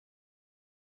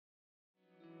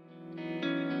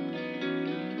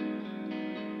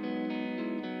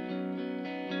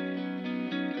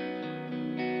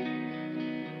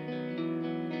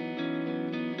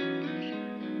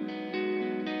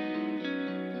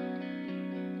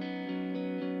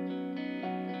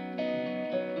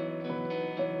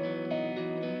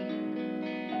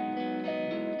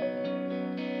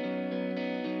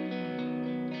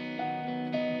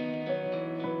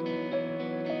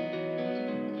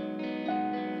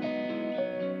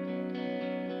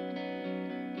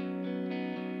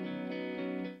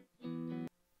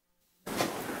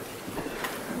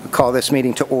call this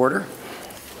meeting to order.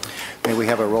 May we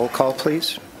have a roll call,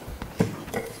 please?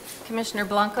 Commissioner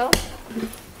Blanco?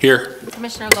 Here.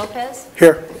 Commissioner Lopez?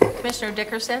 Here. Commissioner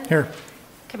Dickerson? Here.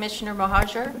 Commissioner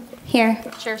Mohajer? Here.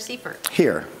 Chair Seifert?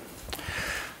 Here.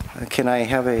 Can I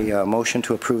have a motion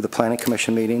to approve the Planning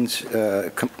Commission meetings,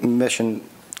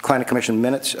 Planning Commission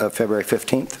minutes of February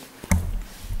 15th?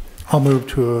 I'll move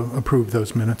to approve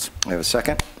those minutes. I have a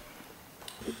second.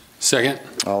 Second.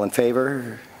 All in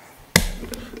favor?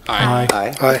 Aye.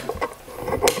 Aye. Aye.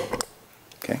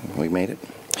 Okay, we made it.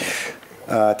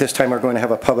 At this time, we're going to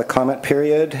have a public comment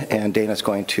period, and Dana's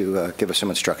going to give us some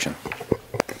instruction.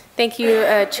 Thank you,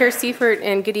 Chair Seifert,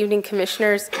 and good evening,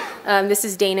 Commissioners. This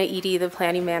is Dana Eady, the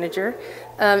Planning Manager.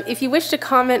 If you wish to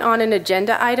comment on an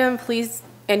agenda item, please,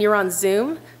 and you're on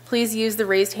Zoom, please use the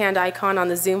raised hand icon on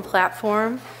the Zoom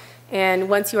platform. And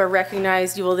once you are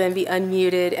recognized, you will then be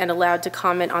unmuted and allowed to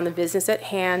comment on the business at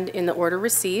hand in the order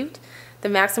received. The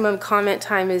maximum comment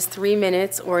time is 3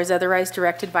 minutes or is otherwise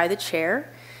directed by the chair.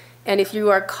 And if you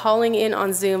are calling in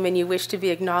on Zoom and you wish to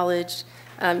be acknowledged,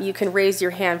 you can raise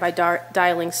your hand by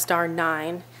dialing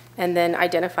 *9 and then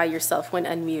identify yourself when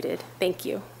unmuted. Thank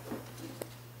you.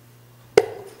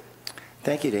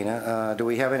 Thank you, Dana. Do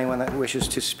we have anyone that wishes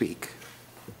to speak?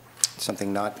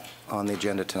 Something not on the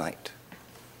agenda tonight.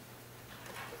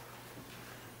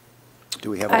 Do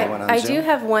we have anyone on Zoom? I do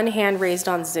have one hand raised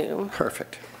on Zoom.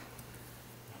 Perfect.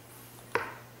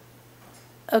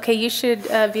 Okay, you should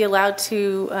be allowed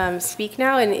to speak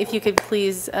now, and if you could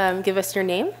please give us your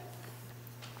name.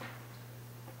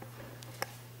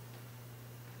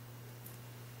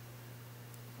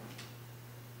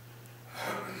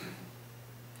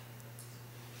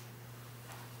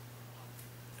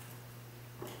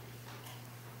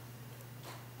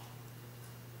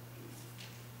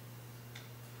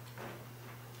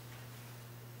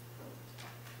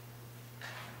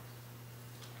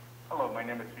 Hello, my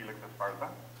name is Felix Esparza.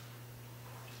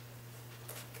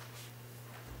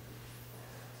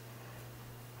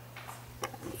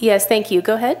 Yes, thank you.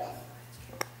 Go ahead.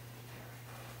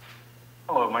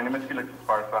 Hello, my name is Felix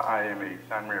Esparza. I am a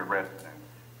Santa Maria resident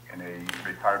and a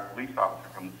retired police officer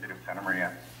from the city of Santa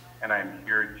Maria, and I'm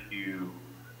here to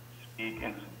speak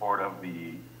in support of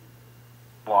the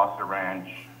Blosser Ranch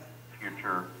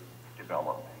future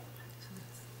development.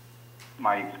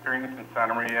 My experience in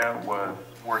Santa Maria was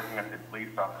working as a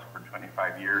police officer for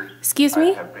 25 years. Excuse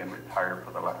me? I have been retired for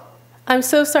the last. I'm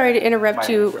so sorry to interrupt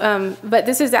you, but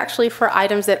this is actually for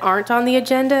items that aren't on the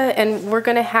agenda, and we're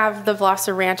going to have the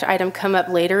Blosser Ranch item come up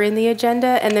later in the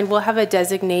agenda, and then we'll have a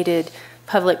designated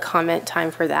public comment time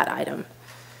for that item.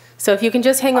 So if you can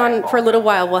just hang on for a little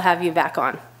while, we'll have you back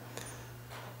on.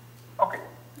 Okay.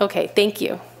 Okay, thank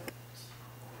you.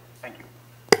 Thank you.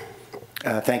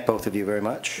 Thank both of you very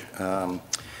much.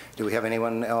 Do we have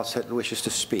anyone else that wishes to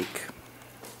speak?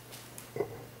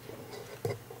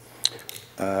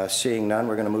 Seeing none,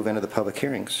 we're going to move into the public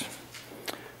hearings.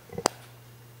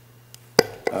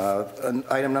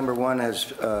 Item number one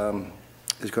is going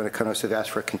to come to us to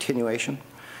ask for a continuation.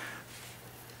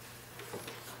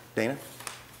 Dana?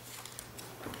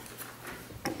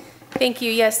 Thank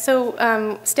you. Yes,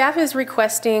 so staff is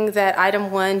requesting that item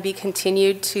 1 be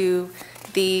continued to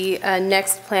the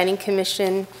next Planning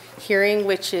Commission hearing,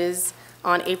 which is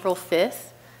on April 5th.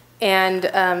 And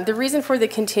the reason for the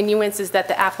continuance is that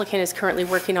the applicant is currently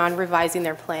working on revising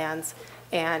their plans,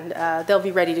 and they'll be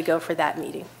ready to go for that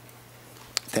meeting.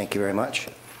 Thank you very much.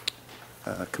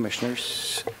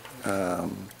 Commissioners, has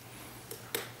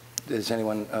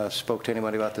anyone spoke to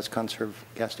anybody about this Conserve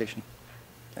gas station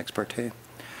ex parte?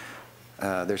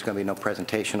 There's going to be no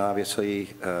presentation,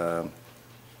 obviously.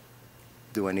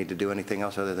 Do I need to do anything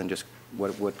else other than just,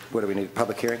 what do we need,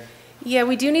 public hearing? Yeah,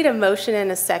 we do need a motion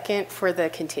and a second for the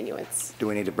continuance. Do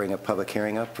we need to bring a public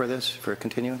hearing up for this, for a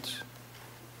continuance?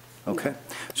 Okay.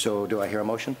 So do I hear a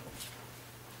motion?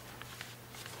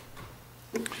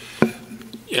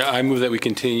 Yeah, I move that we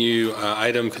continue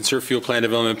item Conserve Fuel Plan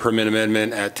Development Permit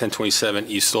Amendment at 1027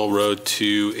 East Lowell Road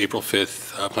to April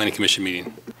 5th Planning Commission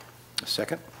meeting. A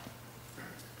second.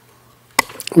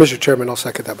 Mr. Chairman, I'll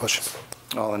second that motion.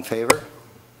 All in favor?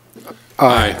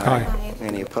 Aye. Aye.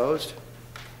 Any opposed?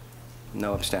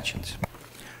 No abstentions.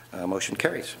 Motion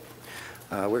carries.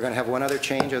 We're going to have one other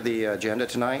change of the agenda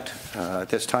tonight. At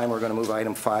this time, we're going to move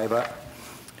item 5 up.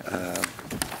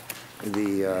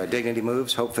 The Dignity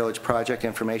Moves Hope Village Project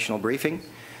informational briefing.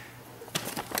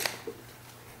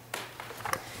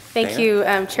 Thank you,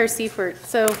 Chair Seifert.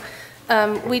 So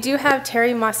we do have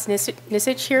Terry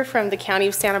Moss-Nisich here from the County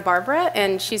of Santa Barbara,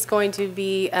 and she's going to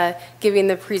be giving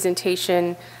the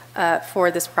presentation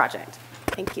for this project.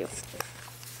 Thank you.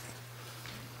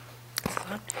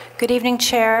 Good evening,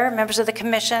 Chair, members of the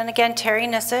Commission. Again, Terry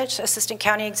Nisich, Assistant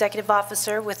County Executive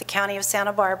Officer with the County of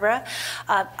Santa Barbara.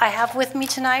 I have with me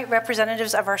tonight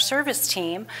representatives of our service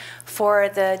team for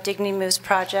the Dignity Moves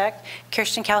project,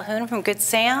 Kirsten Calhoun from Good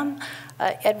Sam,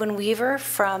 Edwin Weaver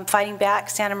from Fighting Back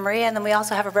Santa Maria, and then we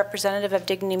also have a representative of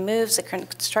Dignity Moves, the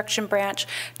construction branch,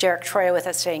 Derek Troya, with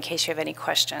us today in case you have any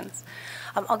questions.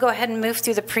 I'll go ahead and move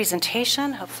through the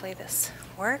presentation. Hopefully this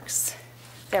works.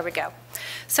 There we go.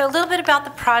 So a little bit about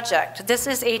the project. This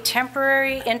is a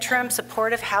temporary interim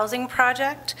supportive housing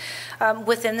project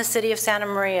within the city of Santa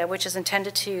Maria, which is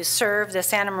intended to serve the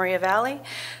Santa Maria Valley.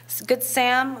 Good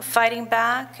Sam, Fighting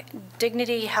Back,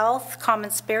 Dignity Health,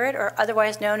 Common Spirit, or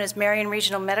otherwise known as Marion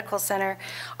Regional Medical Center,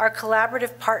 are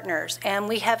collaborative partners, and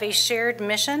we have a shared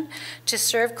mission to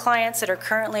serve clients that are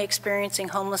currently experiencing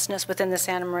homelessness within the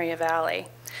Santa Maria Valley.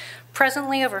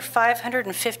 Presently, over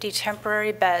 550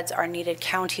 temporary beds are needed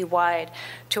countywide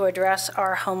to address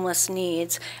our homeless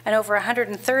needs, and over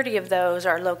 130 of those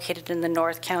are located in the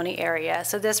North County area.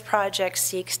 So this project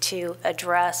seeks to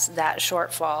address that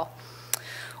shortfall.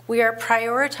 We are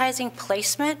prioritizing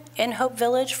placement in Hope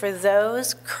Village for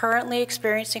those currently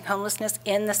experiencing homelessness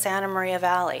in the Santa Maria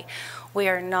Valley. We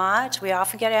are not, we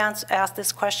often get asked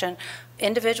this question,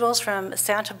 individuals from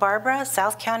Santa Barbara,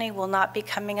 South County will not be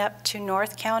coming up to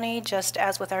North County, just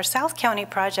as with our South County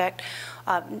project,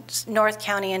 North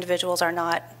County individuals are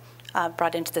not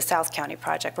brought into the South County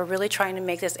project. We're really trying to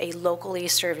make this a locally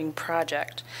serving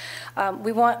project.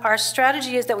 Our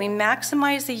strategy is that we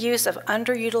maximize the use of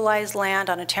underutilized land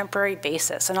on a temporary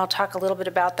basis, and I'll talk a little bit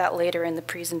about that later in the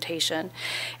presentation.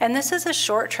 And this is a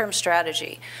short-term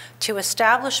strategy to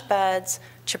establish beds,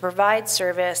 to provide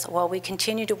service while we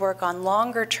continue to work on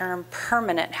longer-term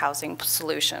permanent housing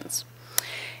solutions.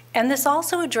 And this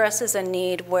also addresses a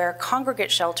need where congregate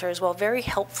shelters, while very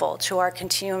helpful to our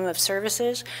continuum of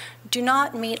services, do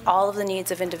not meet all of the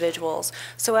needs of individuals.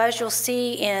 So as you'll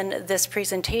see in this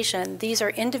presentation, these are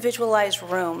individualized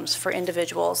rooms for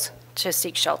individuals to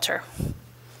seek shelter.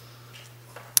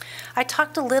 I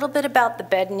talked a little bit about the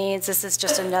bed needs. This is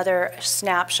just another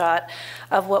snapshot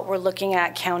of what we're looking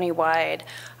at countywide.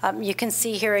 You can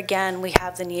see here again, we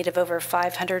have the need of over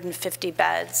 550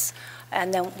 beds.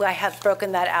 And then I have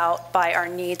broken that out by our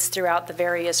needs throughout the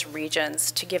various regions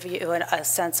to give you a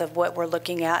sense of what we're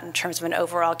looking at in terms of an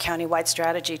overall countywide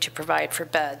strategy to provide for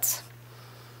beds.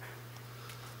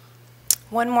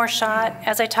 One more shot.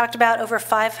 As I talked about, over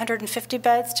 550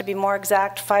 beds. To be more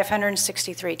exact,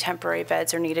 563 temporary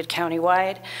beds are needed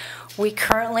countywide. We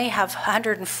currently have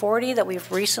 140 that we've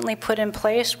recently put in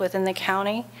place within the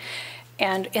county.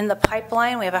 And in the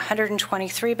pipeline, we have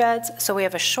 123 beds, so we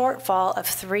have a shortfall of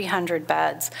 300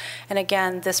 beds. And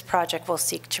again, this project will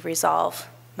seek to resolve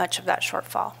much of that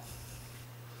shortfall.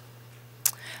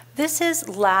 This is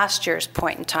last year's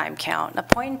point-in-time count. A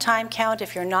point-in-time count,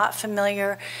 if you're not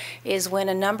familiar, is when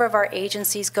a number of our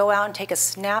agencies go out and take a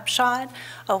snapshot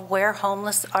of where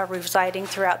homeless are residing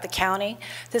throughout the county.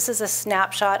 This is a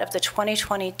snapshot of the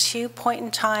 2022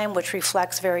 point-in-time, which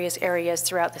reflects various areas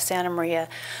throughout the Santa Maria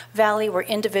Valley where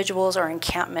individuals or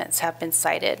encampments have been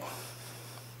sited.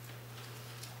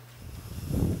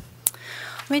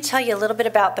 Let me tell you a little bit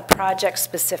about the project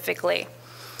specifically.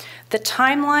 The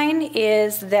timeline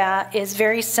is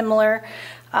very similar.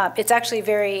 It's actually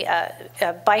very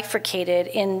bifurcated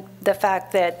in the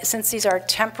fact that since these are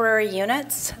temporary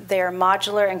units, they are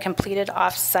modular and completed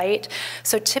off-site.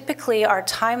 So typically our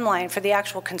timeline for the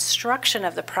actual construction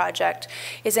of the project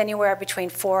is anywhere between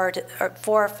 4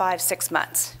 or 5, 6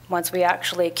 months once we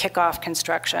actually kick off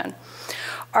construction.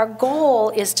 Our goal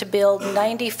is to build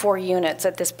 94 units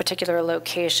at this particular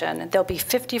location. There'll be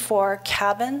 54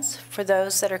 cabins for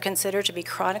those that are considered to be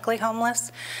chronically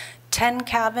homeless, 10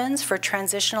 cabins for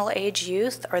transitional age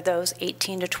youth, or those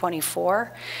 18 to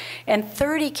 24, and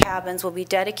 30 cabins will be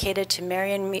dedicated to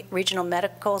Marion Regional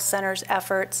Medical Center's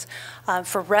efforts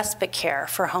for respite care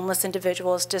for homeless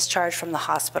individuals discharged from the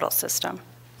hospital system.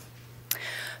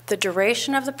 The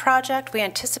duration of the project, we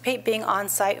anticipate being on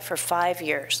site for 5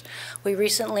 years. We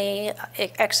recently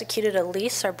executed a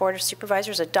lease. Our Board of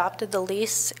Supervisors adopted the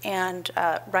lease and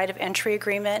right of entry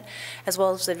agreement, as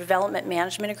well as the development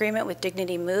management agreement with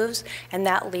Dignity Moves, and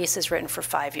that lease is written for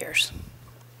 5 years.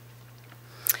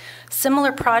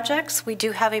 Similar projects, we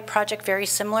do have a project very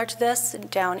similar to this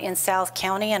down in South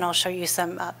County, and I'll show you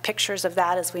some pictures of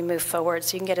that as we move forward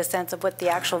so you can get a sense of what the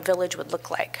actual village would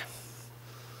look like.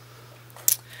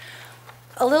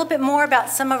 A little bit more about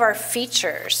some of our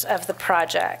features of the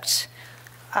project.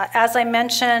 As I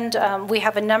mentioned, we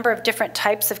have a number of different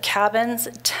types of cabins.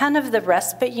 10 of the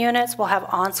respite units will have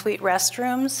ensuite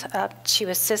restrooms to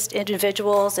assist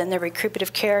individuals in their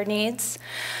recuperative care needs.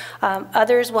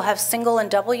 Others will have single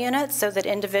and double units so that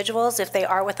individuals, if they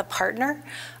are with a partner,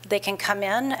 they can come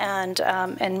in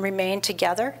and remain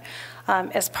together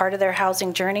as part of their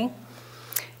housing journey.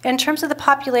 In terms of the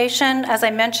population, as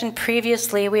I mentioned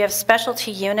previously, we have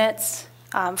specialty units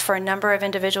for a number of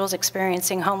individuals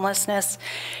experiencing homelessness,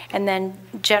 and then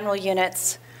general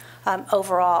units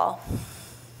overall.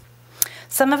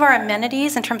 Some of our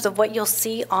amenities in terms of what you'll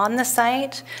see on the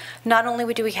site, not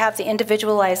only do we have the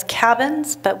individualized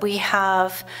cabins, but we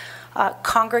have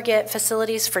congregate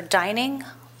facilities for dining,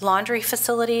 laundry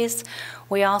facilities.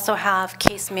 We also have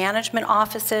case management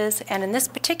offices, and in this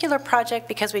particular project,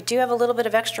 because we do have a little bit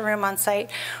of extra room on site,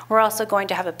 we're also going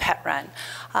to have a pet run.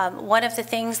 One of the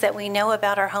things that we know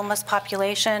about our homeless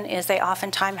population is they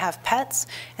oftentimes have pets,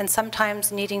 and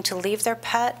sometimes needing to leave their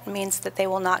pet means that they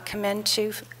will not come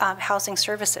into housing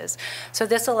services. So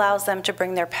this allows them to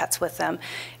bring their pets with them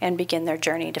and begin their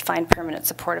journey to find permanent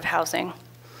supportive housing.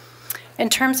 In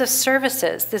terms of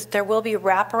services, there will be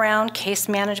wraparound case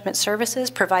management services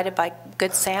provided by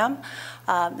Good Sam.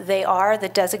 They are the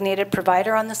designated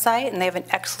provider on the site, and they have an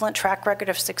excellent track record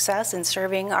of success in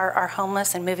serving our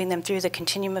homeless and moving them through the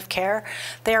continuum of care.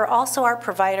 They are also our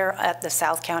provider at the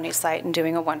South County site and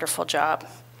doing a wonderful job.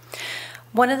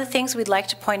 One of the things we'd like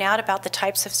to point out about the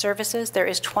types of services, there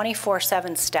is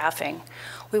 24/7 staffing.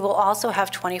 We will also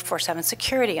have 24/7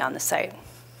 security on the site.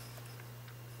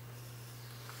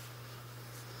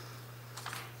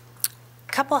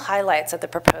 Couple highlights of the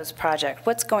proposed project.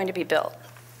 What's going to be built?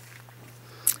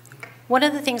 One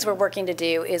of the things we're working to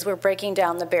do is we're breaking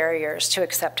down the barriers to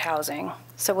accept housing.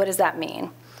 So what does that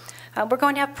mean? We're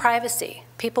going to have privacy.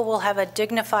 People will have a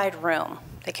dignified room.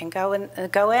 They can go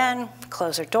in,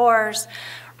 close their doors,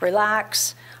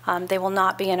 relax. They will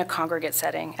not be in a congregate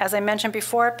setting. As I mentioned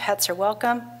before, pets are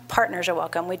welcome, partners are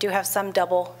welcome. We do have some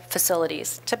double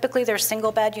facilities. Typically they're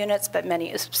single bed units, but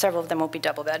several of them will be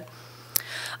double bed.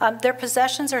 Their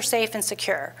possessions are safe and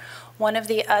secure. One of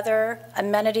the other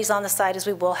amenities on the site is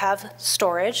we will have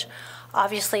storage.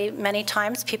 Obviously, many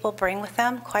times people bring with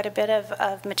them quite a bit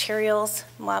of materials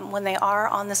when they are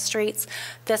on the streets.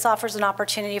 This offers an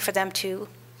opportunity for them to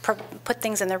put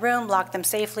things in their room, lock them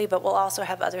safely, but we'll also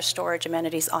have other storage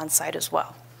amenities on site as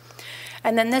well.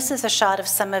 And then this is a shot of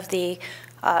some of the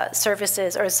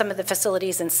services or some of the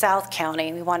facilities in South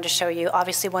County. We wanted to show you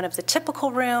obviously one of the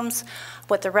typical rooms,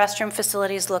 what the restroom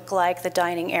facilities look like, the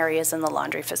dining areas, and the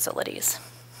laundry facilities.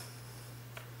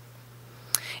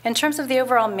 In terms of the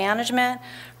overall management,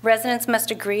 residents must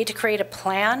agree to create a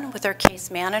plan with their case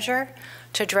manager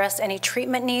to address any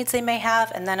treatment needs they may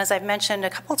have, and then, as I've mentioned a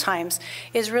couple times,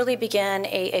 is really begin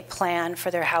a plan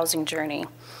for their housing journey.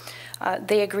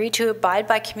 They agree to abide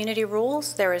by community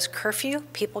rules. There is curfew.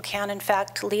 People can, in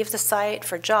fact, leave the site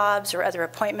for jobs or other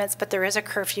appointments, but there is a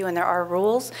curfew and there are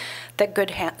rules that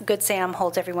Good Sam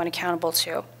holds everyone accountable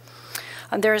to.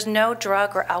 There is no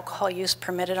drug or alcohol use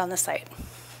permitted on the site.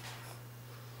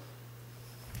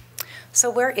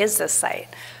 So where is this site?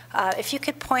 If you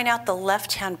could point out the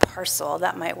left-hand parcel,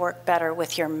 that might work better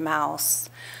with your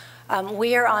mouse.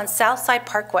 We are on Southside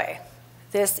Parkway.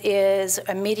 This is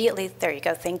immediately, there you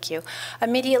go, thank you,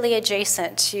 immediately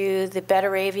adjacent to the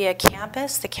Betaravia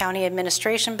campus, the county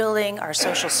administration building, our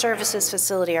social services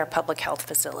facility, our public health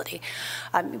facility.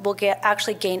 We'll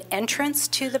actually gain entrance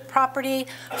to the property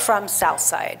from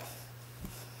Southside.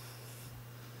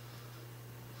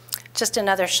 Just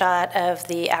another shot of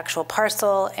the actual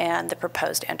parcel and the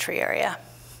proposed entry area.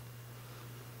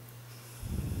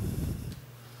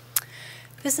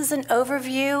 This is an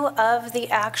overview of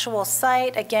the actual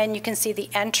site. Again, you can see the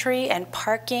entry and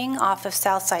parking off of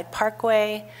Southside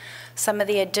Parkway, some of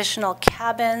the additional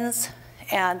cabins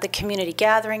and the community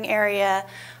gathering area,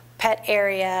 pet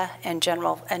area, and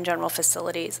general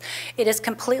facilities. It is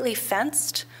completely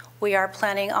fenced. We are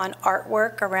planning on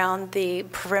artwork around the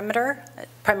perimeter,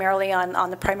 primarily on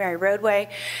the primary roadway.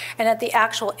 And at the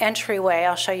actual entryway,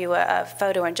 I'll show you a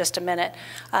photo in just a minute,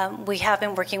 we have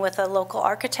been working with a local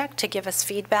architect to give us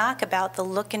feedback about the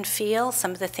look and feel, some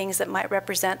of the things that might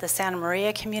represent the Santa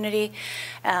Maria community,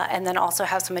 and then also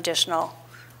have some additional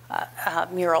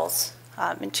murals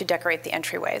to decorate the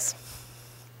entryways.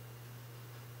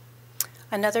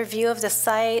 Another view of the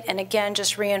site, and again,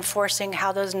 just reinforcing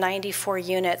how those 94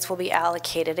 units will be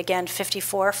allocated. Again,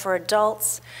 54 for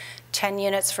adults, 10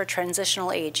 units for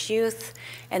transitional age youth,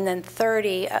 and then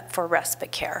 30 for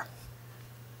respite care.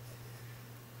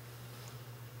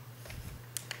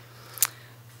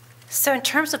 So in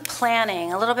terms of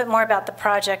planning, a little bit more about the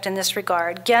project in this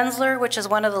regard. Gensler, which is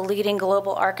one of the leading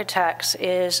global architects,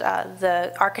 is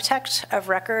the architect of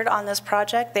record on this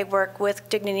project. They work with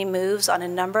Dignity Moves on a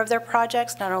number of their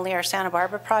projects, not only our Santa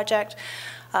Barbara project,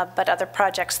 but other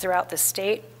projects throughout the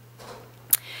state.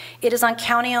 It is on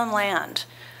county-owned land,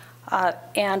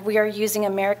 and we are using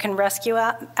American Rescue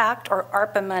Act, or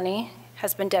ARPA money,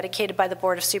 has been dedicated by the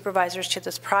Board of Supervisors to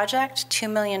this project, $2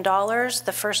 million.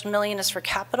 The first $1 million is for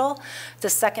capital. The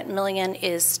second $1 million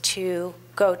is to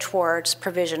go towards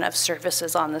provision of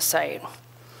services on the site.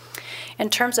 In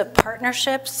terms of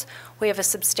partnerships, we have a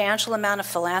substantial amount of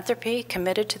philanthropy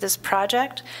committed to this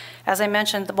project. As I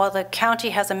mentioned, while the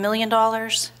county has $1 million,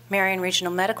 Marion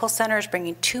Regional Medical Center is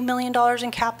bringing $2 million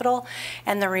in capital,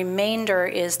 and the remainder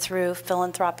is through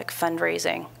philanthropic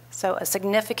fundraising. So a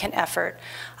significant effort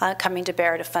coming to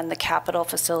bear to fund the capital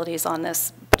facilities on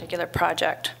this particular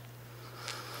project.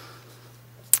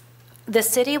 The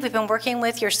city, we've been working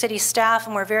with your city staff,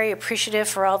 and we're very appreciative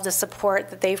for all of the support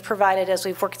that they've provided as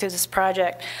we've worked through this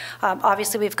project.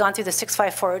 Obviously, we've gone through the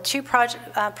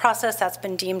 65402 process that's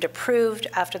been deemed approved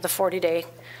after the 40-day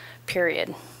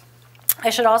period. I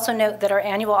should also note that our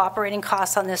annual operating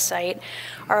costs on this site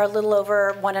are a little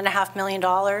over $1.5 million.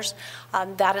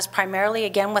 That is primarily,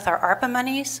 again, with our ARPA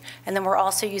monies, and then we're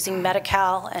also using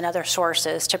Medi-Cal and other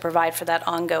sources to provide for that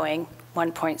ongoing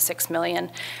 $1.6 million,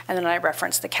 and then I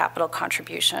referenced the capital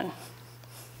contribution.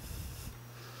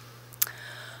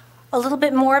 A little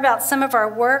bit more about some of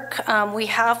our work. We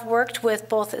have worked with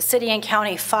both city and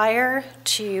county fire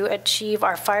to achieve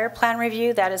our fire plan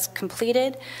review. That is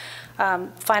completed.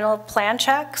 Final plan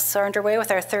checks are underway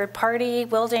with our third party,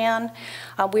 Wildan.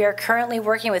 We are currently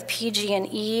working with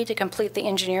PG&E to complete the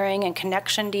engineering and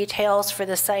connection details for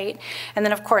the site. And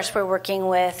then, of course, we're working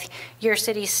with your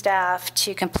city staff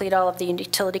to complete all of the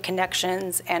utility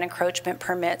connections and encroachment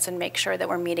permits and make sure that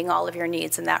we're meeting all of your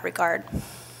needs in that regard.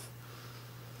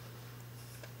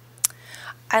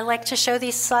 I like to show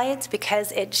these slides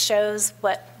because it shows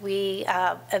what we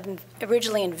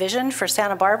originally envisioned for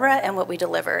Santa Barbara and what we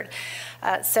delivered.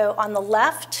 So on the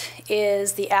left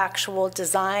is the actual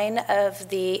design of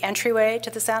the entryway to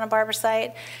the Santa Barbara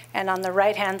site, and on the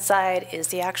right-hand side is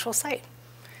the actual site.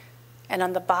 And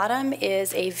on the bottom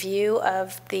is a view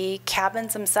of the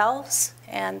cabins themselves,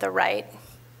 and the right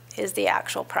is the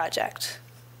actual project.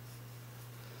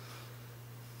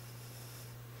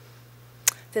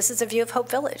 This is a view of Hope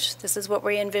Village. This is what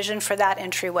we envisioned for that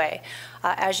entryway.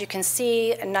 As you can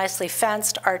see, a nicely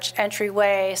fenced arched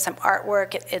entryway, some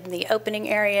artwork in the opening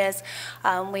areas.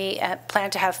 We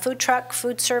plan to have food truck,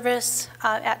 food service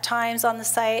at times on the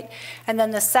site. And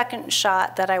then the second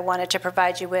shot that I wanted to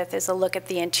provide you with is a look at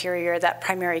the interior, that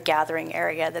primary gathering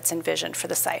area that's envisioned for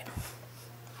the site.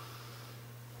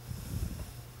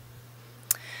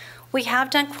 We have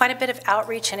done quite a bit of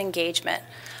outreach and engagement.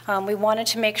 We wanted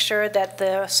to make sure that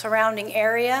the surrounding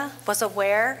area was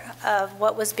aware of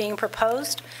what was being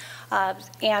proposed.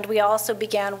 And we also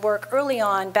began work early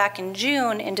on, back in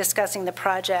June, in discussing the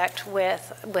project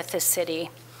with the city.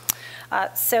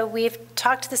 So we've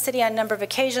talked to the city on a number of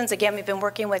occasions. Again, we've been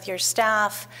working with your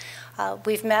staff.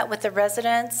 We've met with the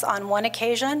residents on one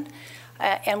occasion.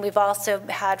 And we've also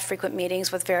had frequent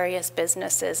meetings with various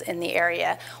businesses in the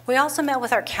area. We also met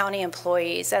with our county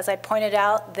employees. As I pointed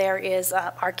out, there is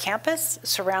our campus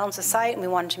surrounds the site, and we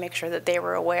wanted to make sure that they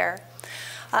were aware.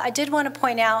 I did want to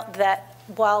point out that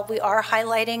while we are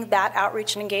highlighting that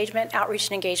outreach and engagement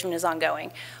is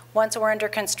ongoing. Once we're under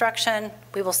construction,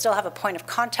 we will still have a point of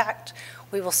contact.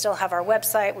 We will still have our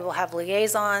website. We will have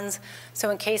liaisons. So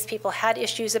in case people had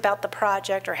issues about the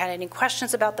project or had any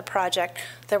questions about the project,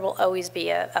 there will always be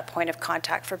a point of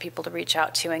contact for people to reach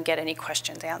out to and get any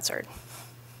questions answered.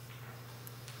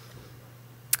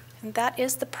 And that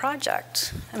is the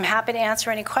project. I'm happy to answer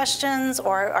any questions,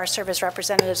 or our service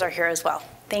representatives are here as well.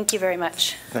 Thank you very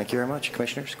much. Thank you very much.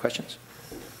 Commissioners, questions?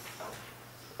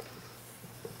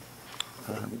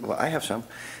 Well, I have some.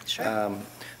 Sure.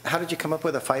 How did you come up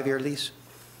with a 5-year lease?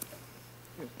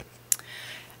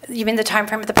 You mean the time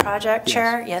frame of the project, Yes.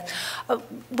 Chair? Yes.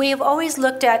 We've always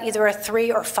looked at either a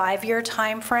 3 or 5-year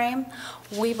time frame.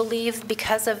 We believe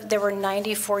because there were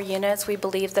 94 units, we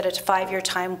believe that a 5-year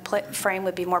time frame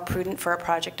would be more prudent for a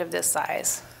project of this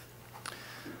size.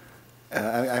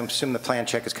 I assume the plan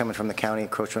check is coming from the county,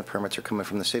 encroachment permits are coming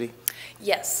from the city?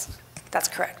 Yes, that's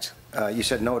correct. You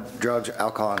said no drugs,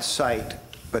 alcohol on site,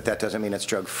 but that doesn't mean it's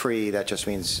drug-free. That just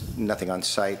means nothing on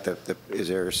site. Is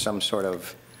there some sort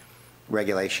of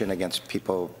regulation against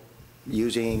people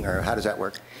using, or how does that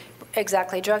work?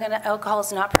 Exactly. Drug and alcohol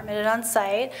is not permitted on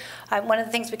site. One of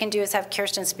the things we can do is have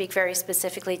Kirsten speak very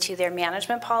specifically to their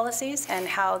management policies and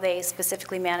how they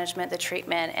specifically manage the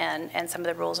treatment and some of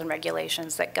the rules and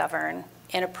regulations that govern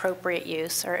inappropriate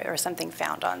use or something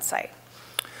found on site.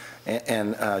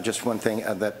 And just one thing,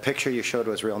 that picture you showed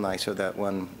was real nice of that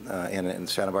one in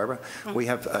Santa Barbara. Mm-hmm. We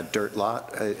have a dirt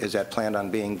lot. Is that planned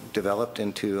on being developed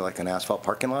into like an asphalt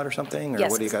parking lot or something? Or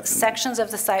Yes, what do you got? sections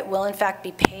of the site will in fact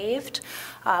be paved.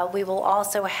 We will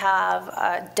also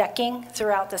have decking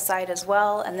throughout the site as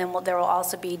well, and then there will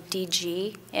also be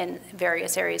DG in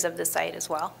various areas of the site as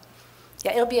well.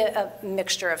 Yeah, it'll be a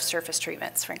mixture of surface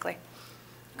treatments, frankly.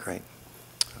 Great.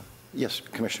 Yes,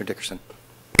 Commissioner Dickerson.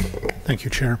 Thank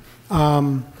you, Chair.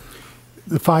 The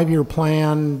 5-year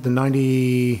plan, the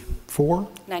 94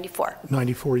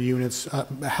 94. units,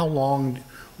 how long,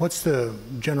 what's the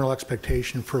general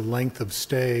expectation for length of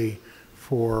stay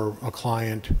for a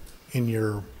client in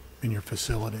your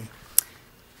facility?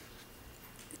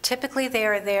 Typically, they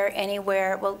are there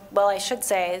anywhere, well, I should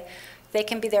say, they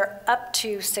can be there up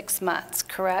to 6 months,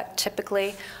 correct?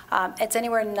 Typically, it's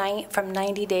anywhere from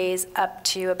 90 days up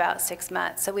to about 6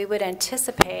 months. So we would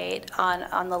anticipate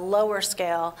on the lower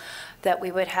scale that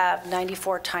we would have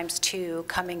 94 times 2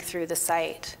 coming through the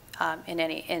site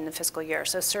in the fiscal year.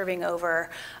 So serving over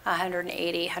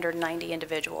 180, 190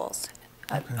 individuals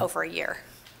over a year.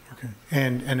 Okay.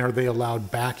 And are they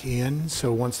allowed back in?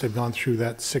 So once they've gone through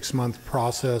that 6-month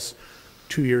process,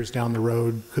 2 years down the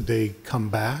road, could they come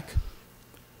back?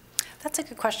 That's a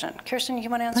good question. Kirsten, you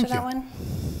want to answer that one?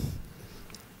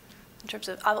 In terms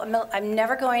of, I'm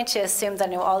never going to assume that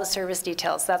I know all the service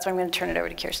details. That's why I'm going to turn it over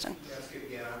to Kirsten.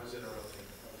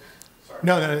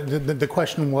 No, the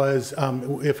question was,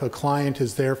 if a client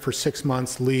is there for 6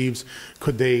 months, leaves,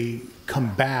 could they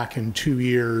come back in 2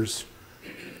 years?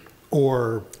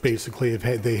 Or basically, if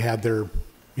they had their,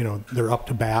 they're up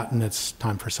to bat and it's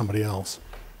time for somebody else?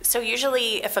 So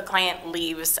usually if a client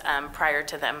leaves prior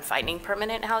to them finding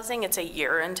permanent housing, it's a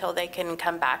year until they can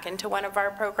come back into one of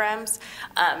our programs.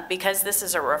 Because this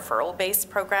is a referral-based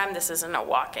program, this isn't a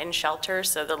walk-in shelter,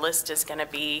 so the list is going to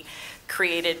be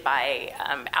created by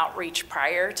outreach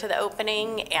prior to the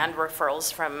opening and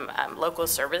referrals from local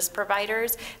service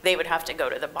providers. They would have to go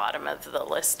to the bottom of the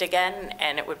list again,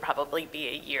 and it would probably be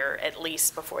a year at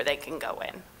least before they can go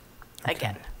in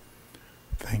again.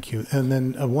 Thank you. And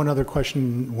then one other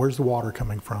question, where's the water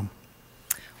coming from?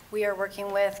 We are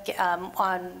working with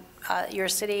on your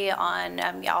city on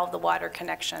all of the water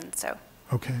connections. So.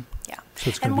 Okay. Yeah. So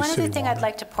it's and one other thing water. I'd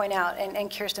like to point out, and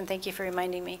Kirsten, thank you for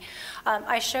reminding me.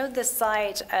 I showed the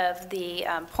slide of the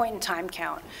point-in-time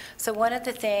count. So one of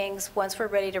the things, once we're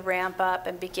ready to ramp up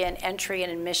and begin entry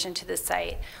and admission to the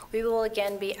site, we will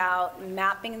again be out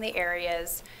mapping the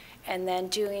areas. And then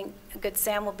Good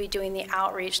Sam will be doing the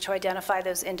outreach to identify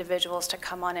those individuals to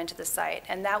come on into the site.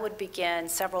 And that would begin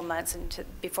several months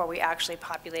before we actually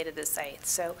populated the site.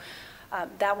 So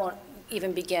that won't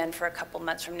even begin for a couple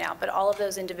months from now. But all of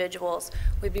those individuals,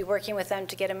 we'd be working with them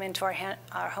to get them into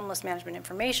our homeless management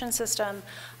information system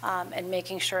and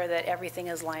making sure that everything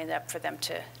is lined up for them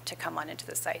to come on into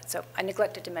the site. So I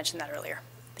neglected to mention that earlier.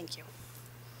 Thank you.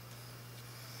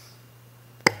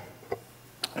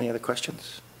 Any other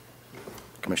questions?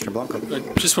 Commissioner Blanco.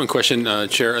 Just one question,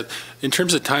 Chair. In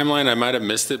terms of timeline, I might have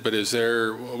missed it, but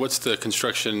what's the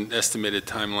construction estimated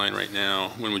timeline right now?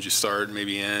 When would you start,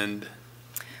 maybe end?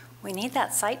 We need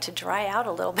that site to dry out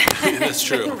a little bit. That's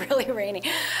true. It's been really rainy.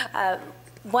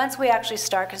 Once we actually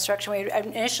start construction, we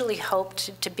initially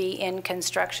hoped to be in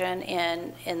construction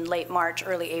in late March,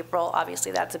 early April.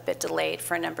 Obviously, that's a bit delayed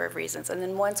for a number of reasons. And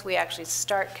then once we actually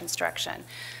start construction,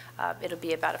 it'll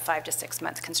be about a 5 to 6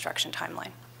 month construction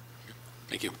timeline.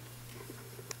 Thank you.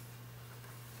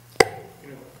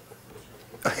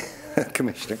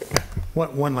 Commissioner.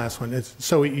 One last one.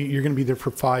 So you're going to be there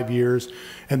for 5 years,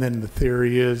 and then the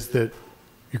theory is that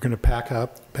you're going to pack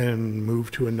up and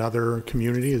move to another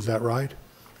community. Is that right?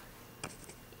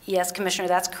 Yes, Commissioner,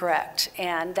 that's correct.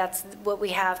 And that's what we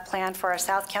have planned for our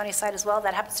South County site as well.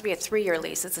 That happens to be a 3-year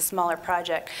lease. It's a smaller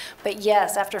project. But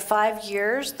yes, after 5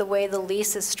 years, the way the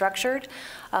lease is structured,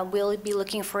 we'll be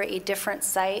looking for a different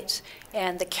site.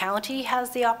 And the county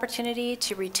has the opportunity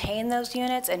to retain those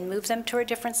units and move them to a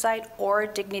different site, or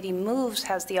Dignity Moves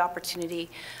has the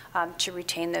opportunity to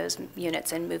retain those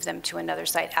units and move them to another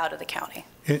site out of the county.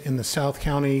 In the South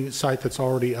County site that's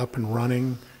already up and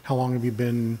running, how long have you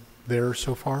been there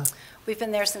so far? We've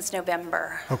been there since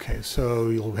November. Okay, so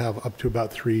you'll have up to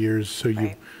about 3 years. So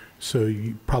Right.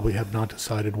 you probably have not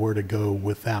decided where to go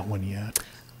with that one yet.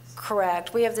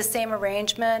 Correct. We have the same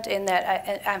arrangement in that,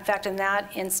 in fact, in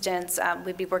that instance,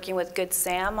 we'd be working with Good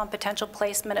Sam on potential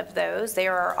placement of those. They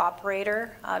are our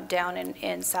operator down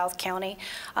in South County.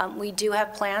 We do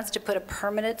have plans to put a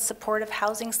permanent supportive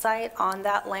housing site on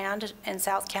that land in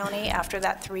South County after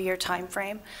that 3-year time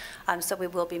frame. So we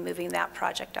will be moving that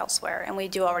project elsewhere. And we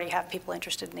do already have people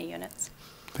interested in the units.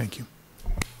 Thank you.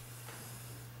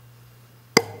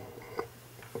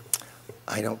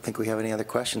 I don't think we have any other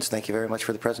questions. Thank you very much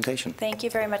for the presentation. Thank you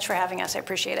very much for having us. I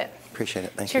appreciate it. Appreciate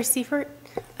it. Thank Chair you. Seifert,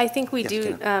 I think we Yes, do,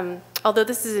 Tina. although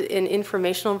this is an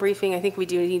informational briefing, I think we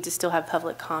do need to still have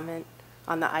public comment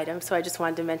on the item, so I just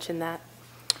wanted to mention that.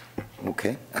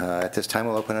 Okay. At this time,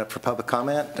 we'll open it up for public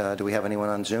comment. Do we have anyone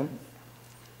on Zoom?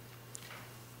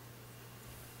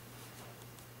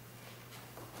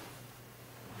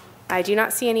 I do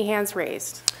not see any hands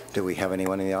raised. Do we have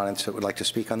anyone in the audience that would like to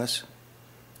speak on this?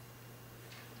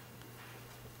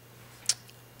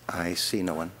 I see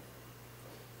no one.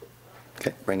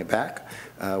 Okay, bring it back.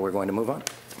 We're going to move on.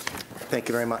 Thank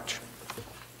you very much.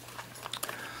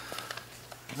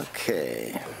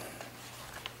 Okay.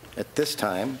 At this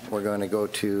time, we're going to go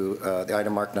to the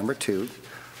item marked number 2,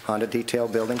 Honda Detail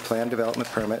Building Plan Development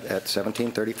Permit at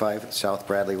 1735 South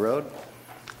Bradley Road.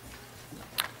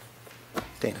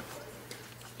 Dana.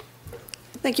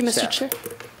 Thank you, Mr. Staff. Chair.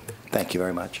 Thank you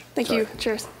very much. Thank Sorry. you,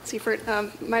 Chair Seifert.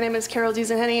 My name is Carol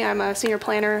Diezenhenny. I'm a senior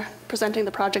planner presenting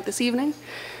the project this evening.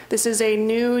 This is a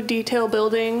new detail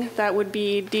building that would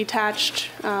be detached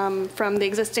from the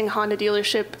existing Honda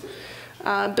dealership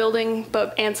building,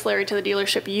 but ancillary to the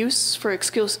dealership use for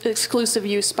exclusive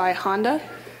use by Honda.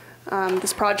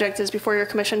 This project is before your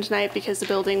commission tonight because the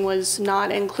building was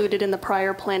not included in the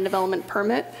prior plan development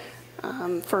permit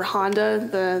for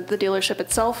Honda, the dealership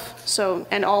itself. So,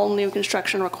 and all new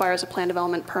construction requires a plan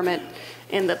development permit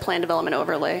in the plan development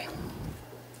overlay.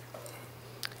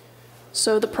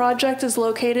 So the project is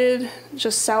located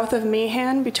just south of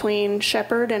Meehan between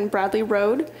Shepherd and Bradley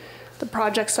Road. The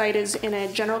project site is in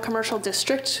a general commercial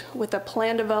district with a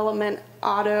plan development,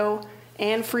 auto,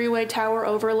 and freeway tower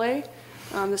overlay.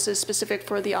 This is specific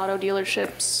for the auto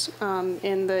dealerships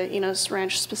in the Enos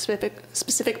Ranch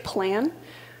specific plan.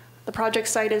 The project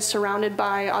site is surrounded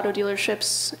by auto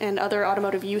dealerships and other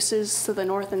automotive uses to the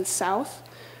north and south,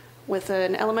 with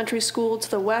an elementary school to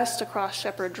the west across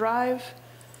Shepherd Drive,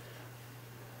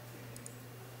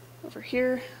 over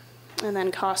here, and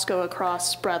then Costco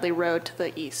across Bradley Road to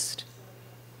the east.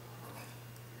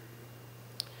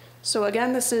 So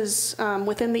again, this is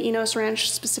within the Enos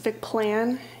Ranch specific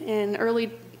plan. In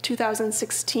early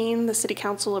 2016, the City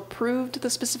Council approved the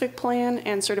specific plan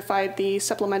and certified the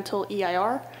supplemental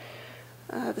EIR.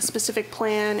 The specific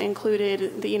plan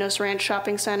included the Enos Ranch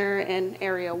Shopping Center in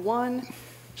Area 1,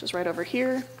 which is right over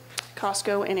here,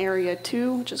 Costco in Area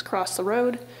 2, which is across the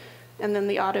road, and then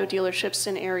the auto dealerships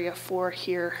in Area 4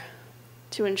 here.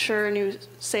 To ensure new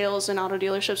sales and auto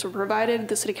dealerships were provided,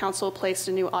 the City Council placed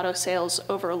a new auto sales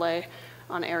overlay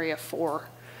on Area 4.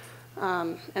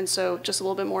 And so just a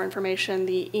little bit more information,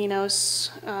 the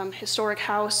Enos Historic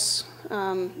House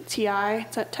TI,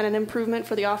 tenant improvement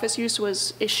for the office use,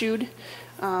 was issued.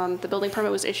 The building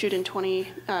permit was issued in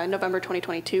November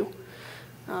 2022.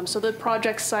 So the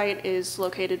project site is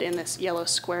located in this yellow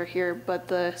square here, but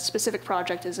the specific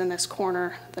project is in this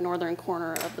corner, the northern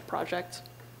corner of the project.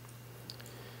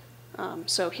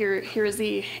 So here is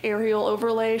the aerial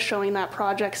overlay showing that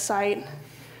project site.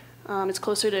 It's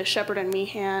closer to Shepherd and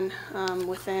Meehan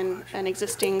within an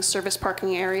existing service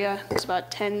parking area. There's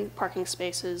about 10 parking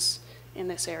spaces in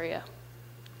this area.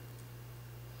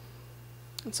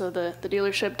 And so the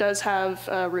dealership does have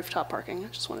rooftop parking. I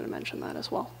just wanted to mention that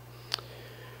as well.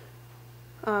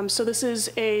 So this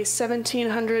is a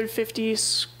 1,750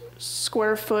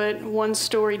 square foot,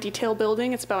 one-story detail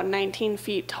building. It's about 19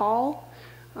 feet tall.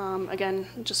 Again,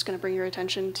 I'm just going to bring your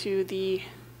attention to the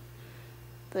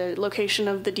location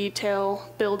of the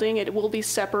detail building. It will be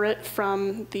separate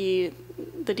from the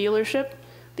dealership.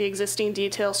 The existing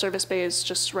detail service bay is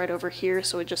just right over here,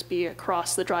 so it would just be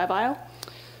across the drive aisle.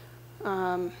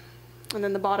 And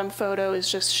then the bottom photo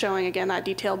is just showing, again, that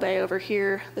detail bay over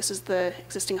here. This is the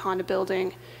existing Honda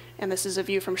building, and this is a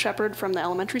view from Shepherd from the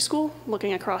elementary school,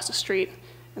 looking across the street,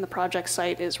 and the project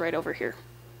site is right over here,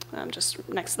 just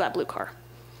next to that blue car.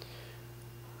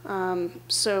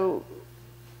 So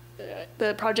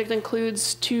the project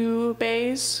includes 2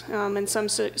 bays and some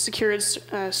secured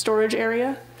storage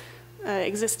area.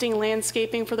 Existing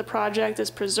landscaping for the project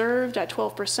is preserved at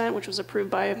 12%, which was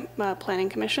approved by Planning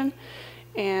Commission,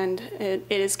 and it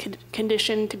is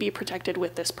conditioned to be protected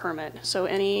with this permit. So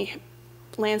any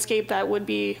landscape that would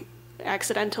be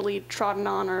accidentally trodden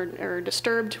on or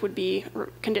disturbed would be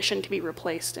conditioned to be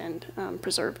replaced and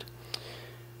preserved.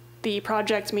 The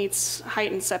project meets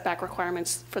height and setback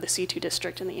requirements for the C2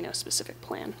 district in the Enos-specific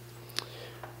plan.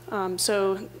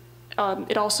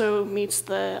 It also meets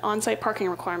the on-site parking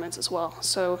requirements as well.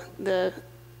 So the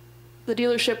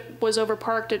dealership was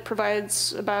overparked. It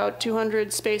provides about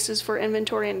 200 spaces for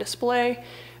inventory and display.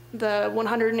 The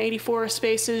 184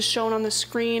 spaces shown on the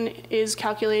screen is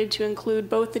calculated to include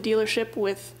both the dealership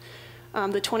with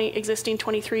the existing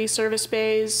 23 service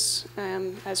bays,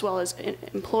 as well as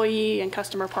employee and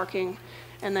customer parking,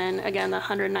 and then again the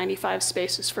 195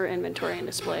 spaces for inventory and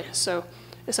display. So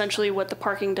essentially what the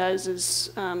parking does is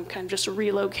kind of just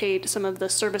relocate some of the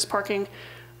service parking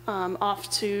off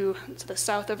to the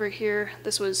south over here.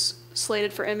 This was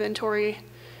slated for inventory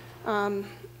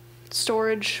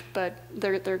storage, but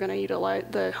they're going to utilize,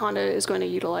 the Honda is going to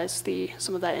utilize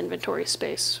some of that inventory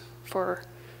space for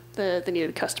the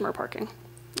needed customer parking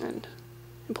and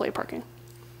employee parking.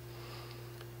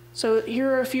 So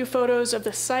here are a few photos of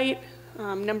the site.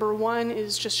 Number one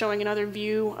is just showing another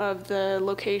view of the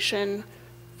location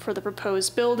for the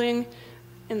proposed building.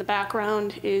 In the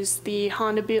background is the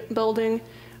Honda building.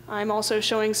 I'm also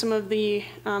showing some of the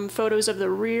photos of the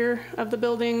rear of the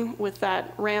building with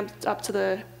that ramp up to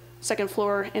the second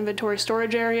floor inventory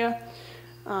storage area.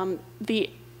 The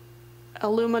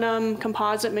aluminum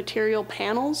composite material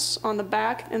panels on the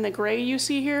back in the gray you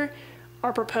see here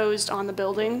are proposed on the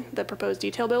building, the proposed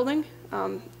detail building.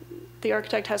 The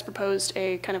architect has proposed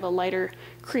a kind of a lighter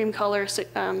cream color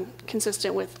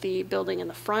consistent with the building in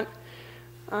the front.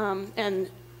 The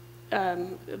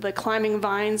climbing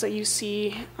vines that you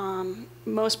see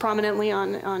most prominently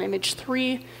on image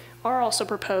 3 are also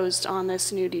proposed on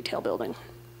this new detail building.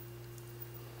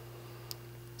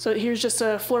 So here's just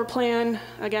a floor plan.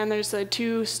 Again, there's the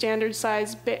 2 standard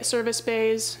size service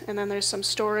bays, and then there's some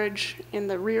storage in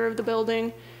the rear of the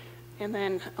building, and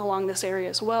then along this area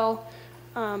as well.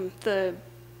 In the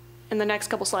next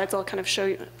couple slides, I'll kind of show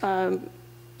you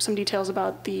some details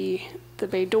about the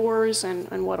bay doors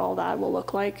and what all that will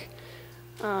look like.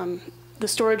 The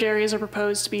storage areas are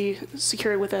proposed to be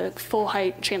secured with a full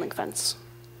height chain link fence.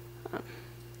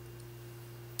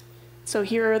 So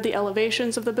here are the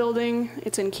elevations of the building.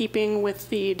 It's in keeping with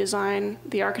the design,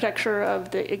 the architecture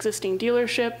of the existing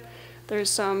dealership. There's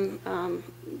some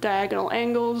diagonal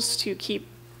angles to keep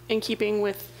in keeping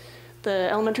with the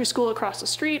elementary school across the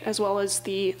street, as well as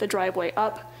the driveway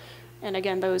up. And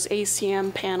again, those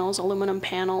ACM panels, aluminum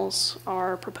panels,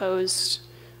 are proposed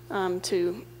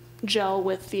to gel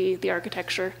with the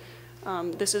architecture.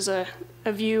 This is a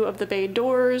view of the bay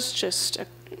doors, just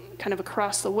kind of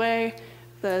across the way.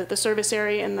 The service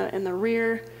area in the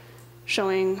rear,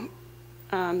 showing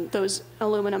those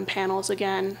aluminum panels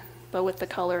again, but with the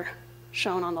color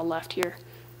shown on the left here.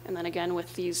 And then again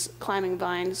with these climbing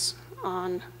vines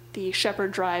on the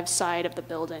Shepherd Drive side of the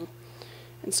building.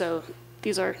 And so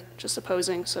these are just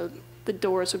opposing, so the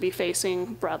doors would be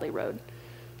facing Bradley Road.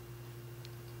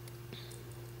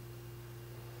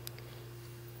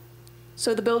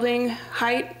 So the building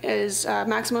height is a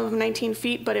maximum of 19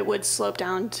 feet, but it would slope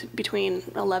down to between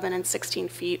 11 and 16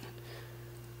 feet.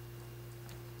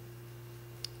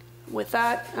 With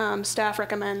that, staff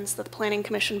recommends that the Planning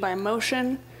Commission by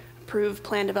motion approve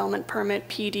Plan Development Permit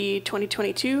PD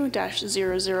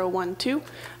 2022-0012.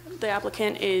 The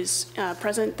applicant is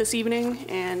present this evening,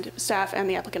 and staff and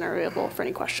the applicant are available for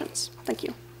any questions. Thank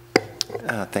you.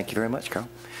 Thank you very much, Carl.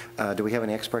 Do we have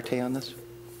any ex parte on this?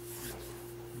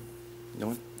 No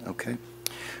one? Okay.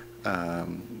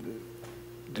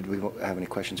 Did we have any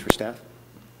questions for staff?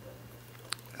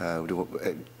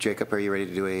 Jacob, are you ready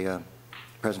to do a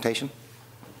presentation?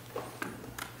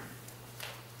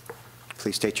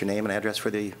 Please state your name and address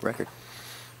for the record.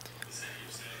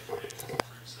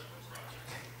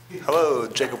 Hello,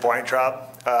 Jacob Weintraub.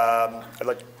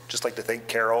 I'd just like to thank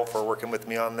Carol for working with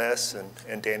me on this,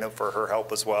 and Dana for her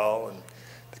help as well, and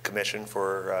the commission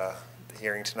for the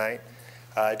hearing tonight.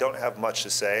 I don't have much to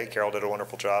say. Carol did a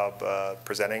wonderful job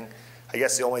presenting. I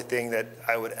guess the only thing that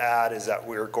I would add is that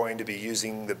we're going to be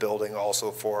using the building also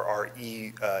for our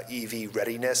EV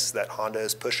readiness that Honda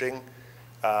is pushing.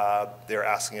 They're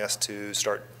asking us to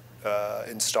start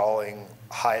installing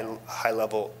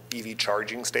high-level EV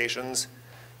charging stations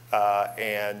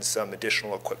and some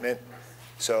additional equipment.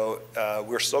 So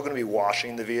we're still going to be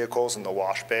washing the vehicles in the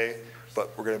wash bay,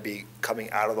 but we're going to be coming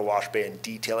out of the wash bay and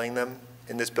detailing them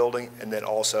in this building, and then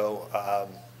also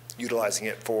utilizing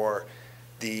it for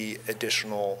the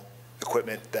additional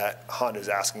equipment that Honda is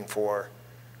asking for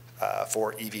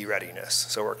EV readiness.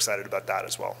 So we're excited about that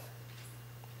as well.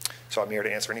 So I'm here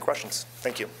to answer any questions.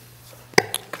 Thank you.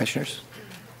 Commissioners?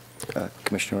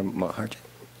 Commissioner Maharaj?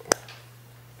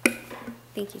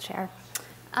 Thank you, Chair.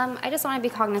 I just want to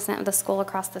be cognizant of the school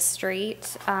across the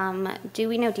street. Do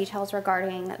we know details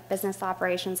regarding business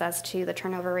operations as to the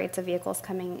turnover rates of vehicles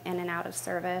coming in and out of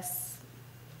service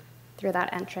through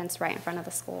that entrance right in front of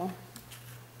the school?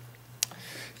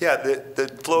 Yeah,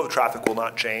 the flow of traffic will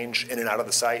not change in and out of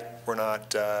the site. We're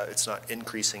not, it's not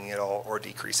increasing at all or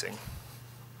decreasing.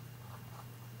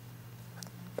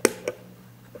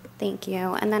 Thank you.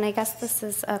 And then I guess this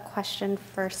is a question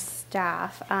for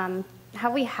staff.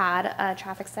 Have we had a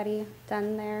traffic study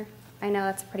done there? I know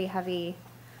it's a pretty heavy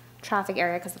traffic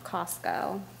area because of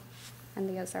Costco and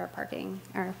the other parking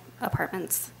or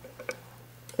apartments.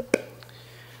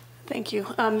 Thank you.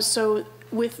 So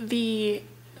with the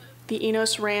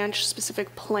Enos Ranch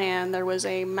specific plan, there was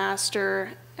a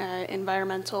master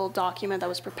environmental document that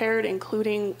was prepared,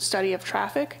 including study of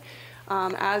traffic.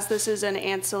 As this is an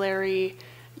ancillary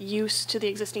use to the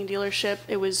existing dealership,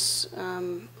 it was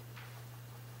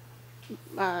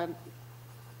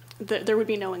there would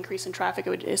be no increase in traffic. It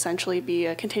would essentially be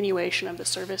a continuation of the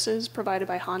services provided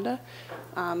by Honda.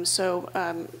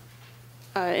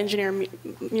 Engineer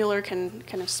Mueller can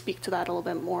kind of speak to that a little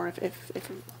bit more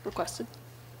if requested.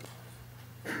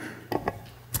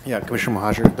 Yeah, Commissioner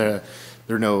Mahajer,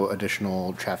 there are no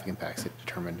additional traffic impacts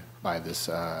determined by this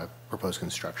proposed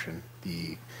construction.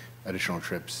 The additional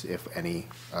trips, if any,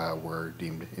 were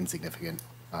deemed insignificant.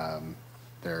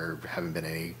 There haven't been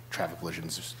any traffic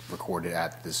collisions recorded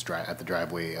at the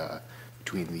driveway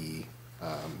between the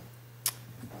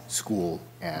school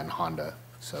and Honda.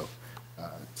 So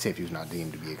safety was not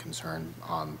deemed to be a concern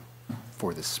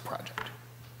for this project.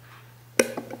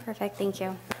 Perfect, thank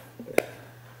you.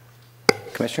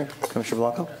 Commissioner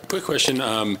Blanco? Quick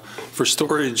question. For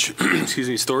storage, excuse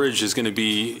me, storage is going to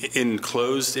be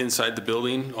enclosed inside the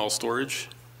building, all storage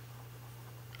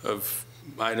of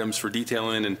items for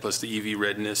detailing and plus the EV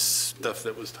readiness stuff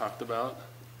that was talked about?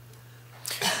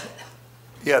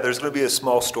 Yeah, there's going to be a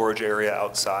small storage area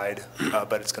outside,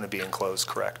 but it's going to be enclosed,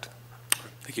 correct?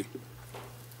 Thank you.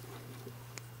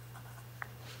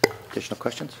 Additional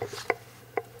questions?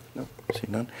 No, see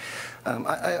none.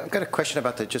 I've got a question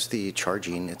about just the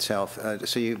charging itself.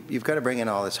 So you've got to bring in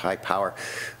all this high power.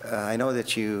 I know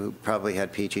that you probably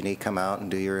had PG&E come out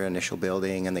and do your initial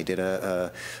building, and they did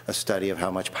a study of how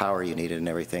much power you needed and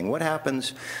everything. What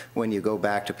happens when you go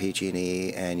back to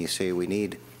PG&E and you say we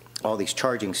need all these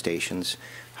charging stations?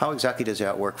 How exactly does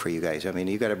that work for you guys? I mean,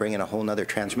 you got to bring in a whole nother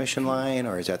transmission line,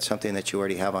 or is that something that you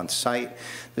already have on site?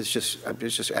 It's just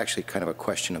actually kind of a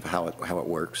question of how it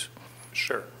works.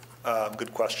 Sure.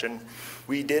 Good question.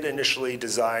 We did initially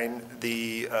design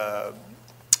the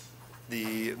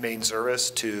main service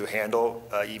to handle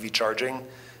EV charging.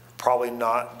 Probably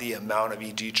not the amount of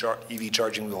EV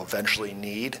charging we'll eventually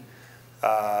need,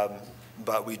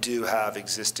 but we do have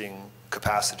existing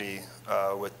capacity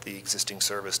with the existing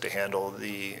service to handle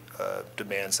the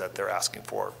demands that they're asking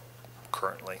for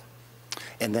currently.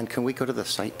 And then can we go to the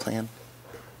site plan?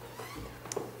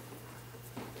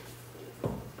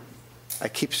 I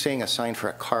keep seeing a sign for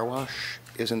a car wash.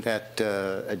 Isn't that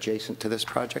adjacent to this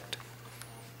project?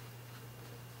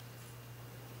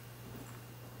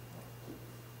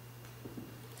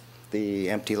 The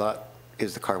empty lot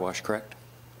is the car wash, correct?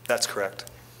 That's correct.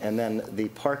 And then the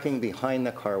parking behind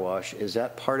the car wash, is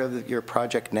that part of your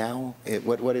project now?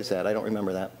 What is that? I don't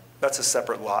remember that. That's a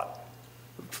separate lot.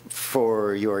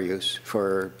 For your use,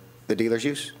 for the dealer's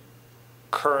use?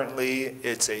 Currently,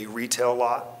 it's a retail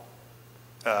lot,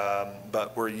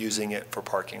 but we're using it for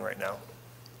parking right now.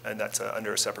 And that's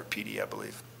under a separate PD, I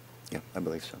believe. Yeah, I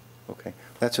believe so. Okay.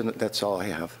 That's all I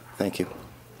have. Thank you.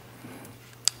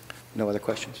 No other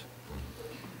questions?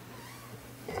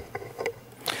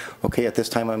 Okay, at this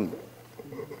time,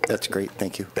 that's great.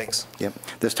 Thank you. Thanks. Yep.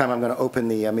 This time I'm going to open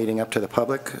the meeting up to the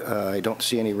public. I don't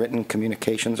see any written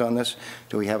communications on this.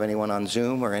 Do we have anyone on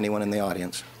Zoom or anyone in the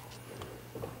audience?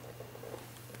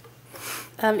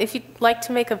 If you'd like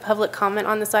to make a public comment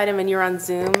on this item and you're on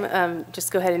Zoom,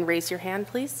 just go ahead and raise your hand,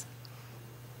 please.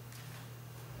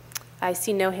 I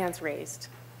see no hands raised.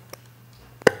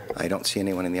 I don't see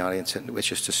anyone in the audience that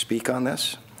wishes to speak on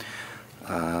this.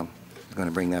 I'm going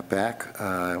to bring that back.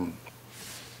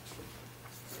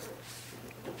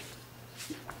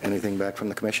 Anything back from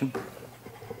the commission?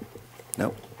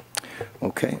 No?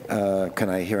 Okay. Can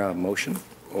I hear a motion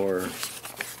or?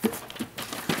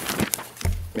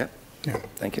 Yeah.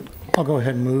 Thank you. I'll go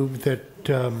ahead and move that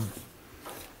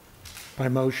by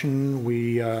motion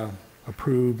we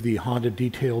approve the Honda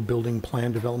Detail Building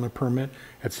Plan Development Permit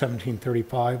at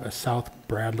 1735 South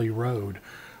Bradley Road.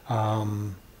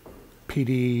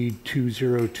 PD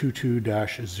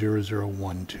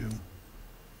 2022-0012.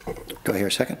 Do I hear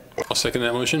a second? I'll second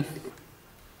that motion.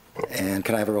 And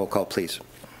can I have a roll call, please?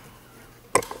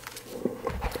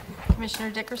 Commissioner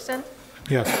Dickerson?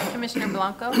 Yes. Commissioner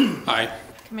Blanco? Aye.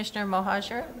 Commissioner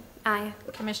Mohajer? Aye.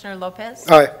 Commissioner Lopez?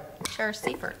 Aye. Chair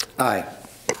Seifert? Aye.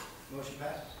 Motion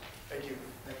passes. Thank you.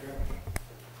 Thank you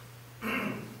very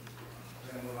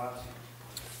much.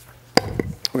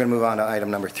 We're going to move on to item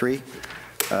number 3,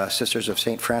 Sisters of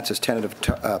St. Francis tentative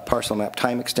parcel map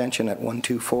time extension at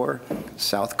 124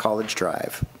 South College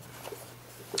Drive.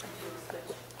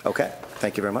 Okay,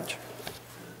 thank you very much.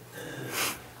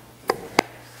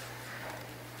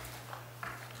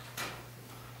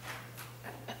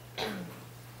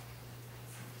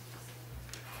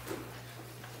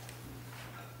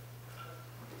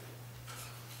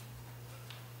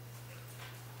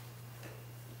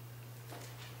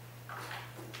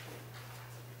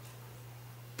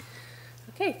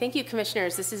 Okay, thank you,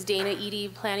 Commissioners. This is Dana Eady,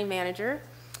 Planning Manager,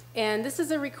 and this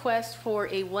is a request for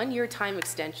a one-year time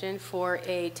extension for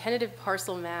a tentative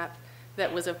parcel map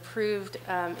that was approved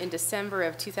in December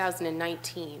of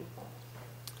 2019.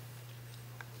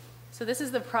 So this is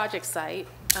the project site.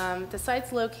 The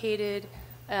site's located,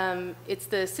 it's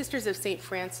the Sisters of St.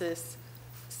 Francis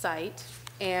site,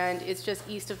 and it's just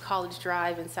east of College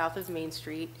Drive and south of Main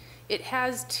Street. It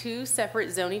has 2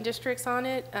 separate zoning districts on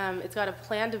it. It's got a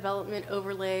planned development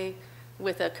overlay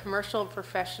with a commercial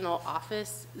professional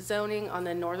office zoning on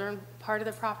the northern part of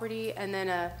the property, and then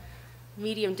a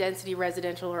medium density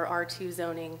residential or R2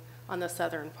 zoning on the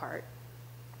southern part.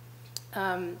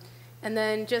 And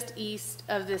then just east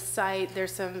of this site,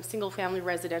 there's some single family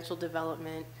residential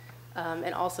development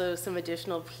and also some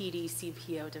additional PD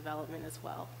CPO development as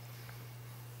well.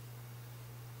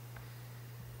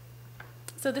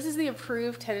 So this is the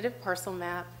approved tentative parcel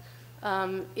map.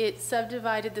 It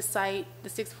subdivided the site, the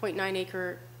 6.9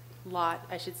 acre lot,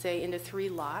 I should say, into 3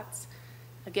 lots.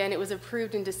 Again, it was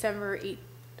approved in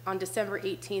on December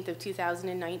 18th of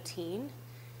 2019.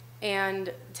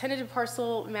 And tentative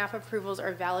parcel map approvals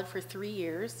are valid for 3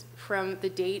 years from the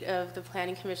date of the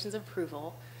Planning Commission's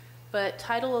approval. But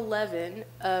Title 11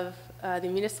 of the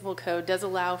Municipal Code does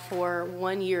allow for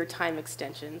 1-year time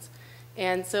extensions.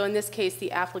 And so in this case,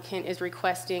 the applicant is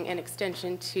requesting an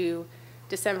extension to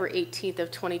December 18th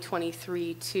of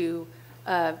 2023 to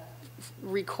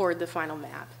record the final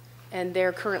map. And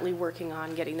they're currently working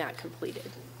on getting that completed.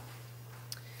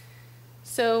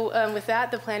 So with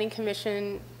that, the Planning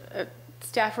Commission,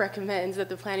 staff recommends that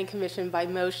the Planning Commission by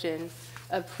motion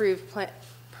approve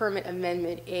permit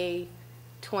amendment A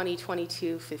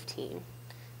 2022-15.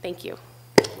 Thank you.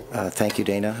 Thank you,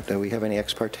 Dana. Do we have any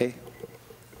ex parte?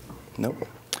 Nope.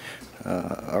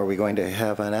 Are we going to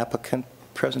have an applicant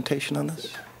presentation on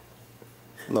this?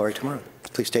 Lori Tamura,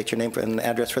 please state your name and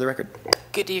address for the record.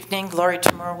 Good evening, Lori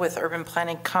Tamura with Urban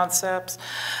Planning Concepts.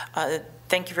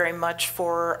 Thank you very much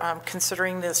for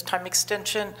considering this time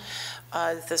extension.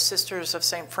 The Sisters of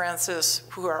St. Francis,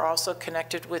 who are also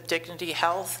connected with Dignity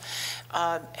Health,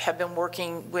 have been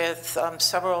working with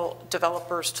several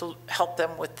developers to help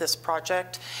them with this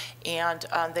project, and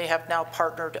they have now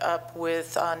partnered up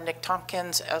with Nick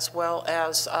Tompkins as well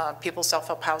as People's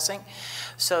Self-Help Housing.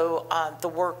 So the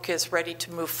work is ready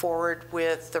to move forward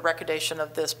with the recordation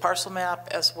of this parcel map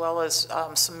as well as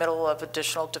submittal of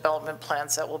additional development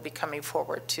plans that will be coming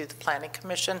forward to the Planning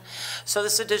Commission. So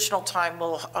this additional time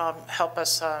will help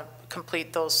us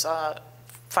complete those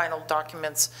final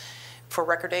documents for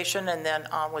recordation and then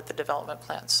on with the development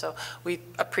plans. So we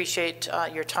appreciate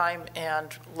your time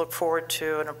and look forward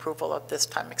to an approval of this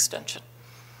time extension.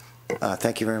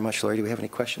 Thank you very much, Lori. Do we have any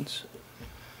questions?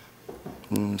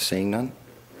 Seeing none?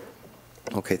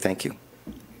 Okay, thank you.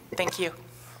 Thank you.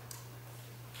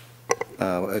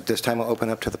 At this time, I'll open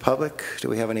up to the public. Do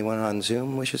we have anyone on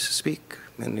Zoom wishes to speak?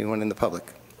 Anyone in the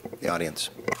public, the audience?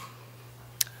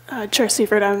 Chair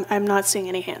Seifert, I'm not seeing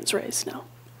any hands raised, no.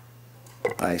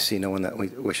 I see no one that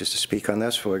wishes to speak on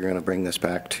this. We're going to bring this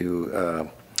back to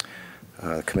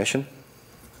the commission.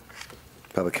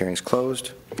 Public hearing's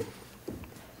closed.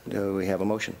 Do we have a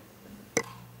motion?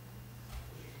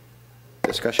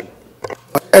 Discussion.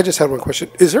 I just had one question.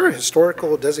 Is there a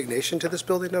historical designation to this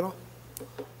building at all?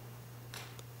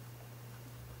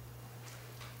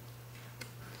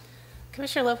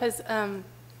 Commissioner Lopez,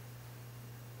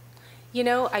 you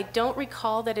know, I don't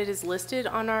recall that it is listed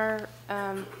on our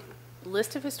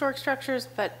list of historic structures,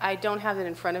 but I don't have it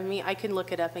in front of me. I can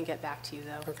look it up and get back to you,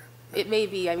 though. Okay. It may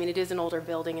be. I mean, it is an older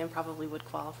building and probably would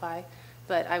qualify,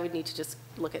 but I would need to just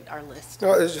look at our list.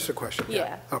 No, it's just a question.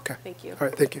 Yeah. Okay. Thank you. All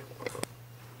right, thank you.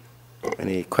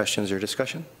 Any questions or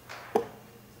discussion?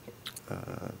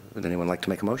 Would anyone like to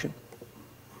make a motion?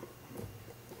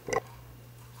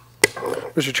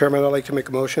 Mr. Chairman, I'd like to make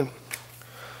a motion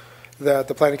that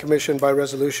the Planning Commission by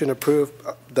resolution approve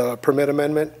the permit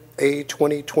amendment A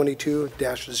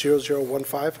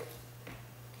 2022-0015.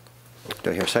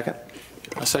 Do I hear a second?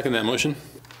 I second that motion.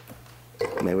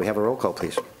 May we have a roll call,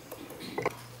 please?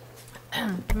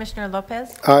 Commissioner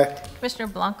Lopez. Aye. Commissioner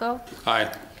Blanco.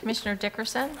 Aye. Commissioner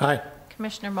Dickerson. Aye.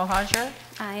 Commissioner Mohajer.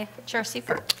 Aye. Chair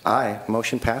Seifert. Aye,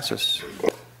 motion passes.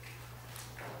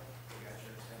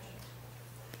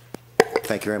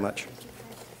 Thank you very much.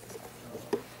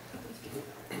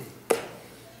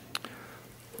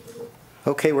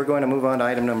 Okay, we're going to move on to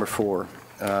item number 4.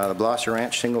 The Blosser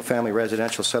Ranch Single Family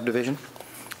Residential Subdivision,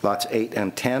 lots 8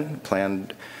 and 10,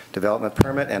 planned development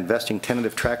permit and vesting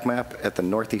tentative track map at the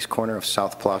northeast corner of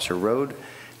South Blosser Road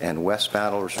and West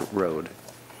Battles Road.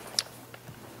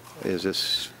 Is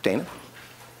this Dana?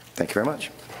 Thank you very much.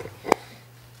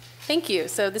 Thank you.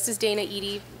 So this is Dana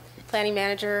Eady, Planning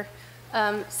Manager.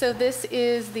 So this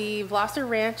is the Blosser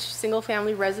Ranch Single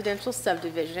Family Residential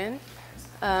Subdivision.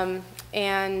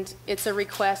 And it's a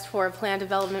request for a plan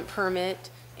development permit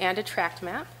and a tract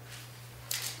map.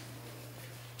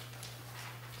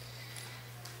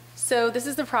 So this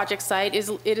is the project site.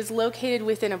 It is located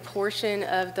within a portion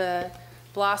of the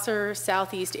Blosser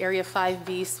Southeast Area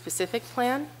 5B specific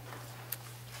plan.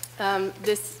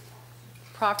 This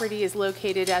property is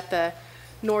located at the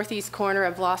northeast corner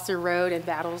of Blosser Road and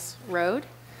Battles Road.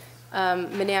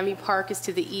 Manami Park is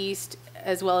to the east,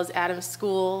 as well as Adams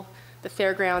School. The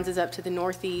fairgrounds is up to the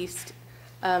northeast.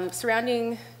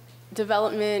 Surrounding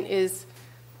development is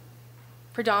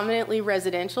predominantly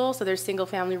residential, so there's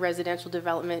single-family residential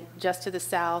development just to the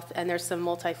south, and there's some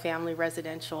multifamily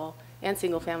residential and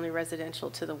single-family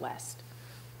residential to the west.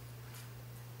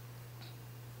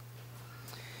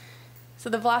 So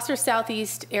the Blosser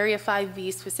Southeast Area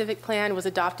 5B specific plan was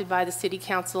adopted by the City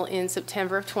Council in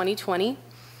September of 2020.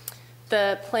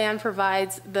 The plan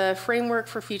provides the framework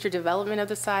for future development of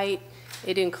the site.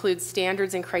 It includes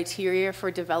standards and criteria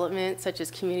for development, such as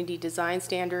community design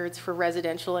standards for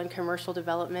residential and commercial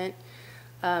development,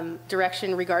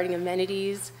 direction regarding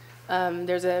amenities.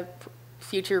 There's a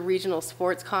future regional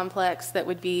sports complex that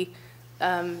would be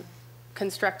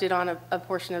constructed on a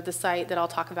portion of the site that I'll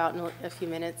talk about in a few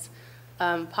minutes.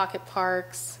 Pocket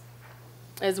parks,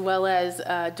 as well as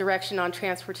direction on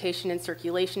transportation and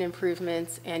circulation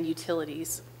improvements and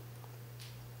utilities.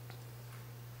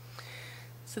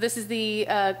 So this is the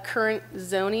current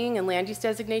zoning and land use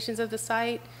designations of the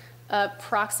site.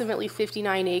 Approximately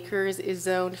 59 acres is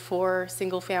zoned for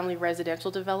single-family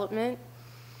residential development.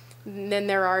 And then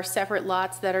there are separate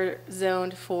lots that are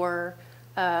zoned for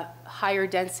higher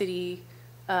density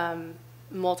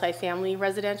multifamily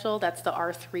residential. That's the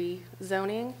R3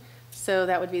 zoning. So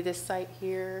that would be this site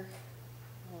here.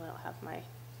 Well, I'll have my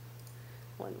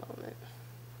one moment.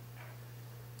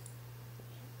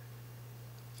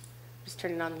 Just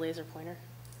turning on the laser pointer.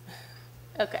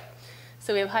 Okay,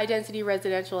 so we have high density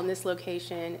residential in this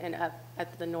location and up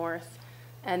at the north.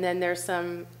 And then there's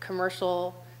some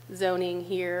commercial zoning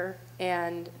here.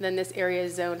 And then this area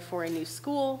is zoned for a new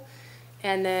school.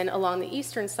 And then along the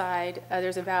eastern side,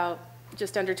 there's about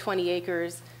just under 20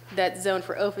 acres that's zoned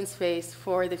for open space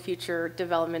for the future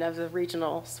development of the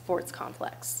regional sports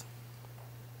complex.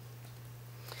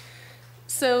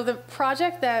 So the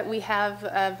project that we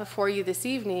have before you this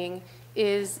evening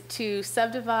is to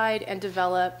subdivide and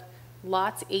develop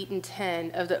lots 8 and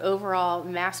 10 of the overall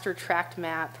master tract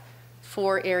map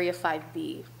for Area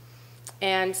 5B.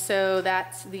 And so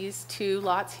that's these two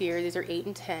lots here. These are 8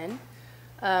 and 10.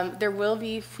 There will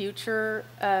be future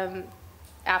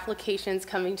applications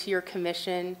coming to your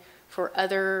commission for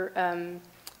other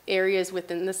areas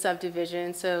within the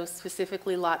subdivision, so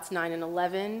specifically lots 9 and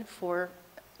 11 for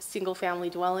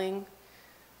single-family dwelling,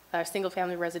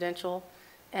 single-family residential.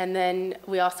 And then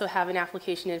we also have an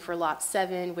application in for lot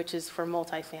 7, which is for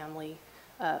multifamily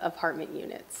apartment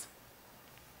units.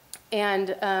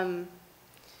 And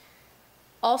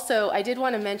also, I did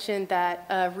want to mention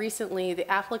that recently the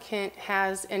applicant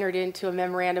has entered into a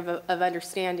memorandum of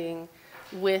understanding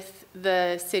with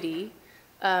the city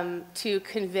to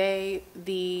convey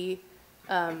the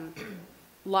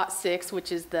lot 6,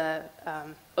 which is the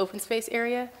open space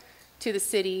area, to the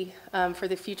city for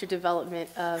the future development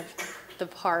of the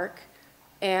park.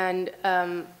 And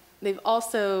they've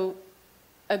also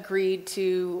agreed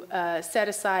to set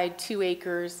aside 2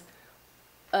 acres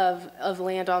of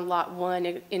land on lot 1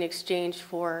 in exchange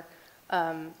for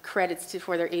credits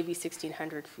for their AB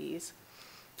 1600 fees.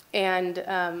 And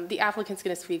the applicant's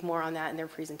going to speak more on that in their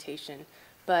presentation.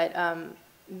 But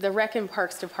the Rec and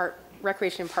Parks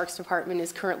Recreation and Parks Department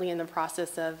is currently in the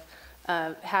process of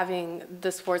having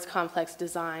the sports complex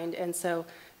designed. And so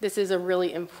this is a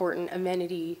really important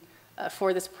amenity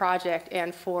for this project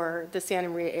and for the Santa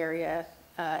Maria area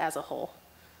as a whole.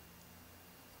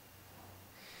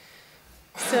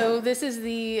 So this is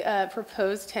the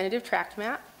proposed tentative tract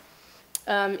map.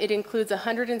 It includes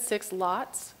 106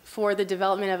 lots for the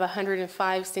development of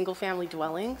 105 single-family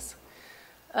dwellings.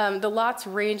 The lots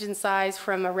range in size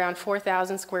from around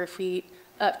 4,000 square feet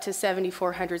up to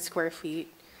 7,400 square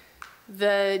feet.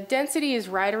 The density is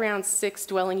right around 6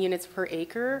 dwelling units per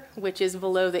acre, which is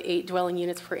below the 8 dwelling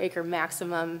units per acre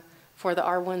maximum for the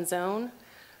R1 zone.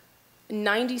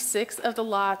 96 of the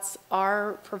lots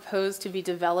are proposed to be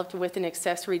developed with an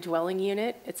accessory dwelling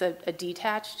unit. It's a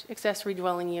detached accessory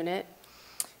dwelling unit.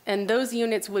 And those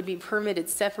units would be permitted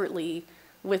separately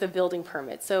with a building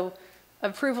permit. So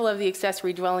approval of the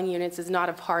accessory dwelling units is not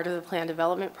a part of the plan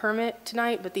development permit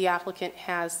tonight, but the applicant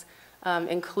has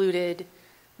included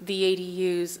the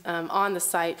ADUs on the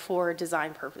site for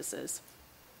design purposes.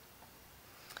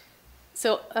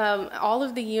 So all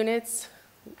of the units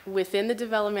within the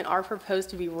development are proposed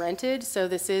to be rented. So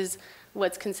this is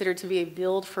what's considered to be a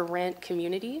build for rent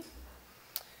community.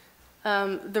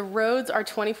 The roads are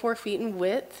 24 feet in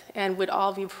width and would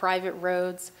all be private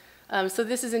roads. So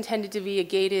this is intended to be a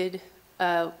gated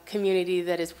community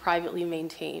that is privately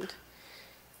maintained.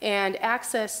 And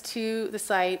access to the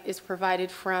site is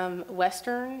provided from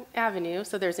Western Avenue.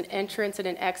 So there's an entrance and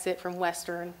an exit from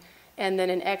Western, and then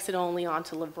an exit only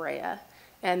onto La Brea.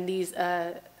 And these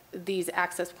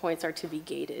access points are to be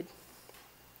gated.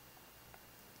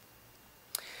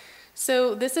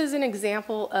 So this is an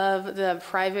example of the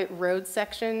private road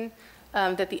section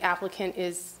that the applicant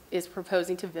is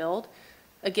proposing to build.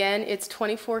 Again, it's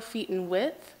 24 feet in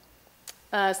width.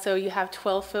 So you have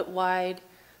 12-foot wide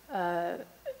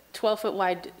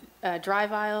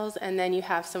drive aisles, and then you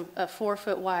have some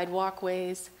 4-foot wide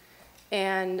walkways,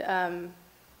 and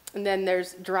then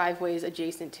there's driveways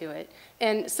adjacent to it.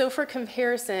 And so for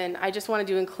comparison, I just wanted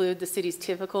to include the city's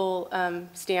typical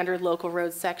standard local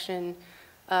road section,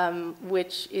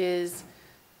 which is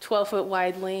 12-foot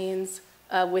wide lanes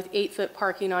with 8-foot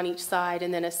parking on each side,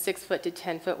 and then a 6-foot to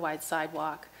 10-foot wide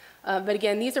sidewalk. But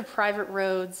again, these are private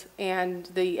roads, and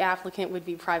the applicant would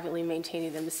be privately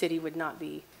maintaining them. The city would not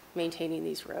be maintaining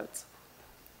these roads.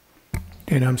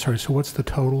 And I'm sorry, so what's the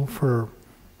total for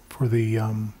the,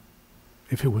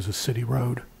 if it was a city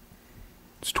road?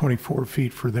 It's 24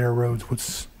 feet for their roads.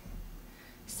 What's?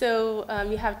 So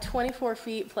you have 24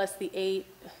 feet plus the 8.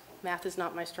 Math is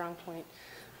not my strong point.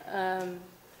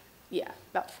 Yeah,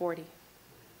 about 40.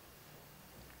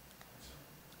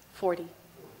 40.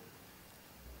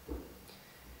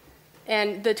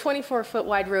 And the 24-foot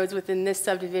wide roads within this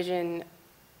subdivision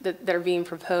that are being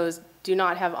proposed do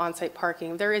not have on-site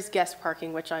parking. There is guest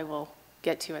parking, which I will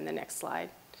get to in the next slide.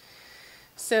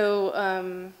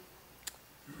 So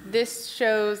this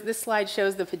slide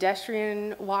shows the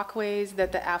pedestrian walkways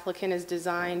that the applicant has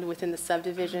designed within the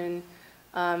subdivision.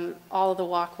 All of the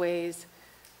walkways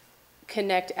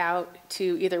connect out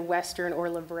to either Western or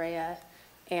La Brea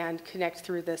and connect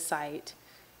through the site.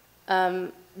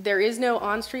 There is no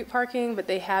on-street parking, but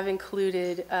they have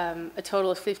included a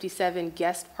total of 57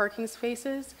 guest parking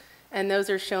spaces, and those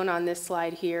are shown on this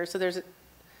slide here. So there's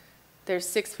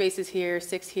 6 spaces here,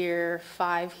 6 here,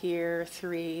 5 here,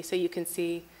 3. So you can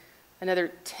see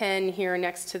another 10 here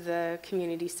next to the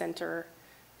community center,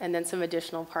 and then some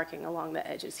additional parking along the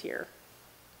edges here.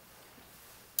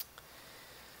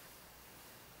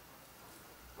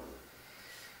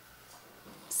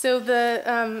 So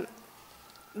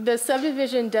the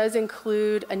subdivision does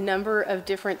include a number of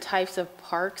different types of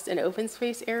parks and open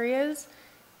space areas,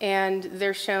 and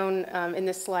they're shown in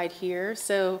this slide here.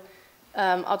 So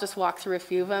I'll just walk through a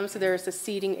few of them. So there's a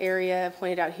seating area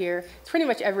pointed out here. It's pretty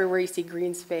much everywhere you see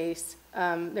green space.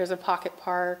 There's a pocket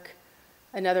park,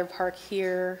 another park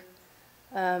here.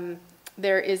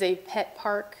 There is a pet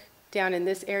park down in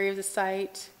this area of the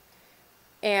site.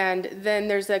 And then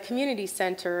there's a community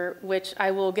center, which I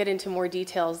will get into more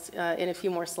details in a few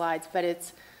more slides, but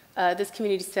it's, this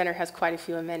community center has quite a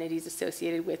few amenities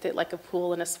associated with it, like a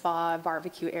pool and a spa,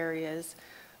 barbecue areas.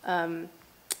 And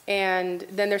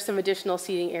then there's some additional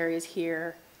seating areas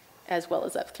here, as well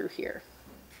as up through here.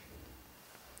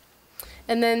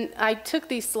 And then I took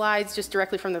these slides just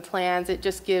directly from the plans. It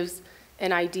just gives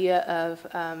an idea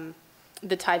of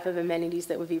the type of amenities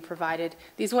that would be provided.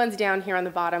 These ones down here on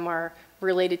the bottom are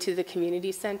related to the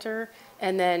community center,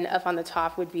 and then up on the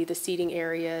top would be the seating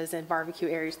areas and barbecue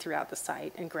areas throughout the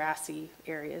site and grassy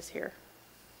areas here.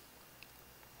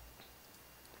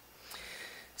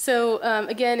 So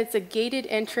again, it's a gated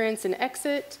entrance and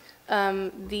exit.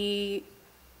 The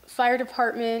fire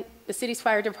department, the city's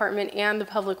fire department, and the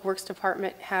Public Works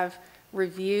Department have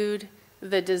reviewed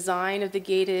the design of the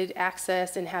gated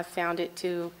access and have found it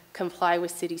to comply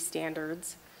with city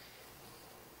standards.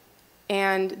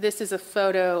 And this is a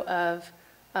photo of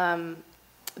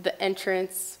the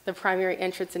entrance, the primary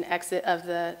entrance and exit of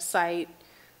the site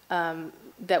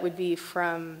that would be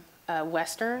from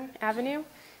Western Avenue,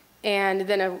 and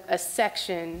then a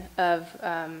section of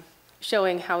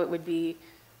showing how it would be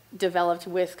developed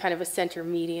with kind of a center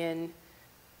median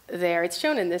there. It's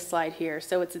shown in this slide here,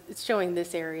 so it's showing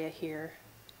this area here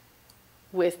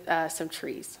with some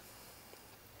trees.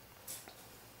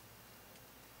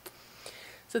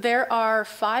 So there are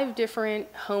 5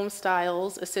 different home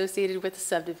styles associated with the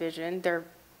subdivision. They're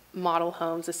model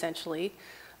homes, essentially.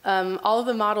 All of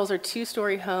the models are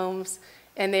 2-story homes,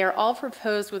 and they are all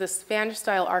proposed with a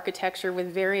Spanish-style architecture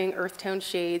with varying earth tone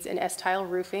shades and S-tile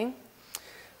roofing.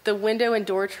 The window and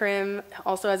door trim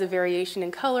also has a variation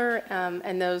in color,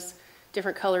 and those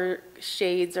different color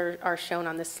shades are shown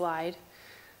on this slide.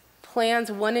 Plans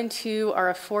 1 and 2 are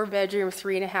a 4-bedroom,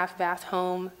 3.5-bath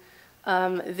home.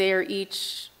 They're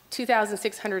each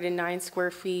 2,609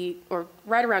 square feet, or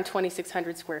right around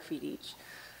 2,600 square feet each,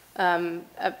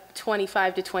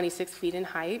 25 to 26 feet in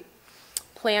height.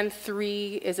 Plan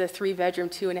 3 is a 3-bedroom,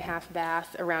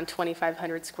 2.5-bath, around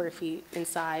 2,500 square feet in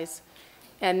size.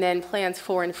 And then plans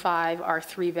 4 and 5 are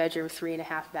 3-bedroom,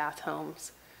 3.5-bath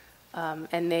homes,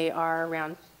 and they are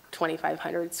around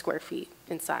 2,500 square feet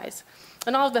in size.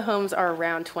 And all of the homes are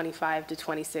around 25 to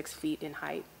 26 feet in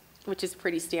height, which is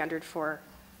pretty standard for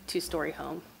a 2-story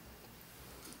home.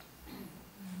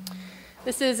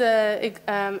 This is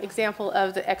an example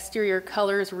of the exterior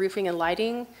colors, roofing, and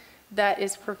lighting that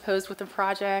is proposed with the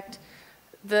project.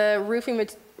 The roofing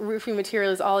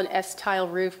material is all an S-tile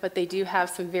roof, but they do have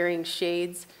some varying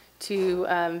shades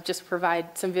to just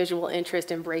provide some visual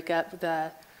interest and break up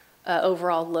the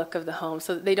overall look of the home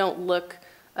so that they don't look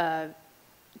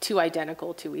too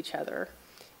identical to each other.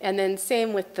 And then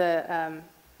same with the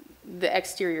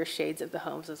exterior shades of the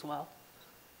homes as well.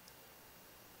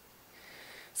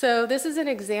 So this is an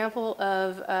example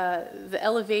of the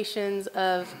elevations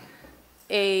of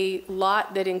a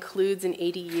lot that includes an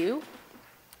ADU.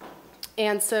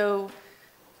 And so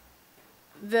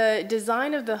the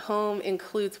design of the home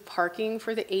includes parking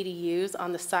for the ADUs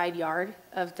on the side yard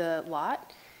of the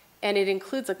lot, and it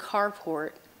includes a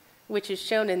carport, which is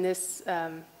shown in this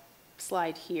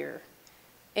slide here.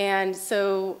 And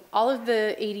so all of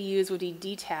the ADUs would be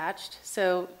detached,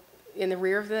 so in the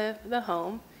rear of the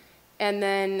home. And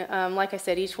then, like I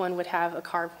said, each one would have a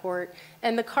carport.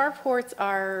 And the carports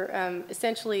are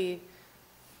essentially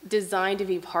designed to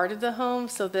be part of the home,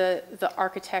 so the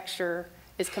architecture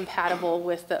is compatible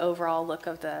with the overall look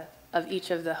of each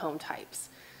of the home types.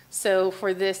 So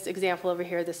for this example over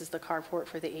here, this is the carport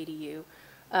for the ADU.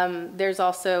 There's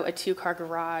also a 2-car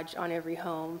garage on every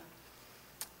home.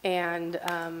 And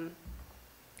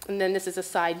then this is a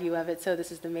side view of it, so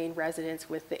this is the main residence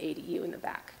with the ADU in the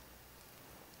back.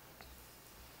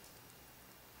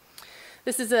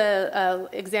 This is an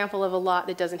example of a lot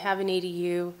that doesn't have an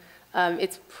ADU.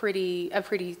 It's a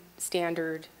pretty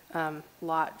standard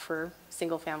lot for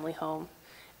single-family home,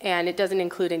 and it doesn't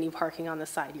include any parking on the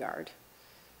side yard.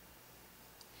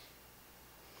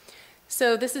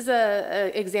 So this is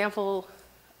an example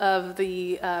of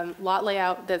the lot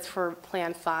layout that's for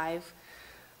Plan 5.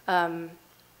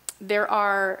 There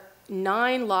are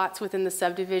 9 lots within the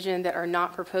subdivision that are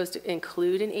not proposed to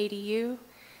include an ADU,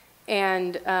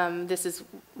 and this is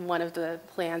one of the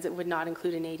plans that would not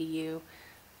include an ADU.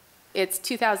 It's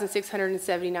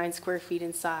 2,679 square feet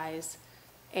in size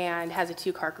and has a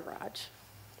 2-car garage.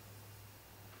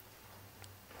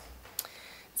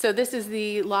 So this is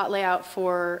the lot layout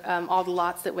for all the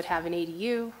lots that would have an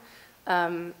ADU.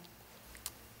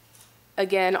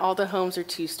 Again, all the homes are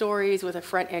 2 stories with a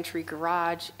front entry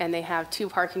garage, and they have 2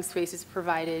 parking spaces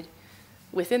provided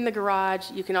within the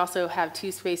garage. You can also have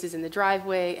 2 spaces in the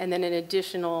driveway, and then an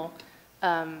additional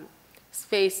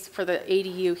space for the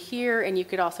ADU here, and you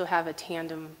could also have a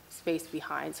tandem space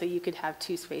behind, so you could have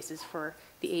 2 spaces for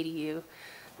the ADU.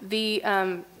 The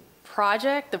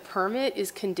project, the permit,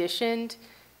 is conditioned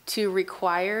to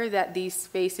require that these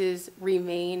spaces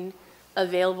remain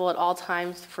available at all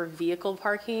times for vehicle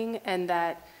parking, and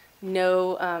that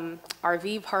no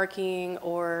RV parking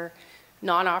or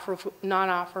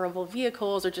non-operable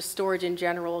vehicles or just storage in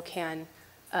general can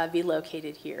be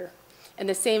located here. And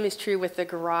the same is true with the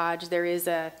garage. There is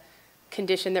a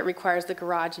condition that requires the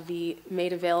garage be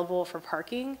made available for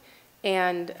parking,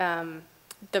 and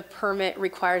the permit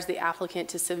requires the applicant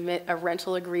to submit a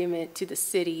rental agreement to the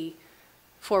city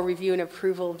for review and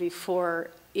approval before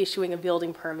issuing a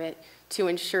building permit to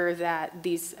ensure that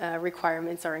these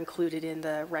requirements are included in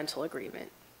the rental agreement.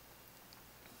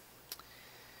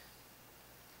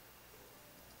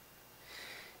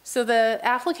 So the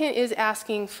applicant is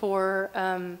asking for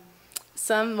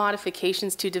some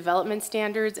modifications to development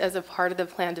standards as a part of the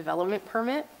plan development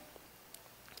permit.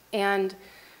 And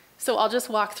so I'll just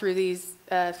walk through these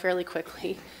fairly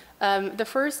quickly. The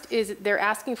first is they're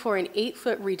asking for an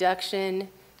 8-foot reduction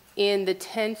in the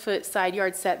 10-foot side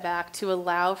yard setback to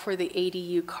allow for the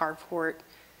ADU carport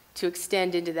to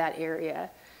extend into that area.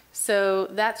 So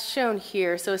that's shown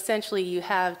here. So essentially you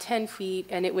have 10 feet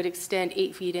and it would extend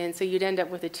 8 feet in, so you'd end up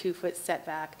with a 2-foot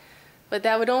setback. But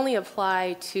that would only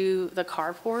apply to the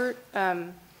carport.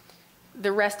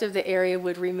 The rest of the area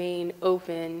would remain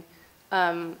open,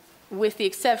 with the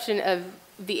exception of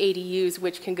the ADUs,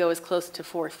 which can go as close to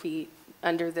 4 feet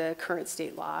under the current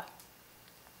state law.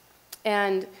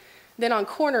 And then on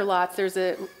corner lots, there's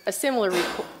a similar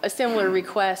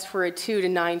request for a 2 to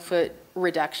 9 foot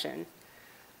reduction.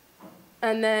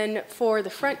 And then for the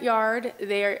front yard,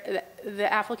 the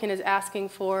applicant is asking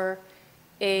for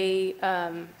a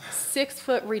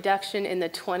 6-foot reduction in the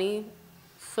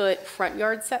 20-foot front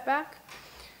yard setback.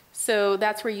 So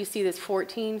that's where you see this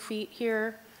 14 feet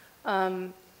here.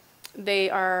 They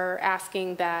are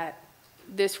asking that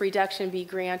this reduction be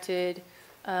granted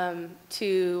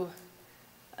to,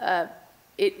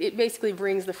 it basically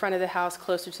brings the front of the house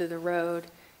closer to the road.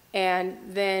 And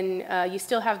then you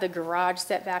still have the garage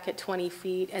setback at 20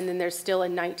 feet, and then there's still a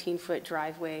 19-foot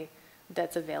driveway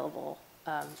that's available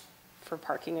for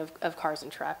parking of cars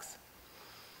and trucks.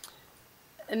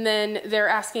 And then they're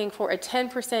asking for a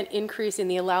 10% increase in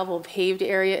the allowable paved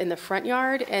area in the front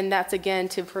yard, and that's again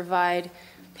to provide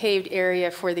paved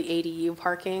area for the ADU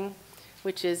parking,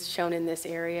 which is shown in this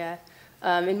area.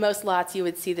 In most lots, you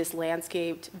would see this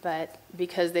landscaped, but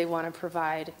because they want to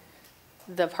provide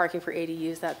the parking for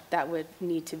ADUs, that would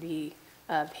need to be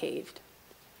paved.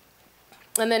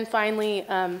 And then finally,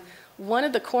 one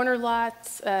of the corner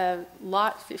lots,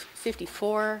 lot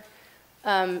 54,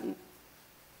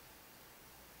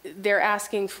 they're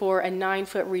asking for a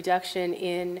 9-foot reduction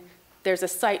in, there's a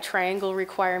site triangle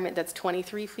requirement that's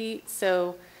 23 feet.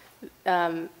 So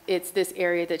it's this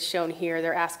area that's shown here.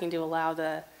 They're asking to allow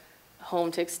the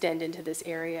home to extend into this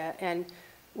area. And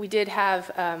we did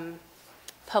have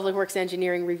Public Works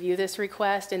Engineering review this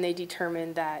request, and they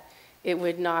determined that it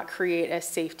would not create a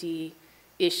safety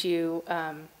issue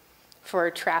for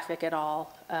traffic at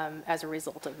all as a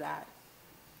result of that.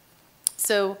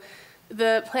 So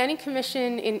the Planning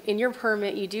Commission, in your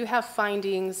permit, you do have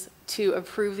findings to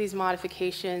approve these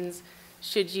modifications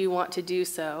should you want to do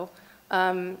so.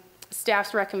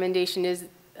 Staff's recommendation is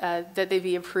that they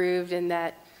be approved and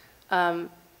that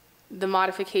the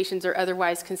modifications are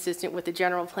otherwise consistent with the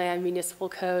general plan, municipal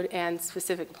code, and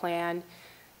specific plan,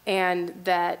 and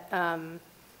that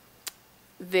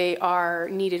they are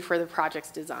needed for the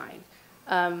project's design.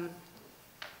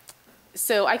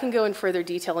 So I can go in further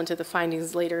detail into the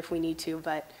findings later if we need to,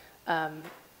 but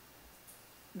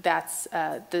that's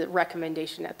the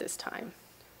recommendation at this time.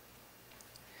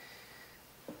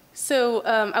 So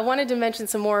I wanted to mention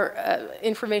some more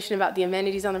information about the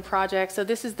amenities on the project. So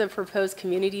this is the proposed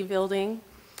community building,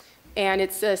 and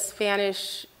it's a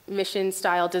Spanish mission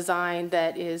style design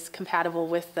that is compatible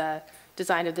with the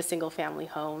design of the single family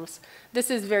homes. This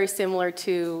is very similar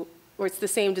to, or it's the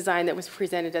same design that was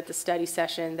presented at the study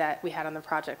session that we had on the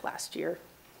project last year.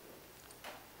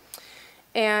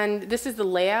 And this is the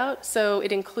layout. So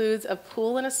it includes a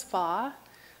pool and a spa,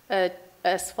 a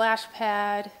splash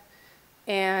pad,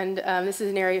 and this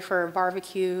is an area for a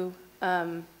barbecue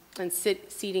and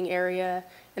seating area.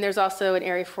 And there's also an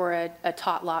area for a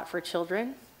tot lot for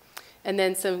children. And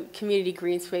then some community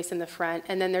green space in the front.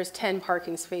 And then there's 10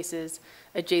 parking spaces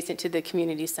adjacent to the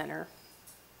community center.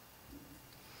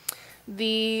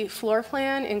 The floor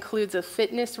plan includes a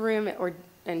fitness room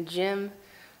and gym,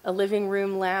 a living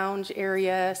room lounge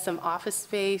area, some office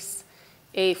space,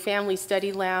 a family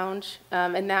study lounge,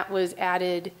 and that was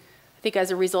added, I think,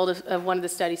 as a result of one of the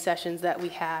study sessions that we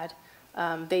had.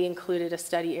 They included a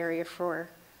study area for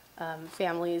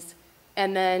families,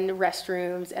 and then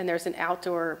restrooms, and there's an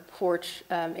outdoor porch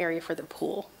area for the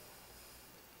pool.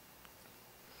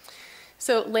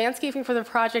 So landscaping for the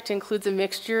project includes a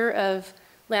mixture of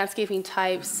landscaping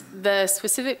types. The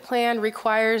specific plan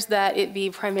requires that it be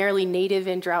primarily native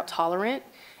and drought tolerant,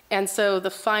 and so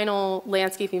the final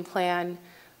landscaping plan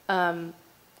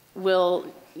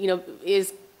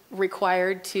is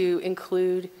required to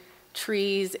include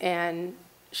trees and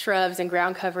shrubs and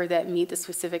ground cover that meet the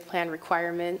specific plan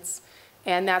requirements,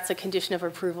 and that's a condition of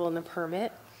approval in the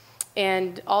permit.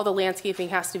 And all the landscaping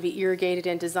has to be irrigated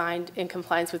and designed in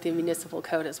compliance with the municipal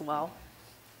code as well.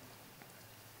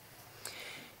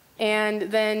 And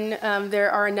then there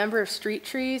are a number of street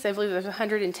trees. I believe there's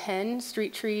 110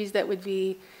 street trees that would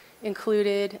be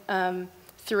included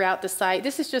throughout the site.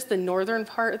 This is just the northern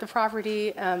part of the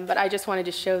property, but I just wanted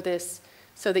to show this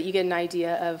so that you get an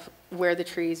idea of where the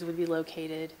trees would be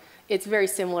located. It's very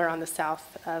similar on the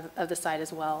south of the site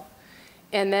as well.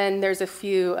 And then there's a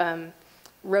few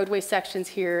roadway sections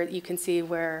here you can see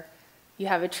where you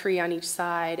have a tree on each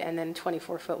side and then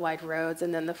 24-foot wide roads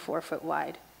and then the 4-foot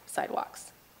wide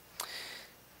sidewalks.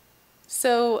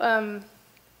 So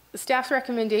the staff's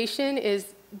recommendation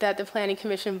is that the Planning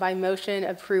Commission by motion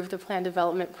approve the plan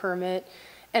development permit.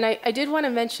 And I did want to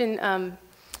mention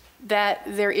that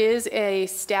there is a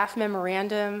staff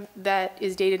memorandum that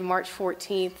is dated March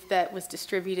 14th that was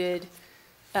distributed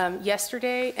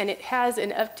yesterday, and it has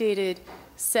an updated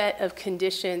set of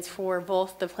conditions for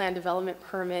both the plan development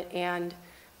permit and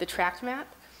the tract map.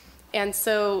 And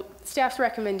so staff's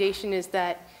recommendation is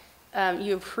that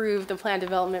you approve the plan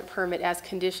development permit as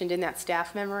conditioned in that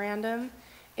staff memorandum,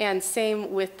 and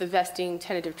same with the vesting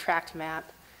tentative tract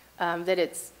map, that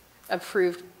it's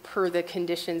approved per the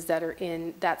conditions that are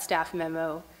in that staff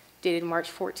memo dated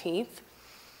March 14th.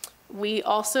 We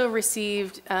also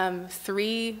received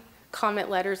 3 comment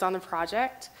letters on the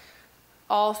project.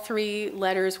 All 3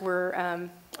 letters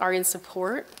are in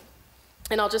support,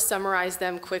 and I'll just summarize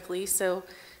them quickly. So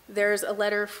there's a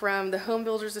letter from the Home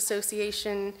Builders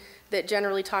Association that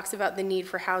generally talks about the need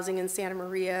for housing in Santa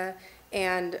Maria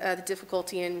and the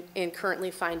difficulty in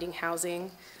currently finding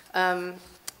housing.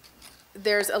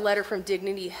 There's a letter from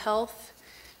Dignity Health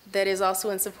that is also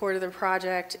in support of the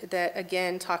project that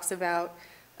again talks about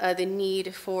the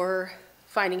need for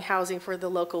finding housing for the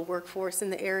local workforce in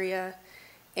the area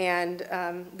and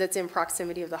that's in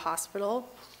proximity of the hospital.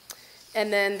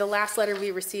 And then the last letter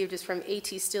we received is from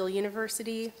A.T. Still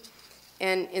University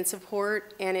and in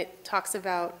support, and it talks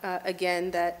about,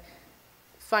 again, that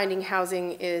finding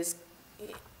housing is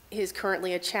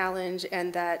currently a challenge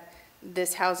and that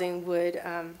this housing would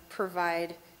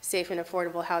provide safe and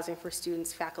affordable housing for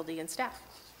students, faculty, and staff.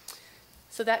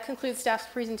 So that concludes staff's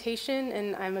presentation,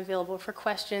 and I'm available for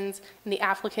questions. And the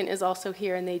applicant is also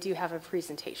here, and they do have a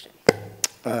presentation.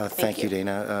 Thank you,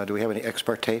 Dana. Do we have any ex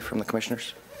parte from the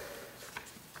commissioners?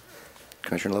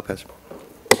 Commissioner Lopez.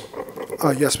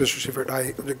 Yes, Mr.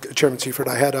 Seifert. Chairman Seifert,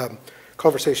 I had a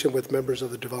conversation with members of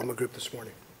the development group this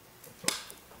morning.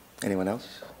 Anyone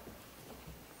else?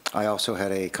 I also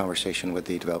had a conversation with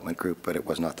the development group, but it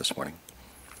was not this morning.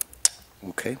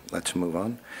 Okay, let's move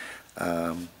on.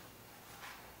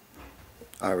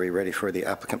 Are we ready for the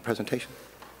applicant presentation?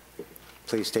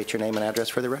 Please state your name and address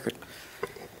for the record.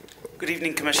 Good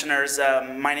evening, Commissioners.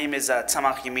 My name is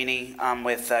Tamak Yamini. I'm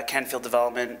with Canfield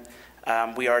Development.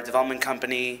 We are a development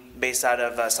company based out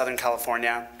of Southern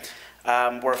California.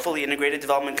 We're a fully integrated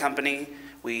development company.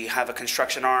 We have a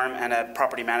construction arm and a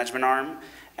property management arm,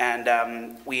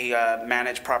 and we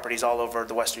manage properties all over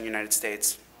the western United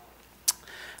States.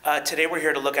 Today we're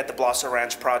here to look at the Blosser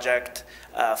Ranch project,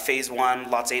 Phase 1,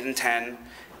 lots 8 and 10.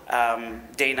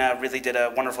 Dana really did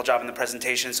a wonderful job in the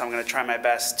presentation, so I'm going to try my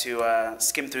best to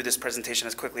skim through this presentation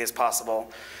as quickly as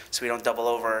possible so we don't double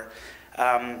over.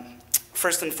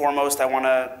 First and foremost, I want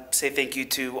to say thank you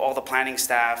to all the planning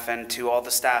staff and to all the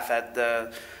staff at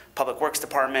the Public Works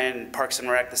Department, Parks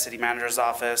and Rec, the City Manager's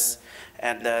Office,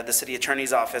 and the City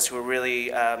Attorney's Office, who were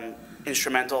really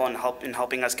instrumental in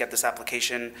helping us get this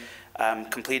application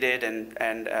completed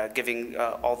and giving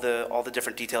all the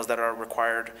different details that are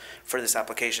required for this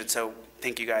application. So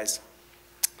thank you guys.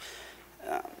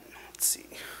 Let's see.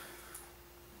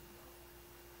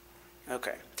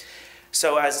 Okay.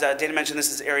 So as Dana mentioned,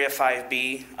 this is Area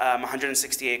 5B,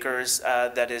 160 acres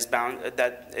that is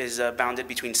bounded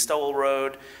between Stowell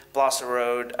Road, Blosser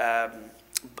Road,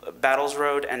 Battles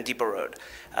Road, and Depot Road.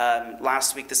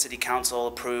 Last week, the City Council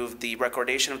approved the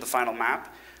recordation of the final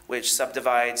map, which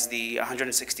subdivides the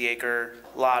 160-acre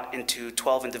lot into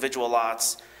 12 individual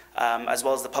lots, as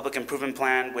well as the Public Improvement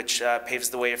Plan, which paves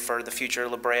the way for the future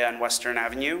La Brea and Western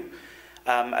Avenue,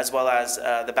 as well as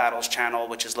the Battles Channel,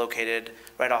 which is located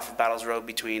right off of Battles Road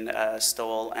between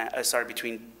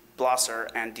between Blosser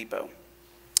and Depot.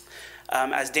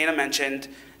 As Dana mentioned,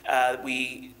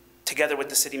 we, together with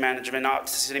the City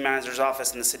Manager's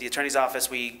Office and the City Attorney's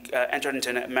Office, we entered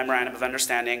into a memorandum of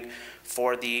understanding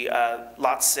for the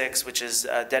Lot 6, which is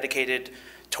dedicated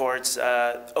towards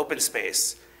open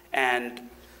space. And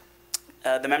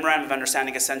The memorandum of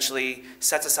understanding essentially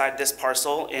sets aside this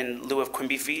parcel in lieu of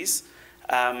Quimby fees,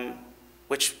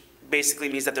 which basically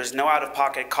means that there's no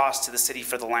out-of-pocket cost to the city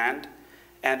for the land.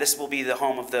 And this will be the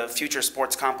home of the future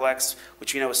sports complex,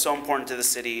 which we know is so important to the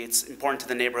city. It's important to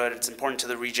the neighborhood. It's important to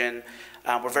the region.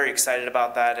 We're very excited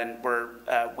about that, and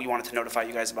we wanted to notify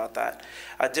you guys about that.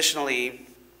 Additionally,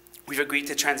 we've agreed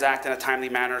to transact in a timely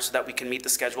manner so that we can meet the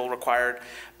schedule required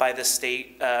by the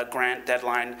state grant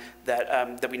deadline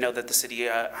that we know that the city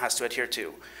has to adhere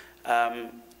to.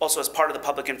 Also, as part of the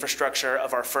public infrastructure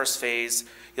of our first phase,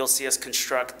 you'll see us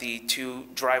construct the 2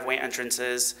 driveway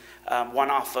entrances,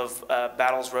 one off of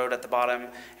Battles Road at the bottom,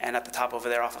 and at the top over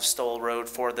there off of Stowell Road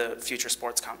for the future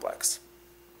sports complex.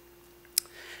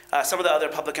 Some of the other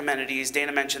public amenities,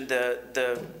 Dana mentioned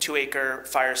the 2-acre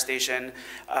fire station.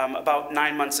 About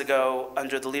 9 months ago,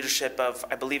 under the leadership of,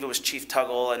 I believe it was Chief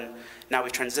Tuggle, and now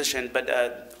we've transitioned, but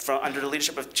under the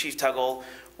leadership of Chief Tuggle,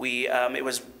 it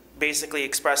was basically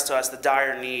expressed to us the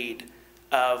dire need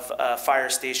of a fire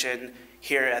station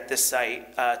here at this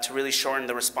site to really shorten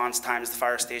the response times the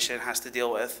fire station has to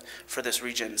deal with for this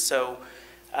region. So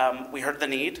we heard the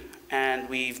need, and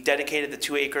we've dedicated the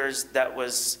 2 acres that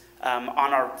was on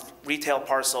our retail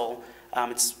parcel.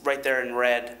 It's right there in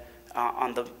red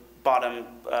on the bottom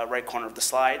right corner of the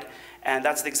slide. And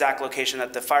that's the exact location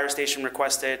that the fire station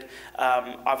requested.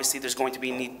 Obviously, there's going to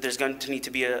need to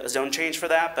be a zone change for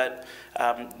that, but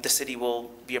the city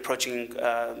will be approaching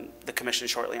the commission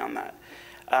shortly on that.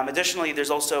 Additionally,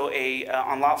 there's also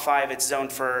on Lot 5, it's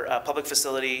zoned for a public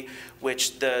facility,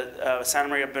 which the Santa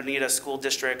Maria Bonita School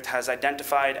District has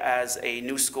identified as a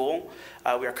new school.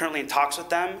 We are currently in talks with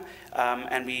them,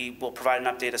 and we will provide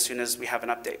an update as soon as we have an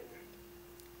update.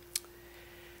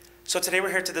 So today we're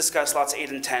here to discuss lots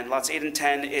 8 and 10. Lots 8 and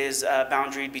 10 is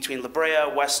boundaried between La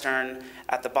Brea, Western,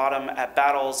 at the bottom at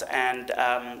Battles, and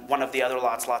one of the other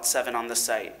lots, lot 7 on this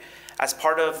site. As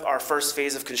part of our first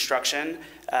phase of construction,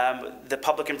 the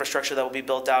public infrastructure that will be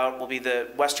built out will be the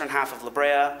western half of La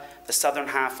Brea, the southern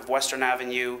half of Western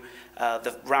Avenue,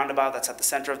 the roundabout that's at the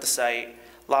center of the site,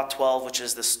 Lot 12, which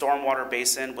is the stormwater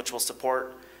basin, which will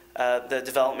support the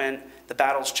development, the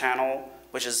Battles Channel,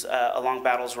 which is along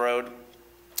Battles Road,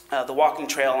 the walking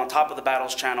trail on top of the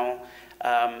Battles Channel.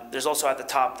 There's also at the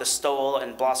top the Stowell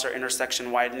and Blosser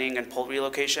intersection widening and pole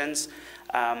relocations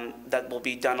that will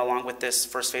be done along with this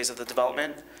first phase of the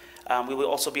development. We will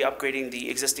also be upgrading the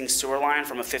existing sewer line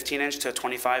from a 15-inch to a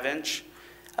 25-inch.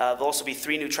 There'll also be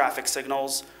 3 new traffic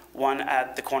signals, one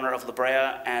at the corner of La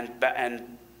Brea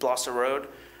and Blosser Road,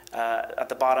 at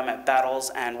the bottom at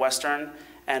Battles and Western,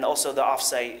 and also the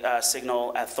off-site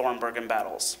signal at Thornburg and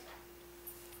Battles.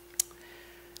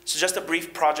 So just a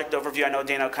brief project overview. I know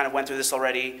Dana kind of went through this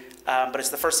already, but it's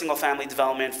the first single-family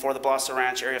development for the Blosser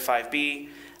Ranch Area 5B.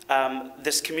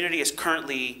 This community is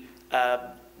currently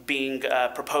being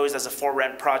proposed as a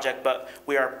for-rent project, but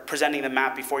we are presenting the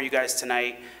map before you guys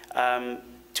tonight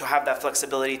to have that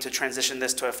flexibility to transition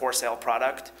this to a for-sale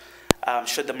product,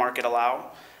 should the market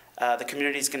allow. The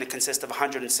community is going to consist of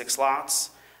 106 lots,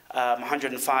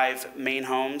 105 main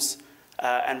homes,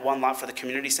 and 1 lot for the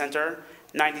community center.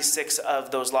 96 of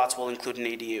those lots will include an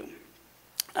ADU.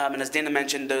 And as Dana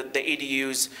mentioned, the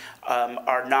ADUs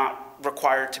are not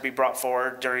required to be brought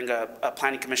forward during a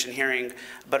planning commission hearing,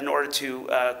 but in order to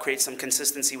create some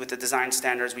consistency with the design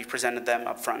standards, we presented them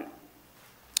up front.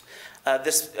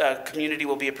 This community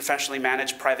will be a professionally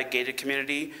managed private gated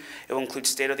community. It will include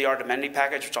state-of-the-art amenity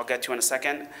package, which I'll get to in a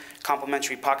second,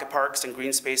 complimentary pocket parks and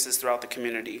green spaces throughout the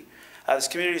community. This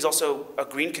community is also a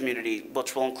green community,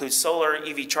 which will include solar,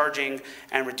 EV charging,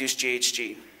 and reduced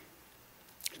GHG,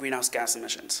 greenhouse gas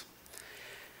emissions.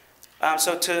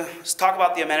 So to talk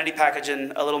about the amenity package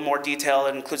in a little more detail,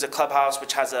 it includes a clubhouse,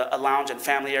 which has a lounge and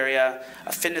family area,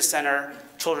 a fitness center,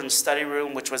 children's study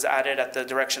room, which was added at the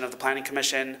direction of the Planning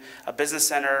Commission, a business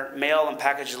center, mail and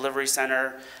package delivery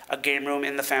center, a game room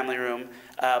in the family room,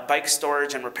 bike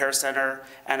storage and repair center,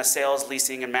 and a sales,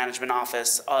 leasing, and management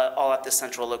office, all at this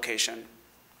central location.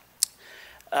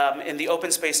 In the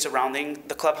open space surrounding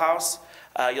the clubhouse,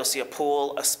 you'll see a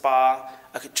pool, a spa,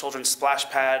 a children's splash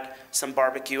pad, some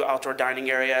barbecue, outdoor dining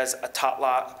areas, a tot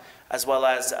lot, as well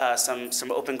as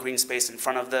some open green space in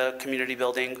front of the community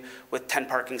building with 10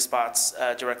 parking spots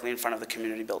directly in front of the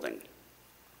community building.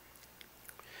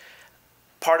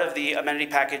 Part of the amenity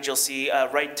package you'll see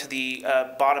right to the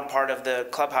bottom part of the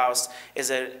clubhouse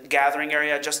is a gathering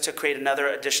area just to create another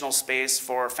additional space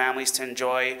for families to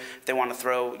enjoy. If they want to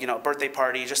throw, a birthday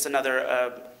party, just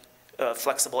another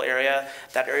flexible area.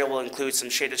 That area will include some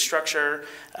shaded structure,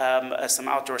 some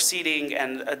outdoor seating,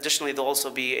 and additionally there'll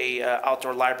also be a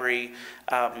outdoor library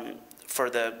for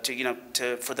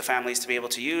the families to be able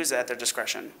to use at their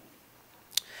discretion.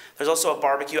 There's also a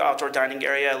barbecue outdoor dining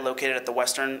area located at the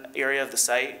western area of the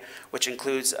site, which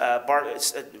includes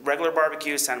regular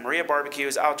barbecues, Santa Maria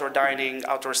barbecues, outdoor dining,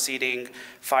 outdoor seating,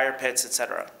 fire pits,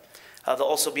 etc. There'll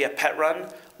also be a pet run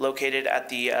located at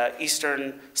the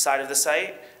eastern side of the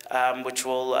site, which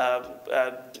will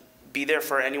be there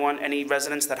for any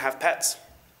residents that have pets.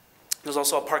 There's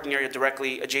also a parking area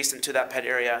directly adjacent to that pet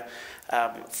area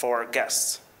for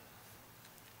guests.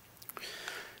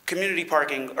 Community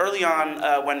parking. Early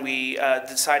on, when we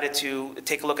decided to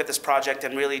take a look at this project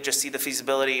and really just see the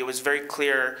feasibility, it was very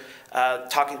clear,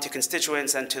 talking to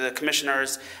constituents and to the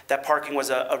commissioners, that parking was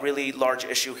a really large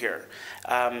issue here.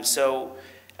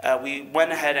 We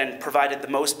went ahead and provided the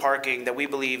most parking that we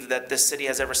believe that this city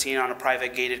has ever seen on a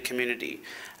private gated community.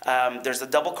 There's a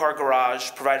double-car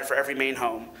garage provided for every main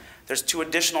home. There's 2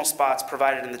 additional spots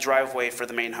provided in the driveway for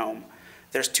the main home.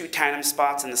 There's 2 tandem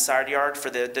spots in the side yard for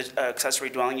the accessory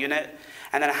dwelling unit,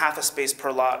 and then a half a space per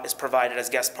lot is provided as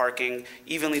guest parking,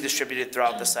 evenly distributed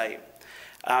throughout the site.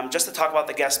 Just to talk about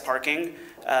the guest parking,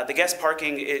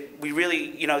 we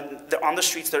really, on the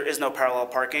streets there is no parallel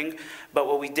parking, but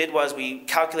what we did was we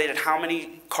calculated how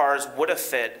many cars would have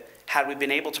fit had we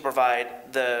been able to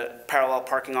provide the parallel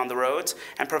parking on the roads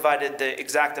and provided the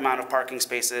exact amount of parking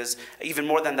spaces, even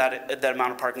more than that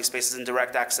amount of parking spaces in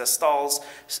direct access stalls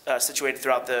situated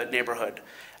throughout the neighborhood.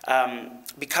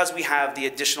 Because we have the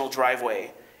additional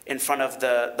driveway in front of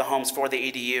the homes for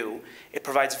the ADU, it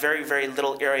provides very, very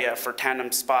little area for tandem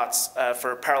spots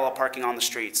for parallel parking on the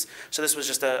streets. So this was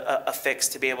just a fix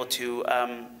to be able to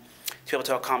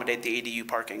accommodate the ADU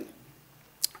parking.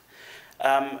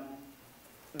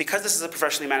 Because this is a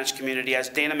professionally managed community, as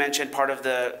Dana mentioned, part of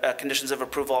the conditions of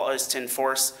approval is to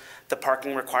enforce the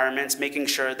parking requirements, making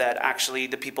sure that actually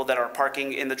the people that are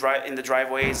parking in the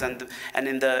driveways and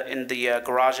in the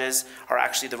garages are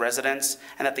actually the residents,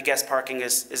 and that the guest parking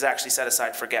is actually set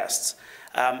aside for guests.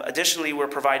 Additionally, we're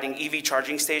providing EV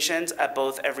charging stations at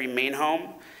both every main home,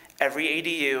 every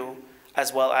ADU,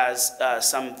 as well as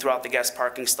some throughout the guest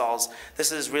parking stalls.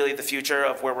 This is really the future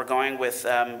of where we're going with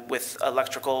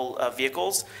electrical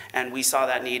vehicles, and we saw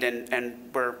that need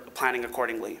and we're planning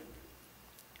accordingly.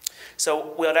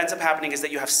 So what ends up happening is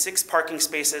that you have 6 parking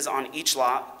spaces on each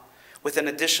lot with an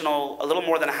additional, a little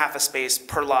more than a half a space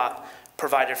per lot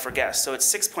provided for guests. So it's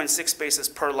 6.6 spaces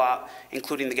per lot,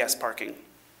 including the guest parking.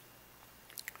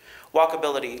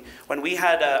 Walkability. When we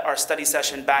had our study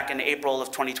session back in April of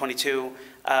 2022,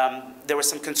 there was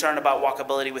some concern about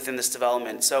walkability within this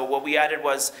development. So what we added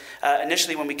was,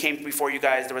 initially when we came before you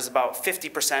guys, there was about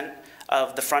 50%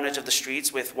 of the frontage of the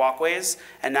streets with walkways,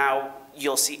 and now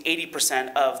you'll see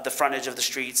 80% of the frontage of the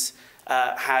streets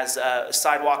has a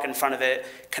sidewalk in front of it,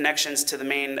 connections to the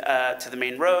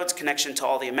main roads, connection to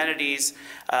all the amenities,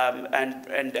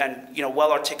 and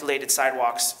well-articulated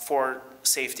sidewalks for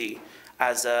safety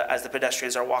as the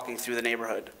pedestrians are walking through the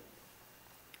neighborhood.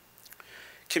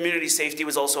 Community safety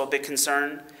was also a big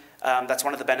concern. That's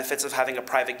one of the benefits of having a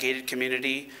private gated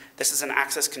community. This is an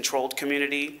access-controlled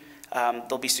community.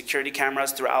 There'll be security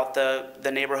cameras throughout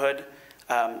the neighborhood.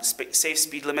 Safe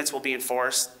speed limits will be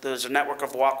enforced. There's a network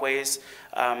of walkways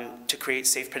to create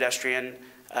safe pedestrian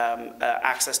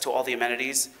access to all the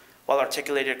amenities.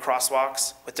 Well-articulated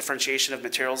crosswalks with differentiation of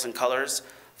materials and colors.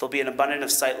 There'll be an abundance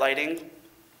of site lighting.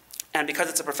 And because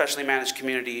it's a professionally managed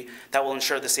community, that will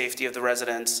ensure the safety of the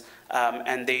residents.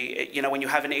 And when you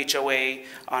have an HOA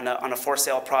on a for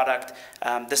sale product,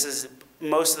 this is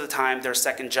most of the time their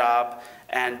second job.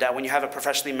 And when you have a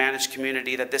professionally managed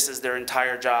community that this is their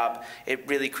entire job, it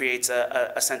really creates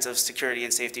a sense of security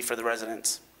and safety for the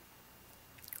residents.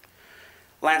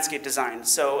 Landscape design.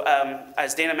 So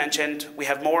as Dana mentioned, we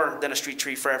have more than a street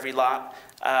tree for every lot.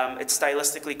 It's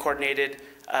stylistically coordinated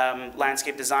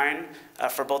landscape design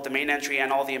for both the main entry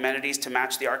and all the amenities to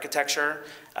match the architecture.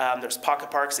 There's pocket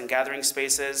parks and gathering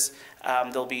spaces.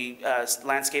 There'll be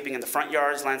landscaping in the front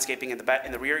yards, landscaping in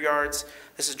the rear yards.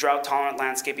 This is drought-tolerant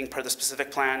landscaping per the specific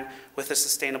plan with a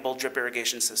sustainable drip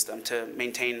irrigation system to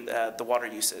maintain the water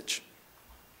usage.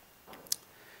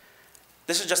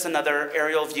 This is just another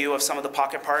aerial view of some of the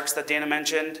pocket parks that Dana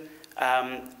mentioned.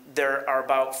 There are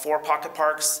about 4 pocket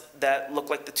parks that look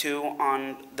like the 2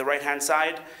 on the right-hand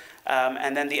side,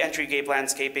 and then the entry gate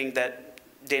landscaping that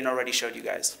Dana already showed you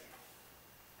guys.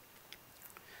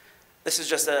 This is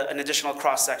just an additional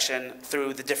cross-section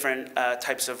through the different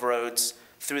types of roads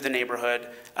through the neighborhood.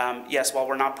 Yes, while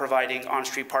we're not providing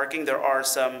on-street parking, there are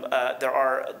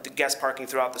the guest parking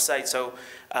throughout the site. So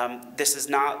this is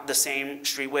not the same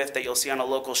street width that you'll see on a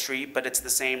local street, but it's the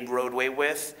same roadway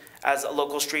width as a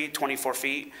local street, 24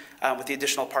 feet, with the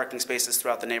additional parking spaces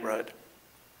throughout the neighborhood.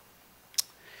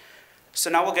 So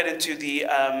now we'll get into the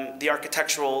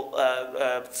architectural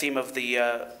theme of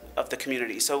the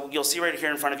community. So you'll see right here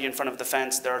in front of you, in front of the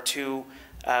fence, there are two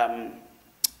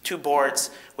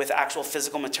boards with actual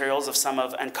physical materials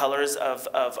and colors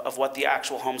of what the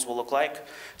actual homes will look like.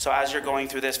 So as you're going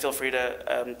through this, feel free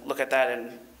to look at that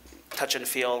and touch and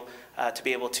feel to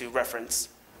be able to reference.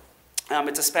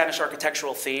 It's a Spanish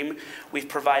architectural theme. We've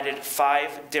provided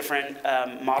 5 different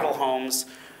model homes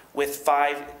with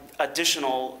 5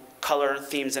 additional color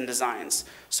themes and designs.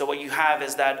 So what you have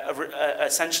is that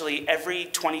essentially every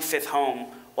 25th home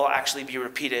will actually be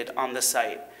repeated on the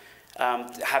site,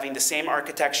 having the same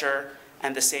architecture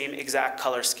and the same exact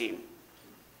color scheme.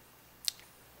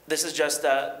 This is just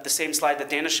the same slide that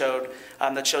Dana showed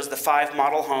that shows the 5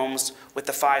 model homes with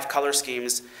the 5 color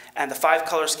schemes. And the 5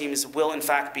 color schemes will in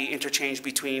fact be interchanged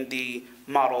between the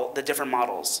different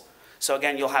models. So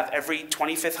again, you'll have every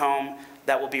 25th home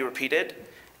that will be repeated.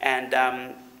 And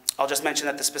I'll just mention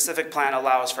that the specific plan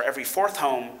allows for every 4th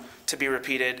home to be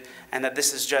repeated, and that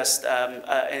this is just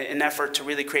an effort to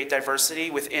really create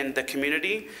diversity within the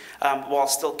community while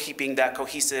still keeping that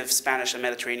cohesive Spanish and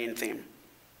Mediterranean theme.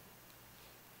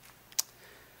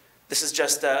 This is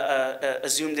just a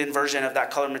zoomed in version of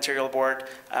that color material board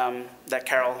that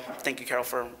Carol, thank you Carol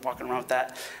for walking around with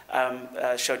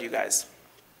that, showed you guys.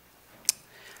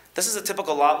 This is a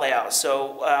typical lot layout.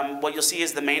 So what you'll see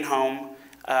is the main home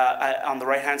on the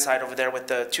right-hand side over there with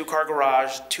the 2-car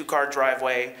garage, 2-car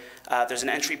driveway. There's an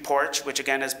entry porch, which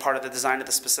again is part of the design of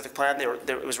the specific plan.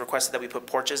 It was requested that we put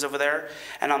porches over there.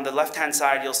 And on the left-hand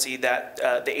side, you'll see that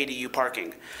the ADU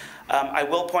parking. I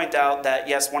will point out that,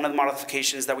 yes, one of the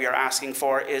modifications that we are asking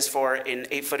for is for an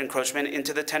 8-foot encroachment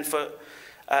into the 10-foot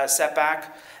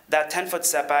setback. That 10-foot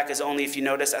setback is only, if you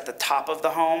notice, at the top of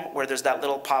the home where there's that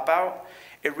little pop-out.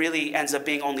 It really ends up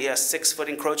being only a 6-foot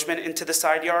encroachment into the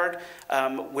side yard,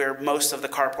 where most of the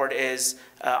carport is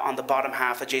on the bottom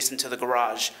half adjacent to the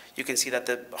garage. You can see that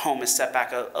the home is set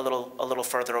back a little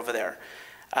further over there.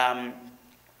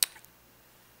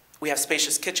 We have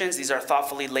spacious kitchens. These are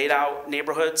thoughtfully laid out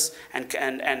neighborhoods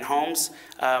and homes.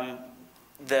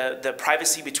 The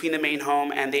privacy between the main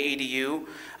home and the ADU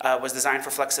was designed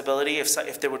for flexibility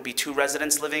if there would be 2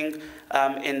 residents living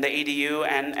in the ADU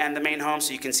and the main home.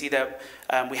 So you can see that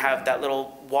we have that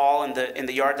little wall in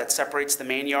the yard that separates the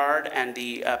main yard and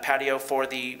the patio for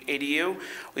the ADU.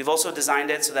 We've also designed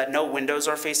it so that no windows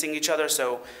are facing each other.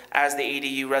 So as the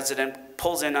ADU resident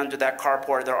pulls in under that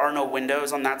carport, there are no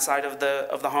windows on that side of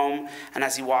the home. And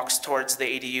as he walks towards the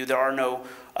ADU, there are no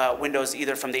windows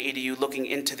either from the ADU looking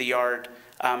into the yard.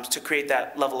 To create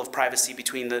that level of privacy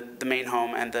between the main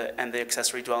home and the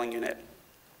accessory dwelling unit.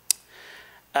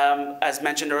 As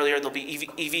mentioned earlier, there'll be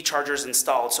EV chargers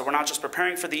installed. So we're not just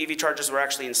preparing for the EV chargers, we're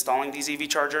actually installing these EV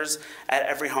chargers at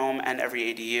every home and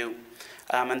every ADU.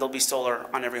 And there'll be solar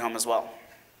on every home as well.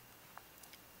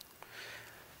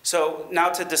 So now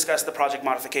to discuss the project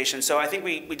modification. So I think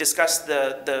we discussed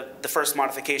the first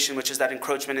modification, which is that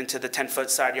encroachment into the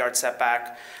 10-foot side yard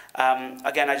setback.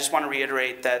 Again, I just want to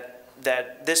reiterate that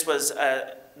this was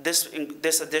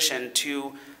this addition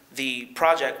to the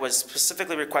project was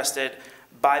specifically requested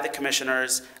by the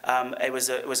commissioners. It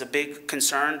was a big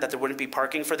concern that there wouldn't be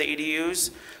parking for the ADUs.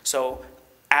 So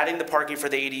adding the parking for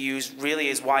the ADUs really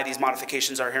is why these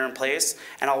modifications are here in place.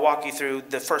 And I'll walk you through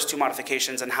the first 2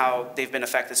 modifications and how they've been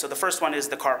affected. So the first one is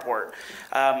the carport.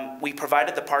 We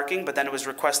provided the parking, but then it was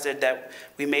requested that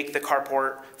we make the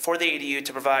carport for the ADU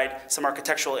to provide some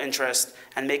architectural interest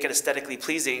and make it aesthetically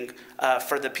pleasing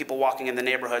for the people walking in the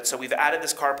neighborhood. So we've added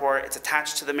this carport. It's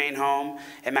attached to the main home.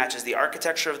 It matches the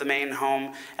architecture of the main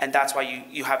home, and that's why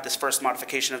you have this first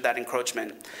modification of that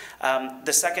encroachment.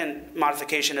 The second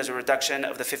modification is a reduction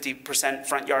of the 50%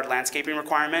 front yard landscaping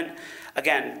requirement,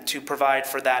 again, to provide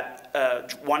for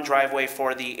that one driveway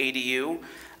for the ADU.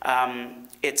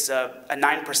 It's a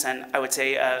 9%, I would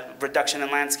say, reduction in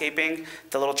landscaping,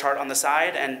 the little chart on the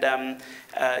side, and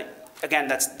again,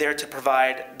 that's there to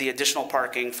provide the additional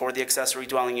parking for the accessory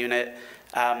dwelling unit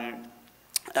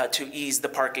to ease the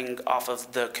parking off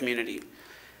of the community.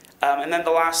 And then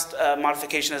the last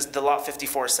modification is the Lot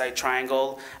 54 site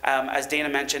triangle. As Dana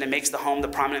mentioned, it makes the home the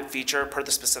prominent feature per the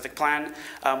specific plan.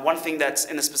 One thing that's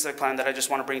in the specific plan that I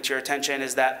just want to bring to your attention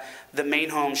is that the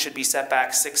main home should be set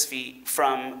back 6 feet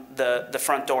from the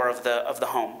front door of the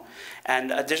home.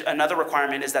 And another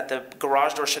requirement is that the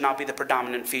garage door should not be the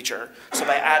predominant feature. So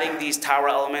by adding these tower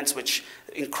elements which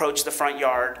encroach the front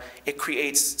yard, it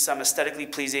creates some aesthetically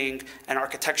pleasing and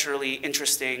architecturally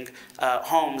interesting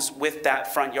homes with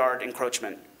that front yard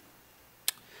encroachment.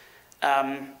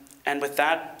 And with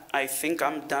that, I think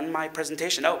I'm done my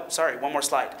presentation. Oh, sorry, one more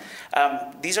slide.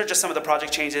 These are just some of the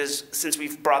project changes since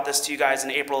we've brought this to you guys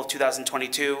in April of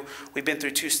 2022. We've been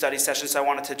through 2 study sessions, so I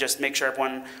wanted to just make sure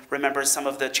everyone remembers some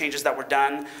of the changes that were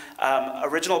done.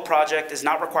 Original project is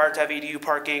not required to have ADU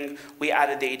parking. We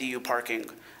added the ADU parking.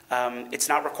 It's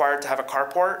not required to have a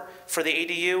carport. For the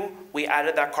ADU, we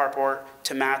added that carport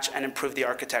to match and improve the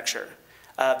architecture.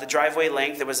 The driveway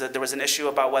length, there was an issue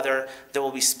about whether there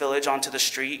will be spillage onto the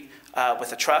street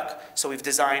with a truck. So we've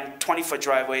designed 20-foot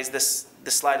driveways. This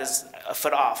slide is a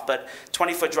foot off, but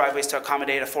 20-foot driveways to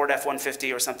accommodate a Ford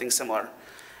F-150 or something similar.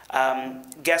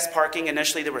 Guest parking,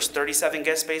 initially there was 37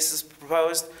 guest spaces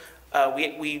proposed.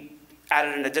 We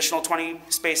added an additional 20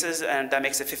 spaces, and that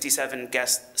makes it 57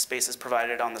 guest spaces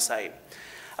provided on the site.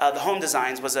 The home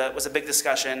designs was a big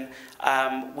discussion.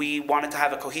 We wanted to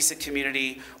have a cohesive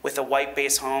community with a white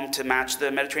base home to match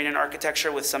the Mediterranean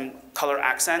architecture with some color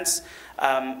accents.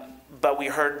 But we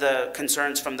heard the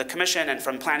concerns from the commission and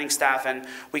from planning staff, and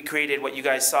we created what you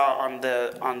guys saw on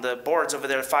the boards over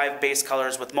there, 5 base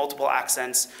colors with multiple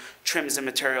accents, trims, and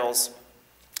materials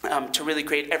to really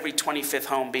create every 25th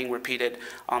home being repeated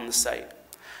on the site.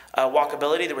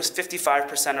 Walkability, there was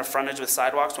 55% of frontage with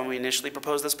sidewalks when we initially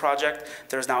proposed this project.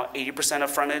 There's now 80%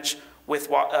 of frontage with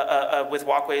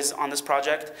walkways on this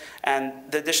project. And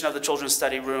the addition of the children's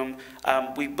study room,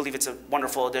 we believe it's a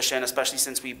wonderful addition, especially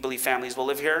since we believe families will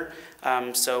live here.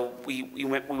 So we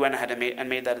went ahead and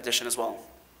made that addition as well.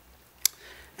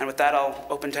 And with that, I'll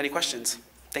open to any questions.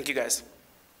 Thank you, guys.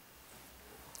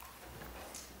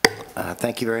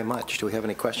 Thank you very much. Do we have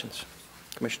any questions,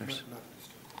 commissioners?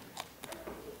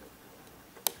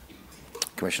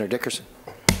 Commissioner Dickerson.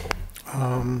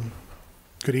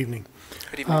 Good evening.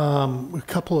 Good evening. A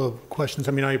couple of questions.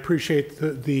 I mean, I appreciate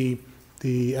the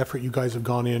effort you guys have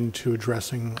gone into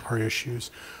addressing our issues.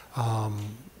 Let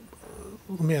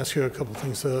me ask you a couple of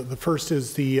things. The first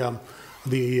is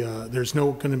there's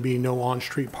going to be no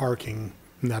on-street parking,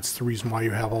 and that's the reason why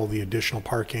you have all the additional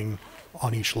parking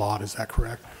on each lot. Is that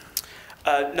correct?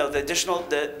 No,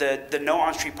 the no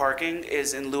on-street parking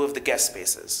is in lieu of the guest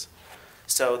spaces.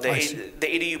 So the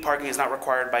ADU parking is not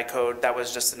required by code. That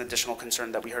was just an additional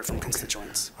concern that we heard from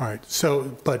constituents. All right.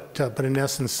 So, but in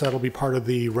essence, that'll be part of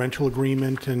the rental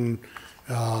agreement, and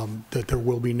that there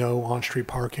will be no on-street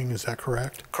parking. Is that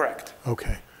correct? Correct.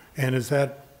 Okay. And is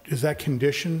that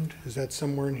conditioned? Is that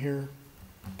somewhere in here?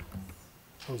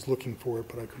 I was looking for it,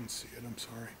 but I couldn't see it. I'm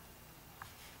sorry.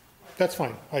 That's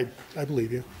fine. I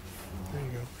believe you. There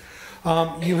you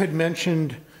go. You had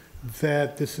mentioned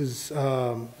that this is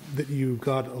that you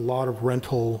got a lot of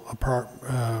rental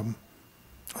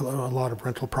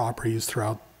properties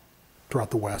throughout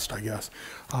the West, I guess.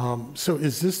 So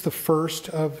is this the first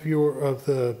of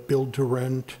the build to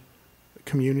rent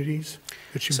communities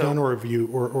that you've done, or have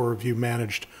you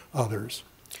managed others?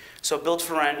 So build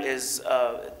for rent is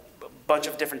a bunch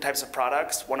of different types of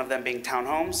products, one of them being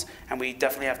townhomes, and we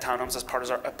definitely have townhomes as part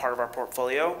of our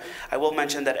portfolio. I will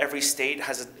mention that every state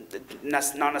has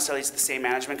not necessarily the same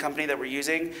management company that we're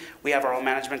using. We have our own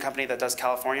management company that does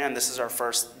California, and this is our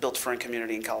first build for rent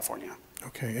community in California.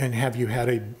 Okay, and have you had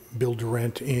a build to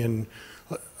rent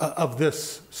of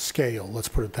this scale, let's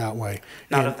put it that way?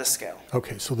 Not of this scale.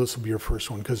 Okay, so this will be your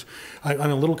first one, because I'm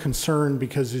a little concerned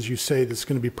because, as you say, this is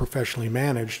going to be professionally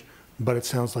managed, but it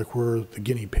sounds like we're the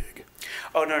guinea pig.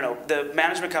 Oh, no. The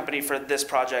management company for this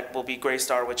project will be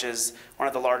Greystar, which is one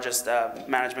of the largest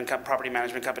property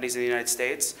management companies in the United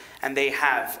States, and they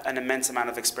have an immense amount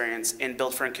of experience in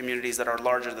build-for-rent communities that are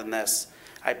larger than this.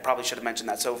 I probably should have mentioned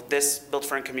that. So this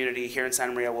build-for-rent community here in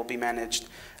Santa Maria will be managed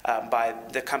by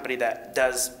the company that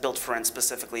does build-for-rent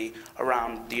specifically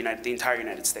around the entire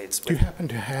United States. Do you happen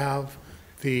to have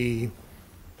the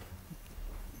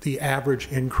average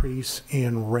increase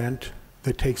in rent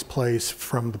that takes place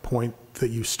from the point that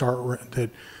you start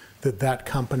that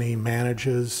company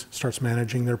starts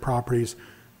managing their properties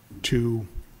to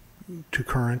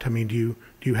current? I mean, do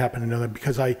you happen to know that?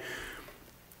 Because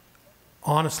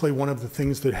honestly, one of the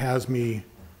things that has me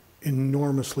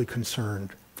enormously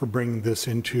concerned for bringing this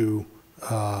into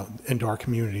our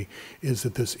community is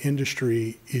that this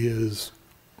industry is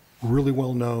really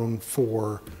well known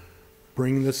for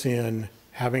bringing this in,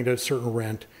 having a certain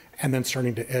rent, and then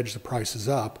starting to edge the prices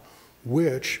up,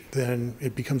 which then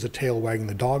it becomes a tail wagging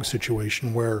the dog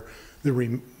situation where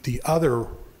the other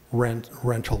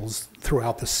rentals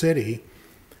throughout the city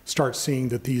start seeing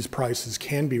that these prices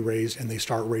can be raised and they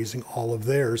start raising all of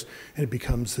theirs, and it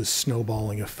becomes this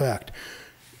snowballing effect.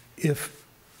 If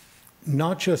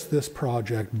not just this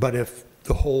project, but if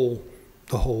the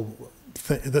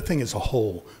thing as a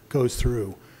whole goes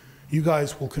through, you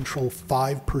guys will control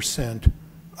 5%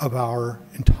 of our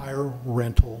entire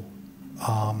rental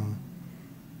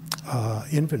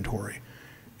inventory.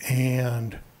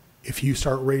 And if you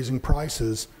start raising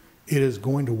prices, it is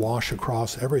going to wash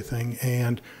across everything.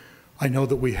 And I know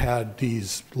that we had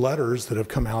these letters that have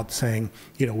come out saying,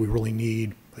 you know, we really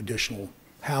need additional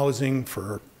housing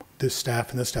for this staff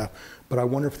and this staff. But I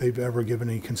wonder if they've ever given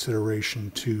any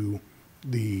consideration to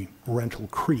the rental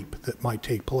creep that might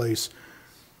take place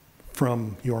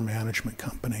from your management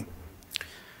company.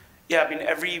 Yeah, I mean,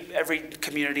 every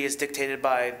community is dictated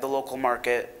by the local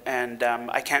market, and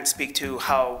I can't speak to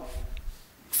how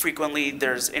frequently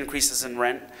there's increases in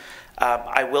rent.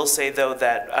 I will say, though,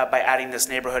 that by adding this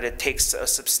neighborhood, it takes a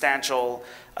substantial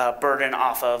burden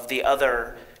off of the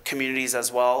other communities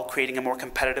as well, creating a more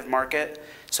competitive market.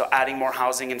 So adding more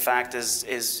housing, in fact,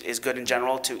 is good in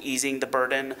general to easing the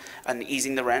burden and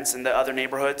easing the rents in the other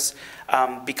neighborhoods.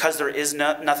 Because there is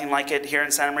nothing like it here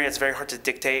in Santa Maria, it's very hard to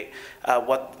dictate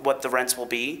what the rents will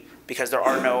be, because there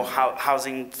are no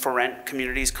housing for rent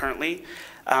communities currently.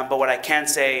 But what I can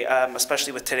say,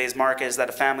 especially with today's market, is that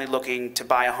a family looking to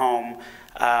buy a home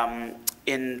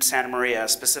in Santa Maria,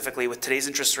 specifically with today's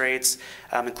interest rates,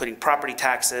 including property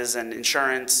taxes and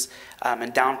insurance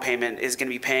and down payment, is going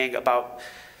to be paying about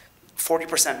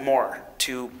 40% more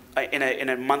in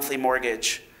a monthly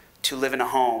mortgage to live in a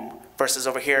home, versus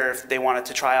over here, if they wanted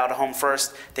to try out a home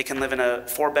first, they can live in a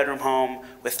 4-bedroom home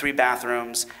with 3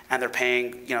 bathrooms, and they're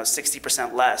paying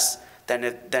 60% less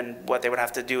than what they would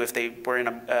have to do if they were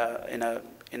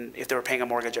if they were paying a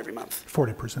mortgage every month.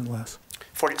 40% less.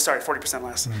 40%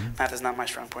 less. Mm-hmm. Math is not my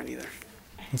strong point either.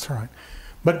 That's all right.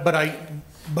 But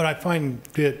I find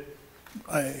that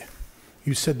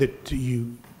you said that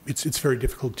it's very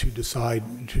difficult to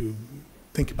decide, to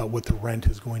think about what the rent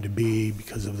is going to be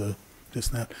because of this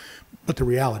and that. But the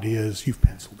reality is you've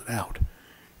penciled it out.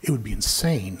 It would be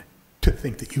insane to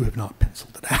think that you have not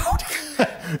penciled it out.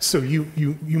 So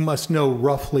you must know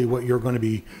roughly what you're going to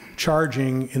be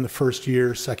charging in the first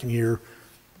year, second year,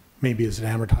 maybe as it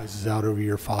amortizes out over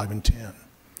year 5 and 10.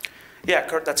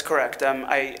 Yeah, that's correct.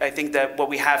 I think that what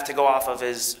we have to go off of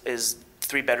is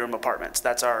 3-bedroom apartments.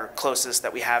 That's our closest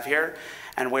that we have here.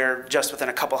 And we're just within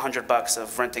a couple $100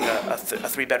 of renting a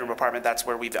 3-bedroom apartment. That's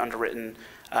where we've underwritten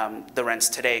the rents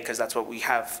today, because that's what we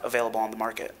have available on the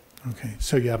market. Okay,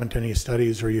 so you haven't done any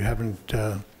studies, or you haven't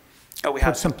we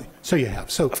have something. So you have.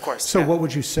 So of course. So yeah. what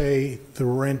would you say the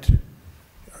rent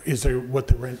is? There what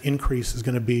the rent increase is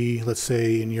going to be? Let's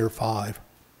say in year 5.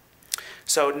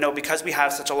 So no, because we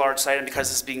have such a large site and because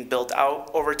it's being built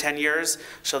out over 10 years,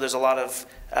 so there's there's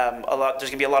going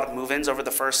to be a lot of move-ins over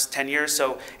the first 10 years.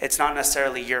 So it's not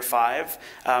necessarily year 5.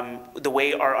 The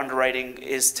way our underwriting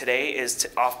is today is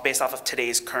based off of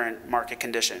today's current market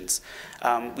conditions.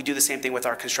 We do the same thing with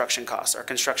our construction costs. Our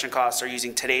construction costs are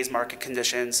using today's market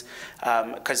conditions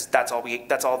because that's all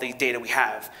the data we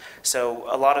have.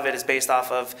 So a lot of it is based off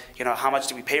of how much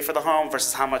do we pay for the home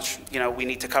versus how much we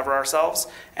need to cover ourselves.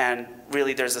 And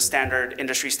really, there's a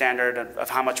industry standard of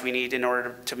how much we need in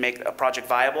order to make a project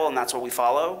viable, and that's what we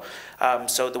follow.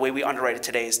 So the way we underwrite it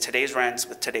today is today's rents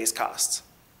with today's costs.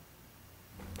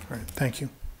 All right, thank you.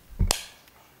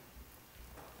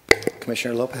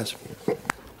 Commissioner Lopez.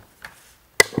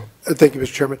 Thank you,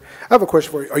 Mr. Chairman. I have a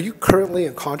question for you. Are you currently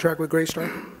in contract with Greystar?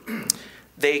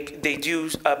 They do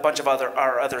a bunch of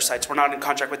our other sites. We're not in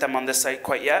contract with them on this site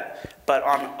quite yet, but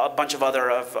on a bunch of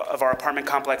other of our apartment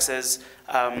complexes,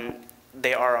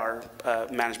 they are our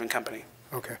management company.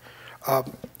 Okay.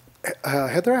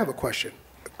 Heather, I have a question.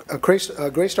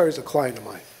 Greystar is a client of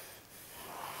mine.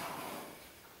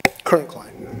 Current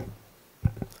client.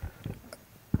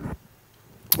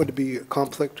 Would it be a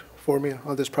conflict for me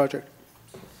on this project?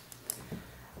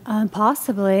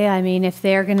 Possibly. I mean, if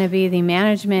they're going to be the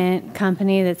management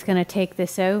company that's going to take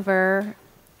this over,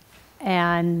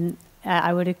 and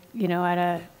I would, at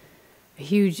a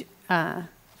huge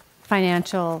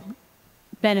financial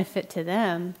benefit to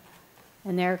them,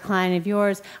 and they're a client of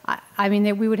yours, I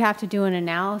mean, we would have to do an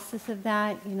analysis of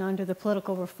that, under the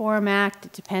Political Reform Act.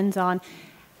 It depends on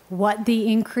what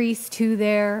the increase to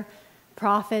their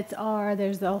profits are.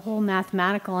 There's a whole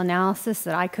mathematical analysis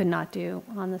that I could not do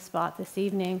on the spot this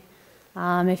evening.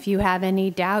 If you have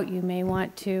any doubt, you may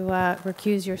want to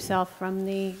recuse yourself from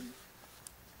the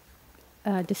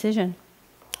decision.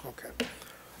 Okay.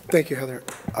 Thank you, Heather.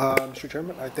 Mr.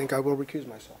 Chairman, I think I will recuse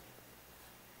myself.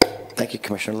 Thank you,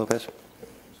 Commissioner Lopez.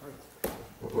 Sorry.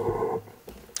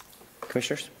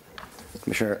 Commissioners?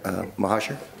 Commissioner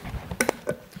Mahajer?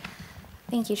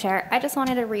 Thank you, Chair. I just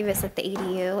wanted to revisit the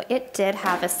ADU. It did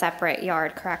have a separate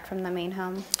yard, correct, from the main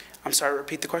home? I'm sorry,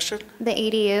 repeat the question? The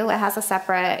ADU, it has a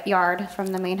separate yard from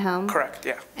the main home? Correct,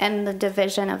 yeah. And the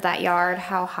division of that yard,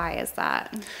 how high is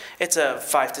that? It's a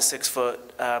 5 to 6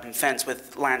 foot fence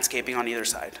with landscaping on either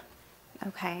side.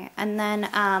 Okay, and then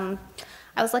I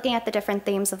was looking at the different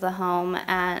themes of the home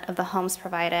and of the homes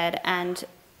provided, and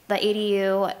the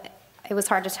ADU, it was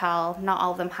hard to tell. Not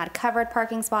all of them had covered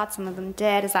parking spots. Some of them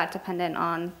did. Is that dependent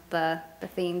on the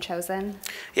theme chosen?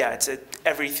 Yeah,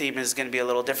 every theme is going to be a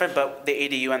little different, but the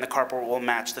ADU and the carport will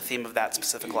match the theme of that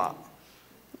specific lot.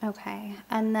 Okay,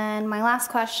 and then my last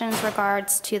question is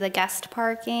regards to the guest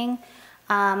parking.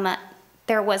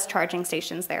 There was charging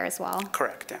stations there as well?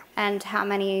 Correct, yeah. And how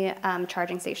many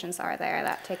charging stations are there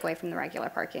that take away from the regular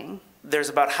parking? There's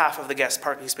about half of the guest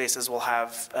parking spaces will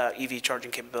have EV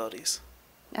charging capabilities.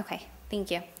 Okay,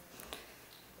 thank you.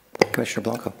 Commissioner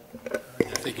Blanco?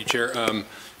 Thank you, Chair. I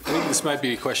think this might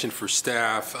be a question for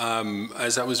staff.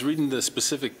 As I was reading the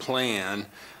specific plan,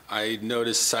 I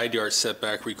noticed side yard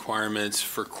setback requirements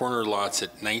for corner lots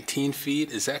at 19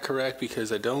 feet. Is that correct?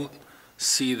 Because I don't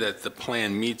see that the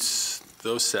plan meets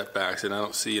those setbacks, and I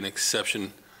don't see an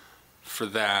exception for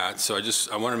that. So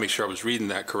I want to make sure I was reading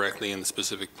that correctly in the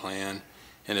specific plan.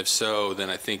 And if so, then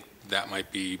I think that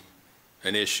might be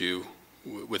an issue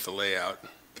with the layout.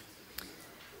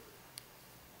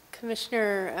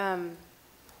 Commissioner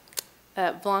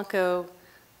Blanco,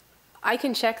 I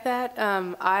can check that.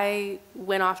 I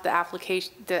went off the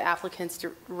applicant's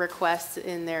requests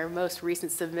in their most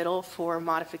recent submittal for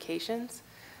modifications.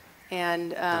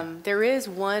 And there is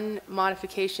one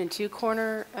modification to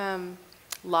corner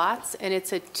lots, and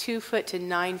it's a 2 foot to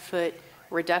 9 foot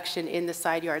reduction in the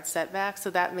side yard setback. So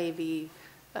that may be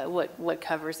what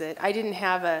covers it. I didn't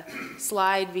have a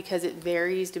slide because it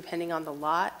varies depending on the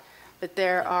lot, but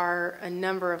there are a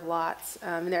number of lots,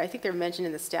 and I think they're mentioned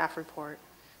in the staff report,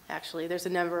 actually. There's a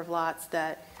number of lots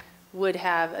that would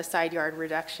have a side yard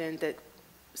reduction that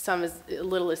some as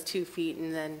little as 2 feet,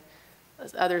 and then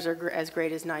others are as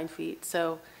great as 9 feet.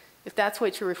 So if that's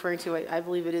what you're referring to, I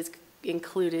believe it is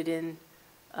included in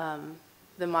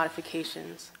the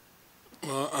modifications.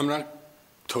 Well, I'm not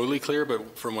totally clear,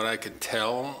 but from what I could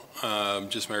tell,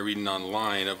 just my reading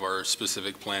online of our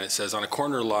specific plan, it says on a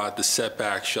corner lot, the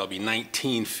setback shall be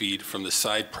 19 feet from the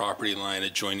side property line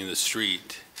adjoining the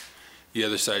street. The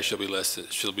other side shall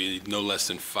be no less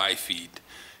than 5 feet.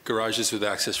 Garages with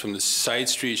access from the side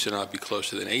street shall not be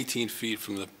closer than 18 feet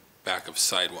from the back of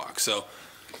sidewalk. So,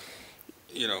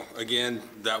 you know, again,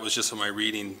 that was just on my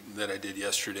reading that I did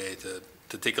yesterday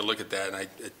to take a look at that, and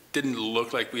it didn't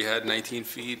look like we had 19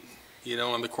 feet, you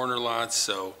know, on the corner lots.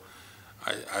 So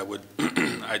I would,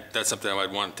 that's something I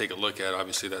would want to take a look at.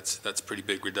 Obviously, that's a pretty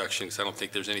big reduction, because I don't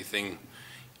think there's anything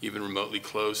even remotely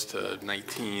close to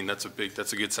 19. That's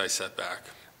a good size setback.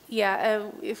 Yeah,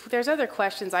 if there's other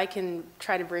questions, I can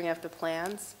try to bring up the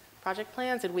plans, project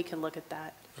plans, and we can look at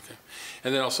that. Okay.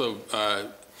 And then also,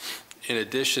 in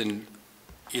addition,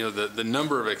 you know, the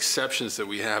number of exceptions that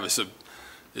we have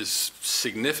is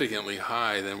significantly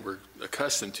high than we're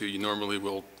accustomed to. You normally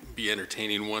will be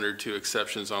entertaining 1 or 2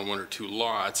 exceptions on 1 or 2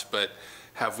 lots, but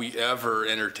have we ever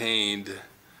entertained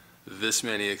this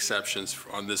many exceptions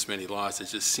on this many lots? It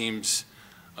just seems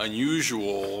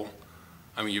unusual.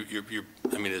 I mean,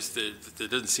 it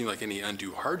doesn't seem like any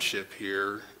undue hardship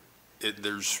here. I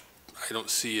don't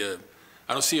see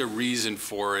a reason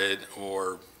for it,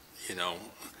 or, you know,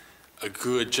 a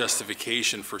good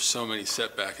justification for so many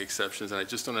setback exceptions, and I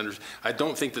just don't understand. I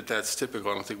don't think that that's typical.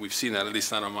 I don't think we've seen that, at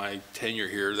least not on my tenure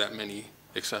here, that many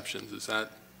exceptions. Is that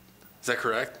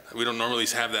correct? We don't normally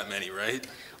have that many, right?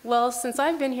 Well, since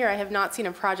I've been here, I have not seen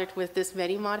a project with this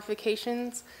many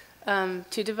modifications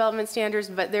to development standards,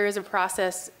 but there is a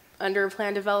process under a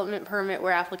plan development permit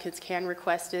where applicants can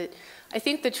request it. I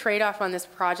think the trade-off on this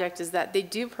project is that they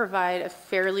do provide a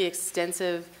fairly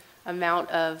extensive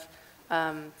amount of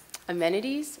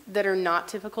amenities that are not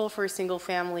typical for a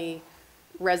single-family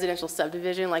residential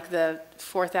subdivision, like the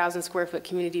 4,000 square foot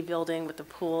community building with the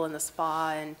pool and the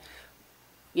spa, and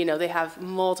you know, they have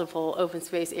multiple open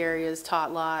space areas,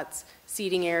 tot lots,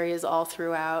 seating areas all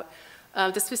throughout.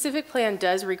 The specific plan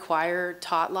does require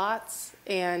tot lots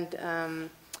and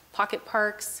pocket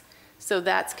parks, so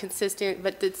that's consistent,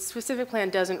 but the specific plan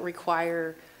doesn't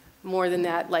require more than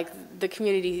that. Like, the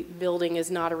community building is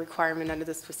not a requirement under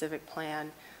the specific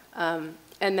plan. And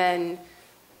then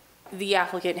the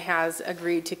applicant has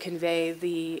agreed to convey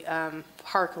the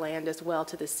parkland as well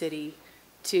to the city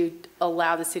to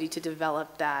allow the city to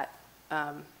develop that,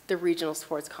 the regional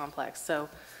sports complex. So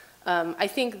I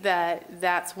think that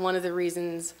that's one of the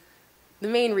reasons, the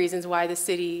main reasons why the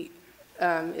city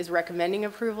is recommending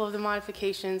approval of the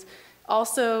modifications.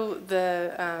 Also,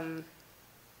 the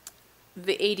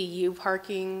ADU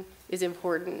parking is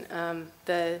important.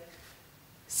 The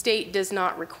state does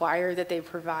not require that they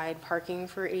provide parking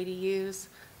for ADUs.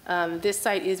 This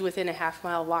site is within a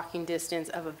half-mile walking distance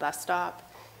of a bus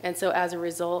stop, and so as a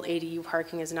result, ADU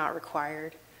parking is not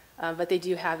required, but they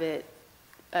do have it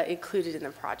included in the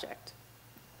project.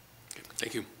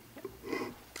 Thank you.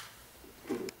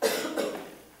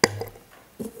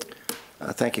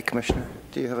 Thank you, Commissioner.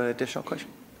 Do you have an additional question?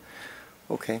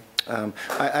 Okay.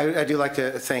 I do like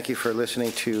to thank you for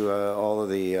listening to all of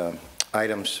the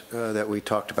items that we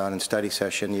talked about in study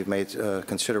session. You've made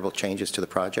considerable changes to the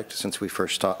project since we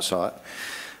first saw it.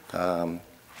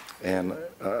 And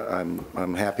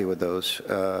I'm happy with those.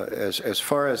 As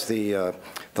far as the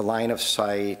line of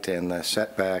sight and the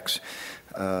setbacks,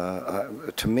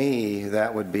 to me,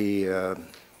 that would be a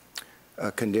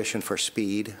condition for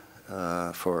speed,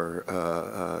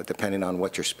 depending on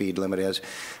what your speed limit is,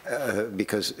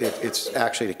 because it's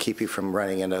actually to keep you from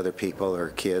running into other people or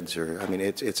kids, or, I mean,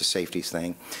 it's a safety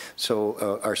thing.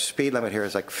 So our speed limit here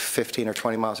is like 15 or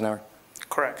 20 miles an hour?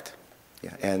 Correct.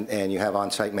 Yeah, and you have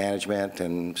on-site management,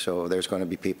 and so there's going to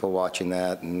be people watching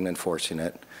that and enforcing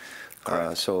it.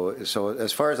 So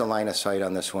as far as the line of sight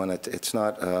on this one, it's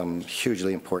not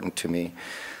hugely important to me.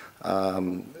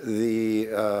 The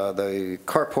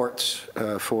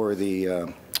carports for the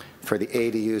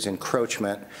ADUs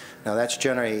encroachment, now that's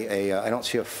generally I don't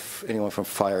see anyone from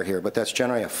fire here, but that's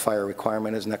generally a fire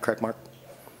requirement, isn't that correct, Mark?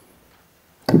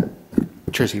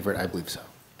 Chair Seifert, I believe so.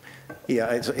 Yeah,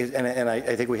 and I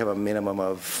think we have a minimum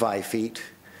of 5 feet.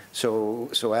 So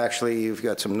actually, you've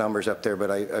got some numbers up there, but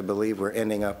I believe we're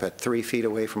ending up at 3 feet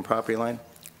away from property line?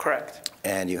 Correct.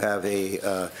 And you have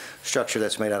a structure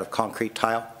that's made out of concrete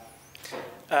tile?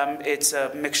 It's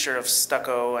a mixture of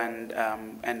stucco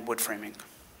and wood framing.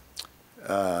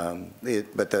 But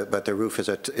the roof is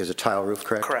a tile roof,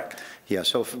 correct? Correct. Yeah,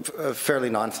 so fairly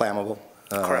non-flammable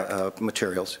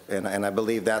materials, and I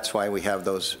believe that's why we have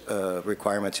those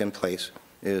requirements in place,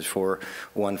 is for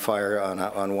one fire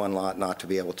on one lot not to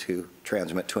be able to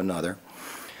transmit to another.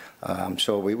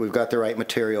 So we've got the right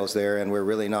materials there, and we're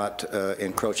really not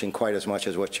encroaching quite as much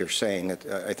as what you're saying.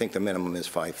 I think the minimum is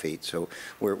 5 feet, so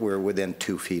we're within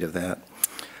 2 feet of that.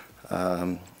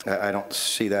 I don't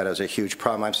see that as a huge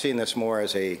problem. I'm seeing this more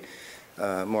as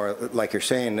more like you're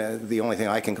saying, the only thing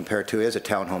I can compare it to is a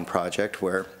townhome project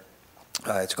where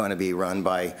it's going to be run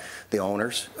by the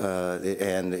owners,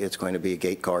 and it's going to be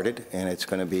gate guarded, and it's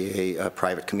going to be a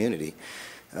private community.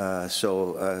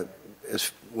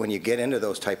 When you get into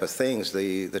those type of things,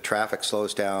 the traffic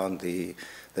slows down.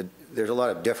 There's a lot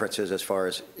of differences as far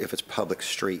as if it's public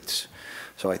streets.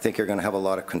 So I think you're going to have a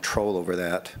lot of control over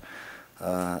that.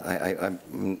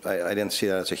 I didn't see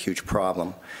that as a huge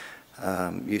problem.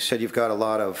 You said you've got a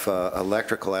lot of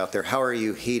electrical out there. How are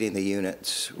you heating the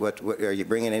units? What are you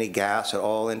bringing any gas at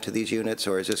all into these units,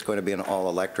 or is this going to be an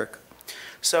all-electric?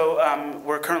 So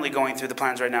we're currently going through the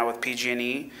plans right now with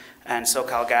PG&E and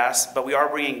SoCal Gas, but we are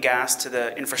bringing gas to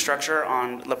the infrastructure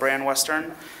on La Brea and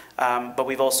Western. But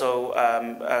we've also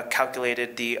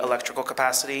calculated the electrical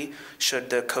capacity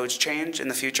should the codes change in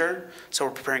the future. So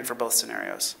we're preparing for both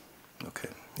scenarios. Okay.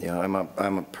 Yeah,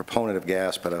 I'm a proponent of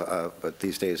gas, but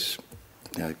these days,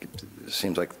 it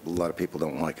seems like a lot of people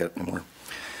don't like it anymore.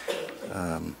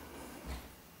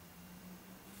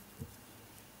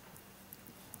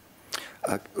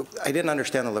 I didn't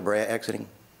understand the La Brea exiting.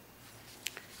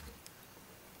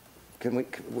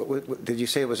 Did you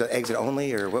say it was an exit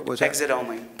only, or what was that? Exit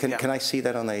only. Can I see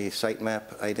that on the site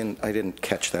map? I didn't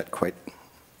catch that quite.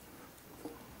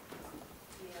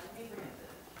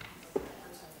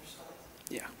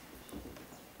 Yeah.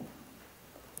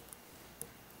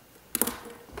 I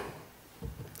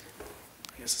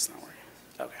guess it's not working.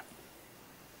 Okay.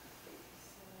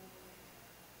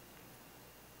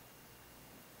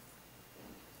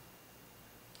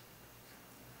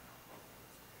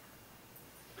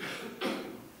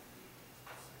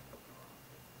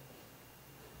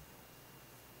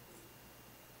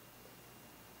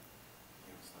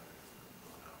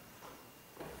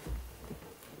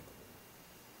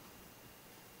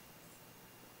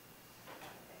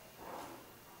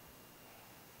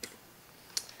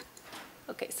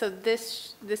 Okay, so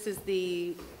this is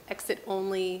the exit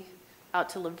only out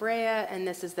to La Brea, and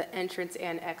this is the entrance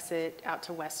and exit out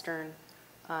to Western.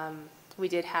 We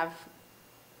did have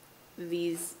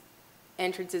these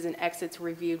entrances and exits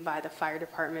reviewed by the fire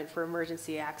department for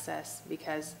emergency access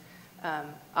because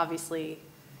obviously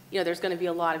there's going to be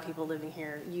a lot of people living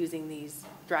here using these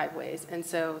driveways. And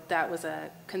so that was a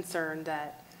concern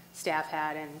that staff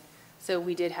had. And so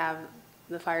we did have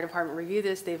the fire department review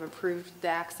this. They've approved the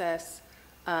access.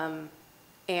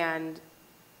 And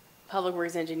Public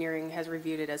Works Engineering has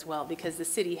reviewed it as well, because the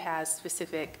city has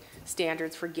specific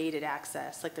standards for gated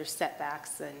access, like there's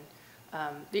setbacks, and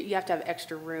you have to have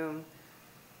extra room,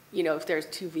 if there's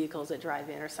 2 vehicles that drive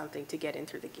in or something to get in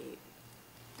through the gate.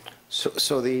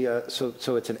 So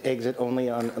it's an exit only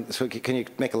on, so can you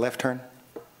make a left turn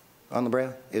on La Brea?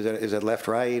 Is it left,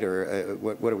 right, or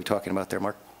what are we talking about there,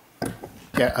 Mark?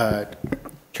 Yeah,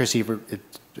 Chair Seifert,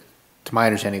 to my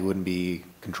understanding, it wouldn't be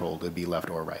controlled. It'd be left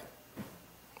or right.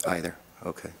 Either,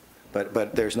 okay.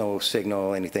 But there's no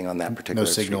signal, anything on that particular No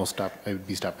street? signal, it would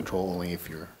be stop control only if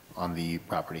you're on the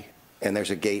property. And there's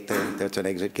a gate there, that's an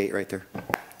exit gate right there?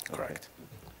 Correct.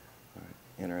 All right.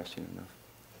 Interesting enough.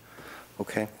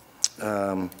 Okay.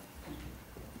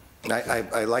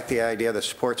 I like the idea of the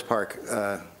sports park,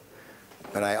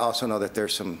 but I also know that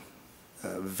there's some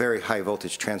very high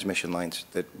voltage transmission lines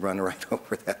that run right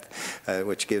over that,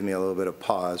 which give me a little bit of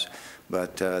pause.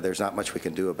 But there's not much we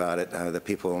can do about it. The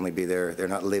people only be there. They're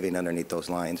not living underneath those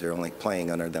lines. They're only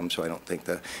playing under them. So I don't think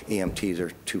the EMTs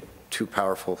are too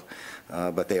powerful.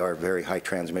 But they are very high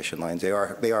transmission lines. They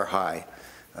are high.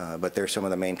 But they're some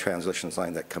of the main transmission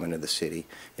lines that come into the city.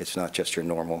 It's not just your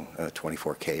normal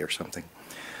 24K or something.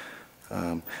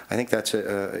 I think that's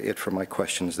it for my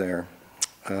questions there.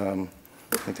 I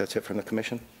think that's it from the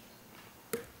commission.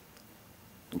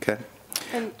 Okay.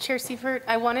 And Chair Seifert,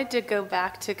 I wanted to go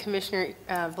back to Commissioner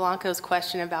Blanco's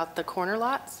question about the corner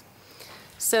lots.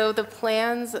 So the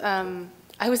plans,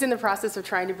 I was in the process of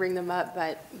trying to bring them up,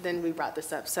 but then we brought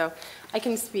this up. So I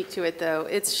can speak to it, though.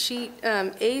 It's sheet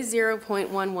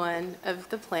A0.11 of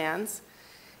the plans,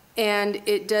 and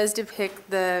it does depict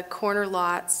the corner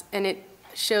lots, and it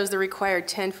shows the required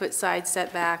 10-foot side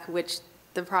setback, which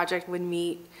the project would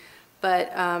meet.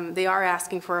 But they are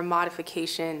asking for a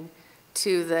modification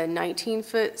to the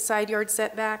 19-foot side yard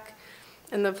setback,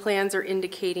 and the plans are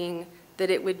indicating that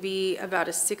it would be about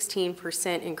a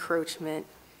 16% encroachment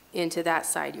into that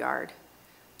side yard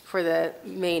for the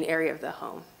main area of the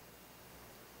home.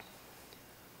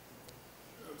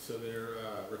 So they're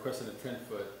requesting a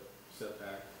 10-foot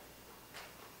setback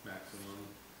maximum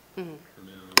or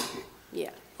minimum?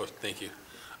 Yeah. Oh, thank you.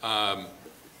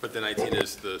 But the 19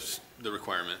 is the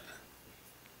requirement?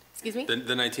 Excuse me?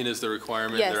 The 19 is the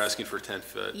requirement? Yes. They're asking for 10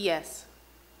 foot? Yes.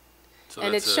 So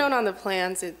and it's shown on the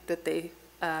plans that they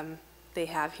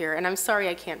have here. And I'm sorry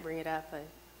I can't bring it up. I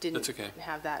didn't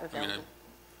have that available.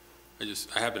 I mean,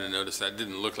 I happened to notice that. It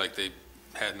didn't look like they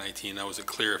had 19. I wasn't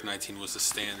clear if 19 was the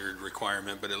standard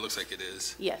requirement, but it looks like it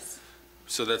is. Yes.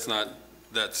 So it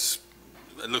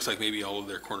looks like maybe all of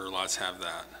their corner lots have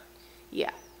that. Yeah.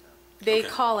 They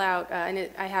call out, and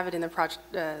I have it in the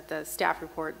project, the staff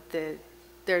report,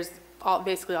 there's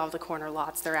basically all of the corner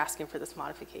lots, they're asking for this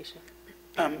modification.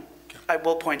 I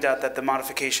will point out that the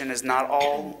modification is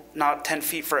not 10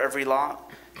 feet for every lot.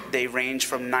 They range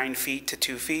from 9 feet to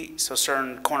 2 feet. So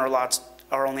certain corner lots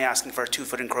are only asking for a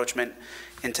 2-foot encroachment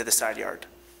into the side yard.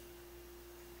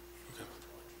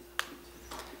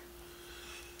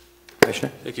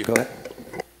 Commissioner? Thank you. Go ahead.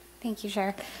 Thank you,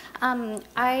 Chair.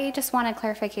 I just wanted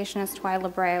clarification as to why La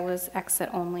Brea was exit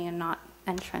only and not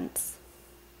entrance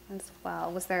as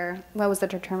well. What was the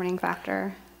determining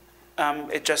factor?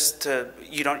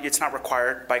 It's not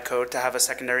required by code to have a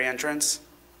secondary entrance.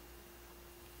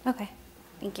 Okay,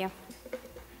 thank you.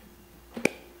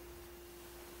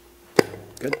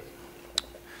 Good.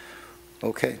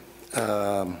 Okay.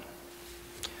 I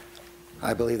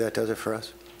believe that does it for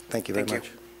us. Thank you very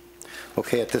much.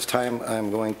 Okay, at this time,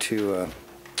 I'm going to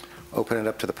open it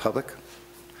up to the public.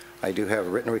 I do have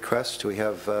written requests. Do we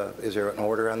have, is there an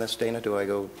order on this, Dana? Do I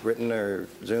go written or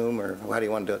Zoom, or how do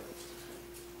you want to do it?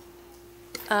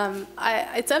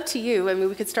 It's up to you. I mean,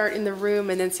 we could start in the room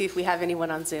and then see if we have anyone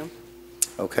on Zoom.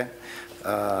 Okay.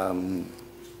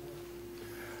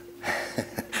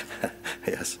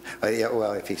 Yes. Yeah,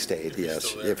 well, if he stayed,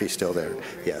 yes. If he's still there.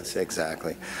 Yes,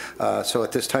 exactly. So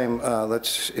at this time,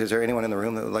 is there anyone in the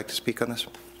room that would like to speak on this?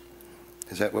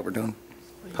 Is that what we're doing?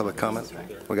 Public comment?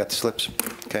 We got the slips?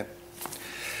 Okay.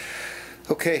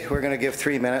 Okay, we're going to give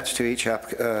 3 minutes to each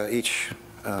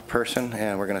person,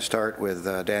 and we're going to start with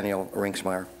Daniel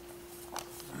Rinksmeyer,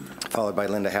 followed by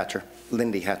Lindy Hatcher,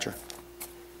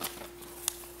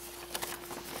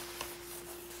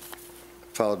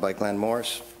 followed by Glenn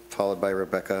Morris, followed by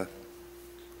Rebecca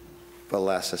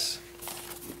Velasquez.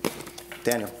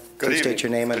 Daniel, please state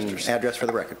your name and address for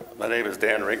the record. My name is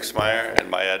Dan Rinksmeyer, and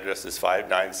my address is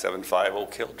 5975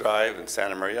 Oak Hill Drive in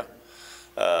Santa Maria.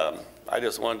 I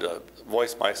just wanted to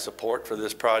voice my support for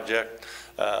this project.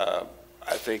 I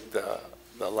think the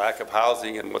lack of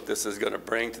housing and what this is going to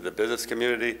bring to the business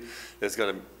community is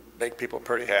going to make people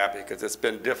pretty happy, because it's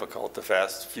been difficult the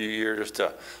past few years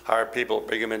to hire people,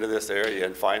 bring them into this area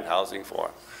and find housing for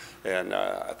them. And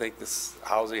I think this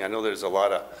housing, I know there's a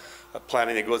lot of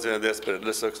planning that goes into this, but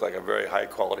this looks like a very high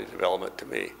quality development to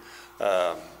me.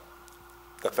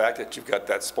 The fact that you've got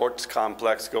that sports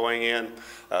complex going in,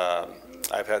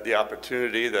 I've had the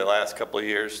opportunity the last couple of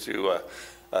years to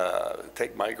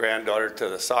take my granddaughter to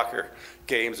the soccer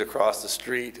games across the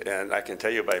street, and I can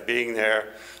tell you by being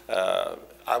there,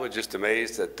 I was just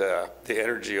amazed at the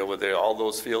energy over there. All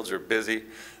those fields are busy.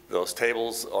 Those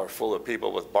tables are full of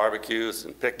people with barbecues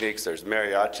and picnics. There's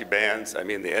mariachi bands. I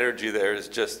mean, the energy there is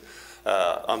just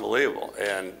unbelievable.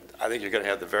 And I think you're going to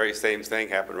have the very same thing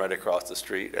happen right across the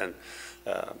street. And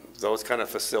those kind of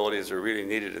facilities are really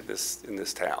needed in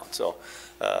this town. So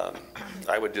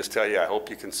I would just tell you, I hope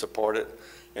you can support it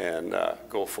and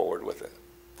go forward with it.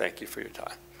 Thank you for your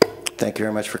time. Thank you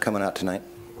very much for coming out tonight.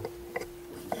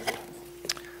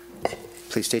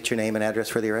 Please state your name and address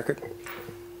for the record.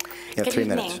 You have 3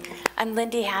 minutes. Good evening. I'm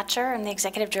Lindy Hatcher. I'm the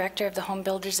Executive Director of the Home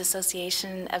Builders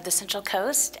Association of the Central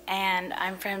Coast, and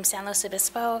I'm from San Luis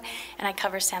Obispo, and I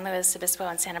cover San Luis Obispo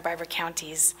and Santa Barbara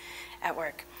counties at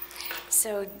work.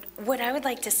 So what I would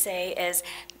like to say is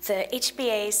the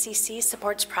HBACC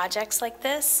supports projects like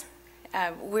this.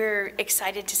 We're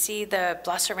excited to see the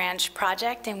Blosser Ranch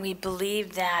project, and we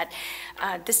believe that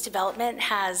this development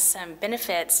has some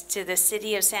benefits to the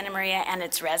city of Santa Maria and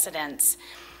its residents.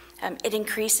 It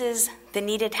increases the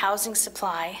needed housing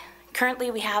supply.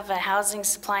 Currently, we have a housing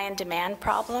supply and demand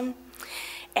problem,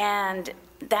 and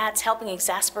that's helping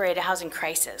exacerbate a housing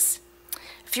crisis.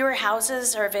 Fewer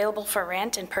houses are available for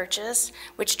rent and purchase,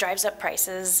 which drives up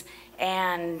prices,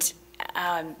 and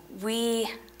we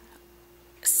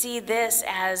see this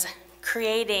as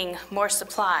creating more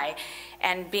supply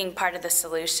and being part of the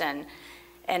solution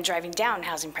and driving down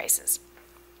housing prices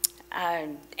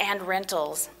and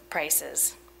rentals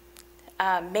prices.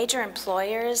 Major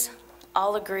employers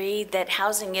all agree that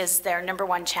housing is their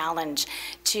 #1 challenge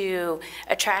to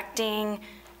attracting,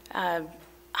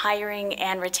 hiring,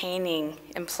 and retaining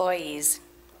employees.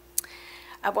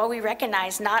 While we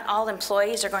recognize not all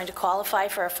employees are going to qualify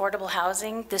for affordable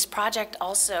housing, this project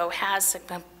also has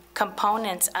some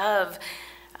components of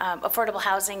affordable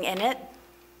housing in it.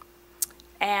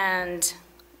 And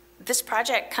this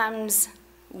project comes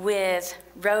with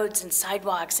roads and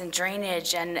sidewalks and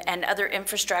drainage and other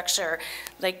infrastructure,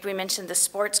 like we mentioned, the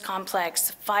sports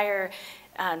complex, fire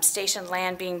station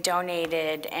land being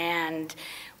donated, and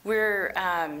we're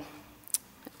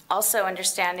also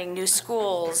understanding new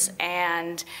schools,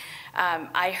 and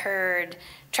I heard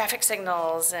traffic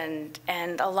signals and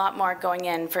a lot more going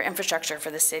in for infrastructure for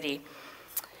the city.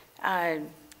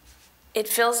 It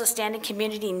fills a standing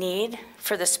community need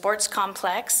for the sports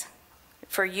complex,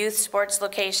 for youth sports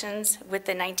locations with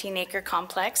the 19-acre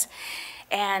complex.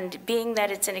 And being that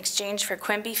it's in exchange for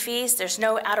Quimby fees, there's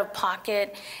no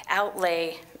out-of-pocket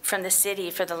outlay from the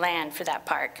city for the land for that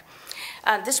park.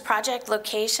 This project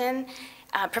location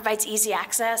provides easy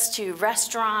access to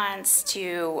restaurants,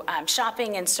 to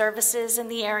shopping and services in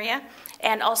the area,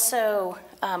 and also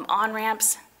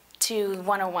on-ramps to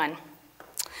 101.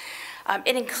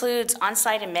 It includes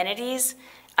on-site amenities.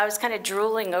 I was kind of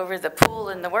drooling over the pool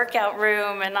and the workout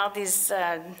room and all these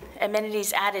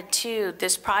amenities added to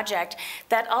this project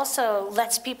that also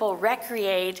lets people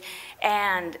recreate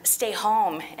and stay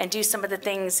home and do some of the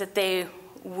things that they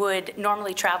would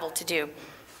normally travel to do.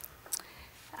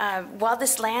 While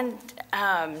this land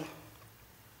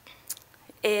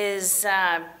is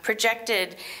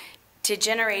projected to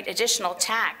generate additional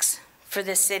tax for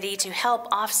the city to help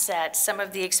offset some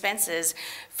of the expenses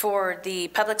for the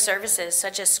public services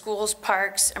such as schools,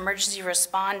 parks, emergency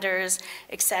responders,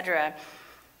 etc.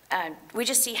 We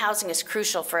just see housing as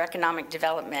crucial for economic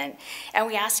development, and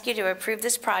we ask you to approve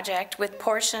this project with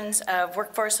portions of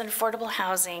workforce and affordable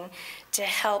housing to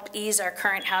help ease our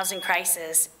current housing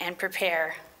crisis and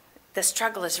prepare. The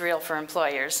struggle is real for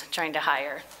employers trying to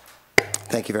hire.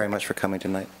 Thank you very much for coming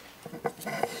tonight.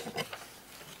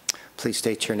 Please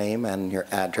state your name and your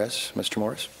address, Mr.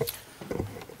 Morris.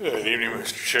 Good evening,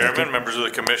 Mr. Chairman, members of the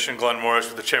Commission. Glenn Morris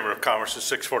with the Chamber of Commerce at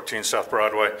 614 South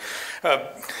Broadway.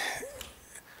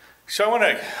 So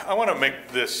I want to make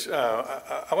this.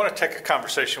 I want to take a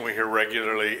conversation we hear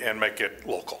regularly and make it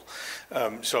local.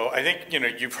 So I think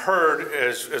you've heard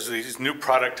as these new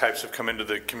product types have come into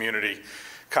the community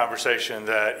conversation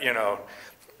that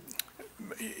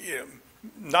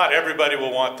not everybody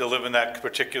will want to live in that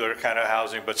particular kind of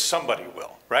housing, but somebody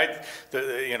will, right?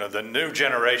 The new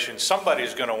generation,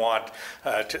 somebody's going to want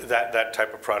that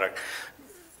type of product.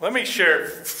 Let me share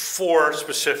 4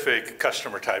 specific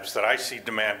customer types that I see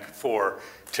demand for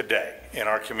today in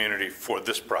our community for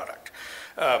this product.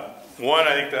 One,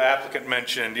 I think the applicant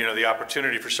mentioned, the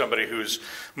opportunity for somebody who's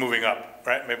moving up,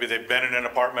 right? Maybe they've been in an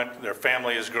apartment, their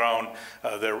family has grown,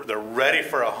 they're ready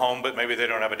for a home, but maybe they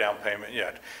don't have a down payment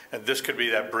yet. And this could be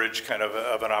that bridge kind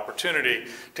of an opportunity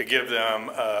to give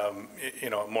them,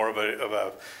 more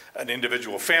of an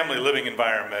individual family living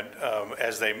environment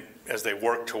as they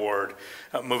work toward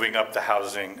moving up the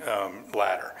housing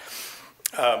ladder.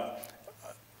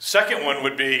 Second one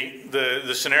would be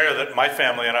the scenario that my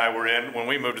family and I were in when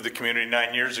we moved to the community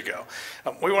 9 years ago.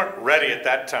 We weren't ready at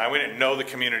that time. We didn't know the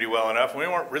community well enough. We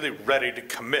weren't really ready to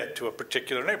commit to a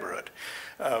particular neighborhood.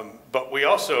 But we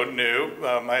also knew,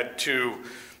 I had 2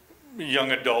 young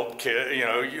adult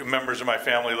members of my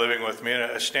family living with me, and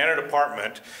a standard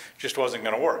apartment just wasn't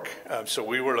going to work. So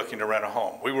we were looking to rent a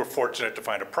home. We were fortunate to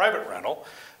find a private rental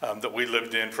that we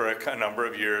lived in for a number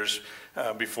of years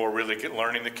before really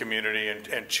learning the community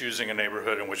and choosing a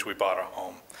neighborhood in which we bought a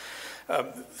home.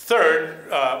 Third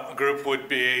group would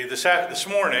be this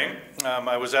morning.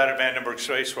 I was at a Vandenberg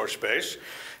Space Force Base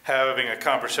having a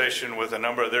conversation with a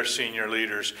number of their senior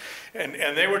leaders,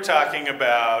 and they were talking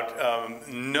about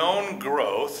known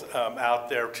growth out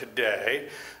there today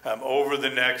over the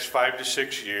next 5 to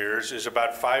 6 years is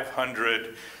about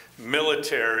 500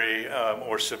 military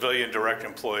or civilian direct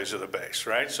employees of the base,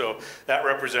 right? So that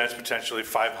represents potentially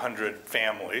 500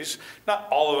 families. Not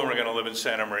all of them are going to live in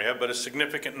Santa Maria, but a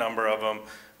significant number of them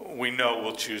we know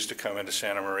will choose to come into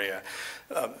Santa Maria.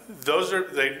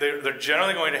 They're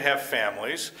generally going to have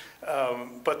families,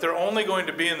 but they're only going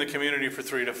to be in the community for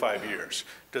 3 to 5 years.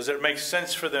 Does it make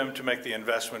sense for them to make the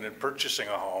investment in purchasing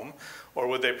a home, or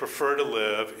would they prefer to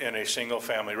live in a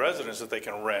single-family residence that they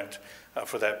can rent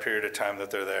for that period of time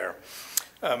that they're there?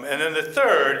 And then the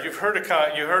third, you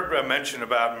heard mention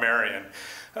about Marion.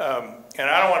 And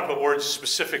I don't want to put words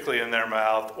specifically in their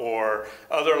mouth or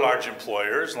other large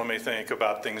employers. Let me think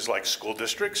about things like school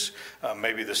districts,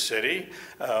 maybe the city,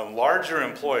 larger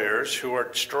employers who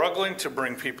are struggling to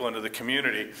bring people into the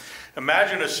community.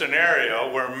 Imagine a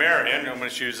scenario where Marion, I'm going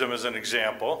to use them as an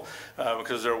example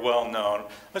because they're well known.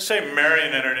 Let's say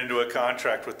Marion entered into a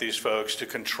contract with these folks to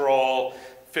control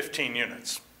 15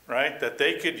 units. Right, that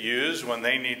they could use when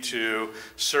they need to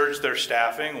surge their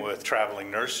staffing with traveling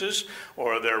nurses,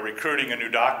 or they're recruiting a new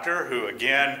doctor who,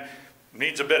 again,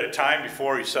 needs a bit of time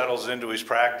before he settles into his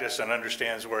practice and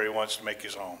understands where he wants to make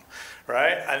his home,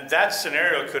 right? And that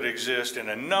scenario could exist in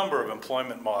a number of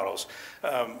employment models.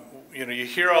 You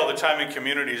hear all the time in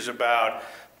communities about,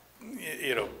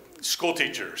 school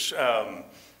teachers,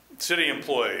 city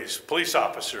employees, police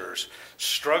officers,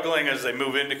 struggling as they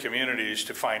move into communities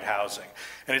to find housing.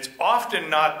 And it's often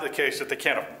not the case that they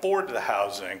can't afford the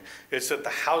housing, it's that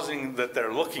the housing that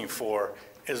they're looking for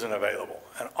isn't available.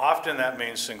 And often that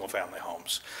means single-family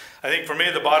homes. I think for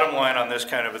me, the bottom line on this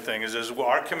kind of a thing is as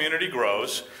our community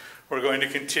grows, we're going to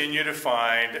continue to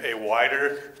find a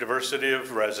wider diversity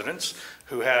of residents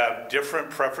who have different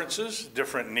preferences,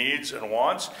 different needs and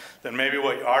wants than maybe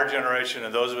what our generation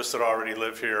and those of us that already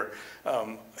live here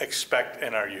expect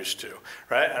and are used to,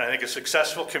 right? And I think a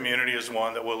successful community is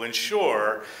one that will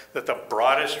ensure that the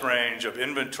broadest range of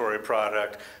inventory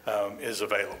product is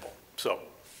available. So,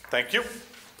 thank you.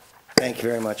 Thank you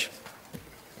very much.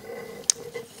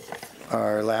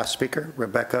 Our last speaker,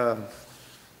 Rebecca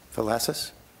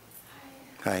Velasquez.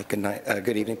 Hi, good night.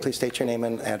 Good evening. Please state your name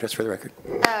and address for the record.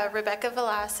 Rebecca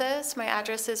Velasquez. My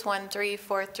address is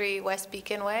 1343 West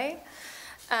Beacon Way.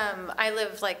 I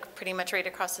live pretty much right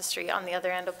across the street on the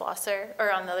other end of Blosser,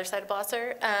 or on the other side of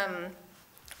Blosser.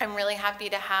 I'm really happy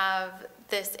to have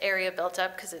this area built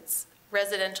up because it's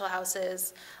residential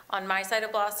houses on my side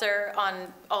of Blosser,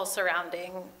 on all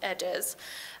surrounding edges.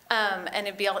 And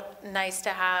it'd be nice to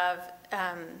have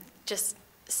just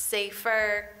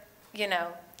safer,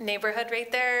 neighborhood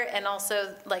right there, and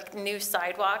also new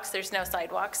sidewalks. There's no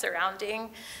sidewalks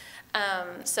surrounding.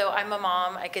 So I'm a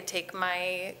mom. I could take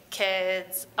my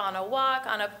kids on a walk,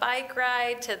 on a bike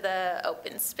ride to the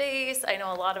open space. I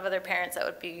know a lot of other parents that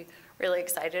would be really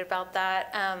excited about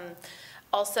that.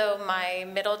 Also, my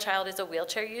middle child is a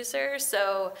wheelchair user,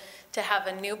 so to have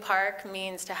a new park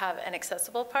means to have an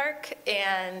accessible park,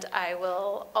 and I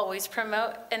will always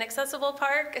promote an accessible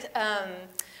park.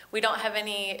 We don't have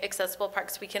any accessible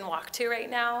parks we can walk to right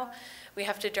now. We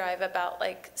have to drive about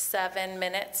 7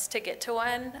 minutes to get to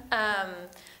one.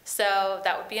 So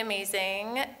that would be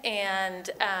amazing. And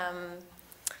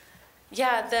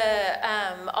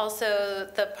Yeah, also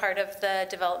the part of the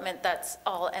development that's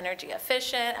all energy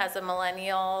efficient. As a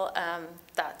millennial,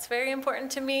 that's very important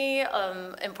to me,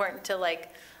 important to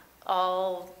like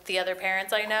all the other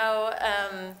parents I know.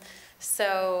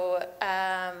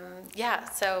 Yeah,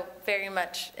 so very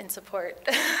much in support.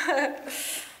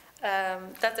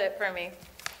 That's it for me.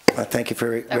 Thank you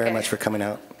very Okay. much for coming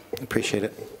out. Appreciate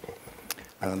it.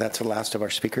 That's the last of our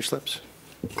speaker slips.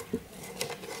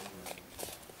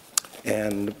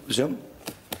 And Zoom?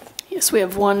 Yes, we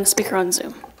have one speaker on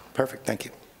Zoom. Perfect, thank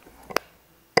you.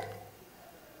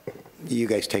 You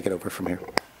guys take it over from here.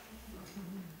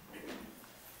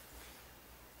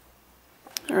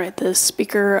 All right, the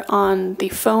speaker on the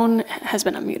phone has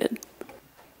been unmuted.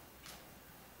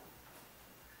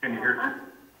 Can you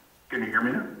hear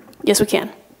me now? Yes, we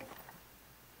can.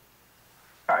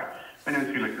 Hi, my name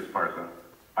is Felix Esparza.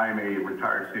 I am a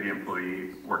retired city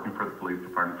employee working for the police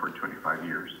department for 25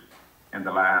 years. In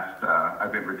the last,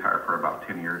 I've been retired for about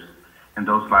 10 years. In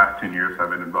those last 10 years, I've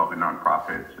been involved in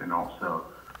nonprofits, and also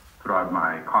throughout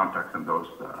my contacts in those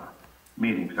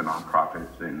meetings and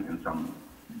nonprofits and some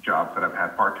jobs that I've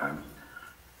had part-time,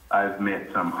 I've met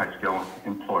some high-skilled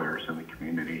employers in the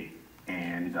community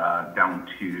and down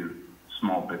to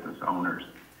small business owners.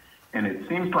 And it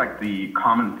seems like the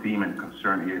common theme and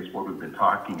concern is what we've been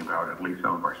talking about, at least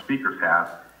some of our speakers have,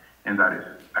 and that is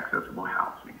accessible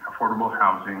housing, affordable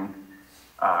housing.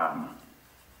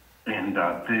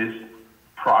 This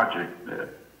project,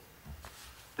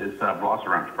 this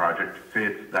Blossom Ranch project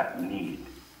fits that need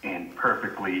and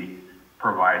perfectly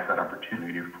provides that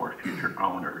opportunity for future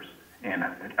owners. And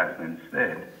as it has been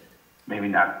said, maybe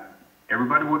not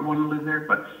everybody would want to live there,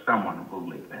 but someone will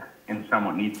live there, and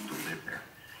someone needs to live there.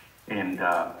 And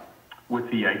with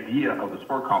the idea of the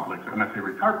sport complex, and as a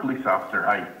retired police officer,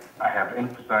 I have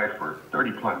emphasized for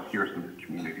 30 plus years in this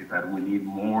community that we need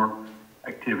more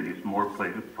activities, more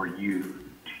places for youth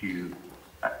to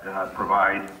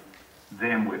provide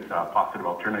them with positive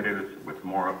alternatives, with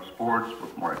more sports,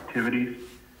 with more activities.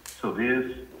 So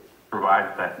this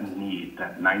provides that need.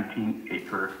 That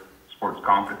 19-acre sports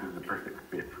complex is a perfect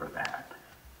fit for that.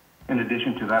 In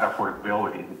addition to that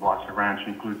affordability, the Blossom Ranch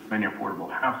includes many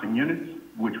affordable housing units,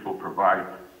 which will provide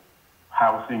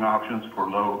housing options for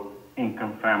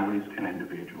low-income families and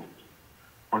individuals.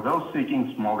 For those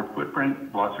seeking smaller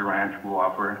footprint, Blossom Ranch will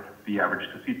offer the average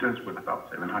casitas with about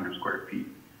 700 square feet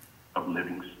of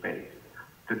living space.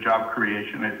 The job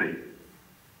creation is a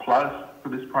plus for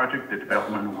this project. The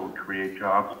development will create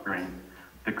jobs during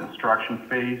the construction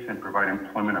phase and provide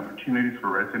employment opportunities for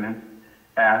residents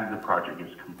as the project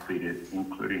is completed,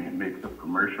 including a mix of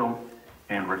commercial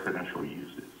and residential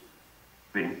uses.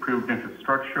 The improved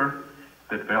infrastructure,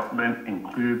 the development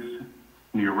includes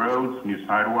new roads, new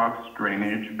sidewalks,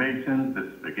 drainage basins,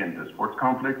 the sports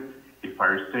complex, a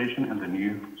fire station, and the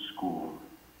new school,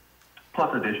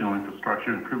 plus additional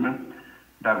infrastructure improvements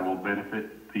that will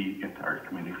benefit the entire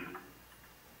community.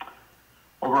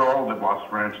 Overall, the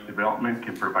Blossom Ranch development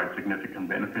can provide significant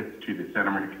benefits to the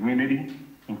Santa Maria community,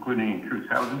 including increased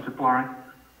housing supply,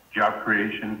 job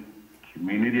creation,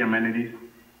 community amenities,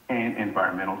 and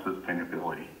environmental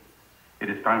sustainability. It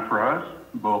is time for us,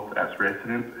 both as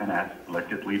residents and as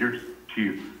elected leaders,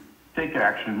 to take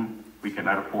action. We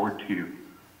cannot afford to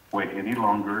wait any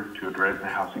longer to address the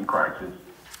housing crisis.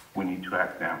 We need to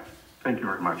act now. Thank you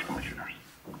very much, Commissioners.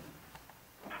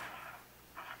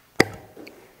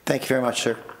 Thank you very much,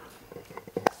 sir.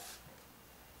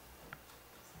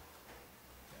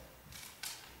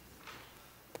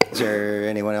 Is there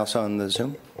anyone else on the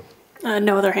Zoom?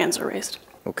 No other hands are raised.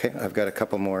 Okay, I've got a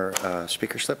couple more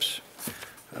speaker slips.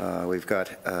 We've got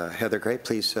Heather Gray.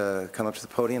 Please come up to the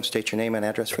podium, state your name and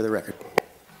address for the record.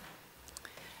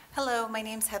 Hello, my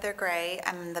name's Heather Gray.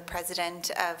 I'm the president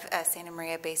of a Santa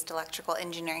Maria-based electrical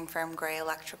engineering firm, Gray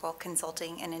Electrical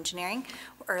Consulting and Engineering.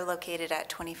 We're located at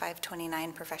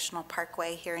 2529 Professional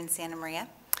Parkway here in Santa Maria.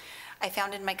 I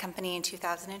founded my company in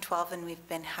 2012, and we've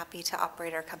been happy to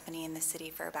operate our company in the city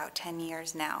for about 10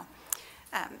 years now.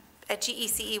 At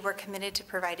GECE, we're committed to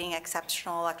providing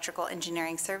exceptional electrical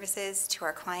engineering services to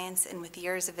our clients, and with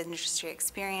years of industry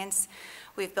experience,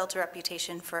 we've built a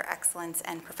reputation for excellence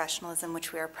and professionalism,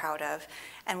 which we are proud of.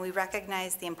 And we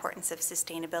recognize the importance of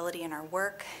sustainability in our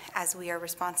work. As we are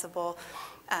responsible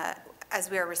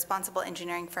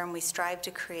engineering firm, we strive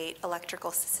to create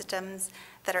electrical systems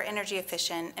that are energy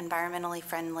efficient, environmentally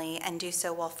friendly, and do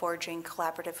so while forging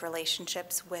collaborative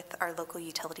relationships with our local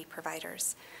utility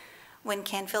providers. When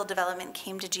Canfield Development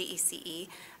came to GECE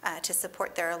to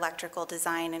support their electrical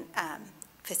design and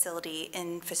facility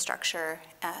infrastructure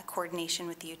coordination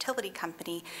with the utility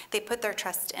company, they put their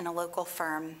trust in a local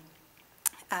firm.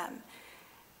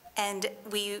 And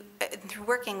through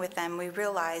working with them, we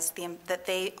realized that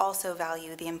they also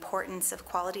value the importance of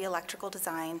quality electrical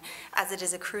design, as it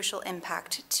is a crucial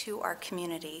impact to our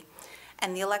community.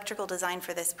 And the electrical design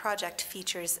for this project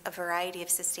features a variety of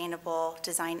sustainable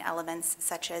design elements,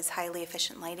 such as highly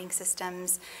efficient lighting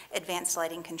systems, advanced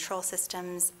lighting control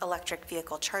systems, electric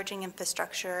vehicle charging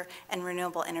infrastructure, and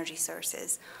renewable energy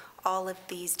sources. All of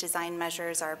these design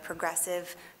measures are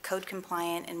progressive, code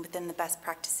compliant, and within the best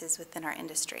practices within our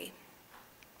industry.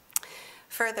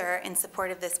 Further, in support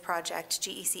of this project,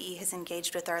 GECE has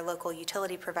engaged with our local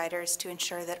utility providers to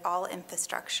ensure that all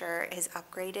infrastructure is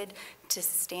upgraded to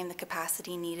sustain the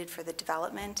capacity needed for the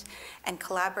development. And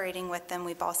collaborating with them,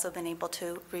 we've also been able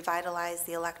to revitalize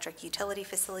the electric utility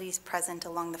facilities present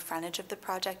along the frontage of the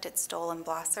project at Stoll and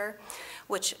Blosser,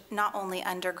 which not only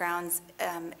undergrounds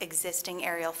existing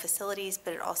aerial facilities,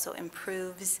 but it also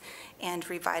improves and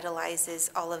revitalizes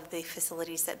all of the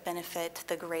facilities that benefit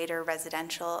the greater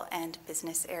residential and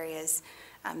business areas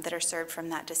that are served from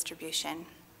that distribution.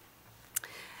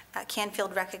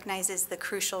 Canfield recognizes the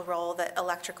crucial role that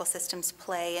electrical systems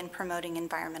play in promoting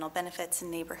environmental benefits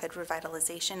and neighborhood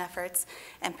revitalization efforts,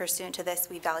 and pursuant to this,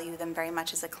 we value them very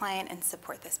much as a client and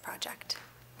support this project.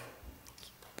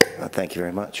 Thank you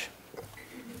very much.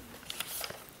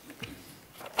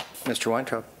 Mr.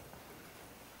 Weintraub,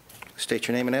 state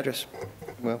your name and address.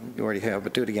 Well, you already have,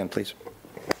 but do it again, please.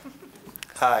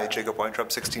 Hi, Jacob Weintraub,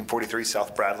 1643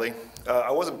 South Bradley.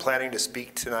 I wasn't planning to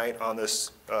speak tonight on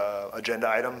this agenda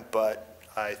item, but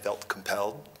I felt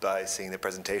compelled by seeing the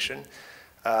presentation.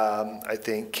 I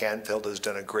think Canfield has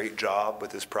done a great job with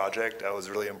this project. I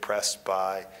was really impressed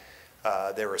by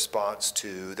their response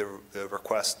to the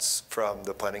requests from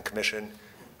the Planning Commission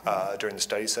during the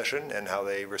study session and how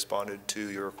they responded to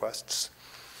your requests.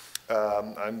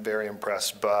 I'm very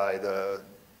impressed by the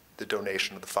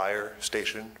donation of the fire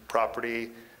station property,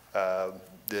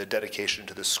 the dedication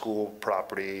to the school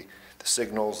property, the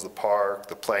signals, the park,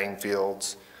 the playing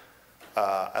fields.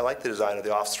 I like the design of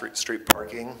the off-street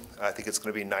parking. I think it's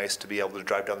going to be nice to be able to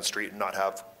drive down the street and not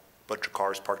have a bunch of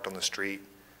cars parked on the street.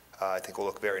 I think it will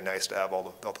look very nice to have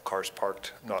all the cars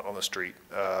parked not on the street.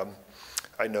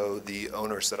 I know the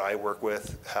owners that I work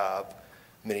with have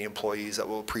many employees that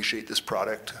will appreciate this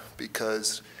product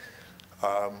because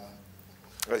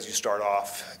as you start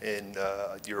off in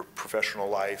your professional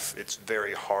life, it's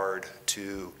very hard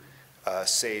to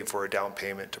save for a down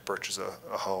payment to purchase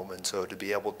a home. And so to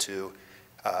be able to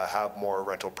have more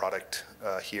rental product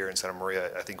here in Santa Maria,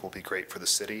 I think will be great for the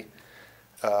city.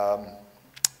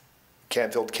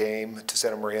 Canfield came to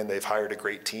Santa Maria and they've hired a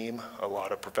great team, a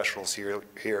lot of professionals here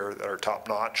that are top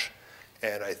notch.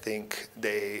 And I think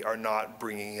they are not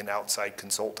bringing in outside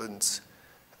consultants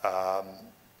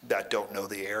that don't know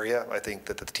the area. I think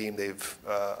that the team they've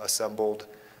assembled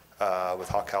with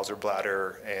Hockhauser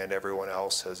Blatter and everyone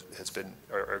else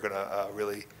are going to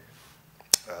really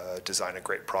design a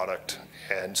great product.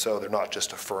 And so they're not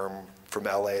just a firm from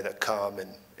LA that come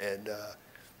and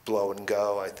blow and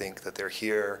go. I think that they're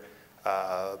here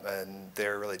and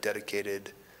they're really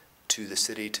dedicated to the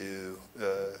city to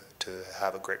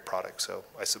have a great product. So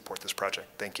I support this project.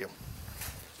 Thank you.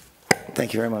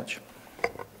 Thank you very much.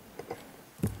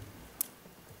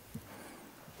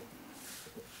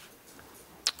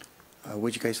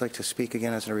 Would you guys like to speak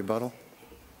again as a rebuttal?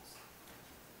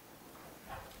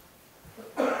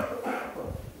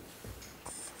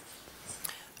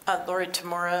 Lori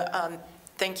Tamura,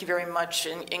 thank you very much.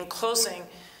 In closing,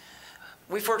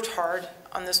 we've worked hard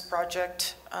on this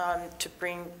project to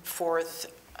bring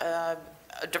forth a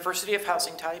diversity of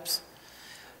housing types,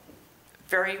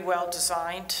 very well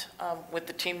designed with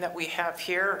the team that we have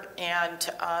here, and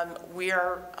we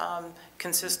are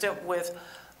consistent with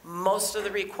most of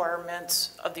the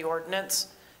requirements of the ordinance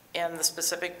and the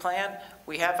specific plan.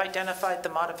 We have identified the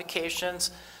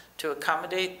modifications to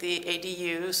accommodate the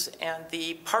ADUs and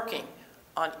the parking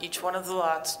on each one of the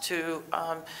lots to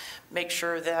make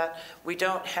sure that we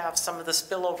don't have some of the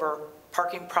spillover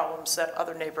parking problems that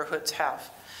other neighborhoods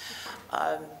have.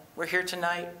 We're here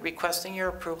tonight requesting your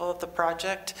approval of the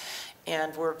project,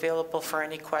 and we're available for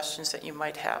any questions that you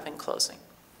might have in closing.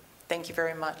 Thank you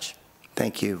very much.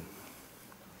 Thank you.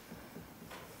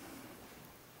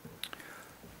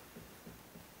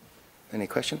 Any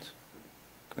questions,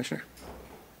 Commissioner?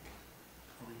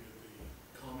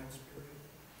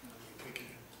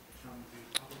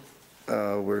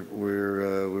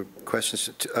 We're questions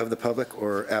of the public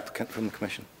or applicant from the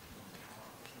commission?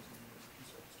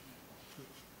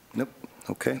 Nope.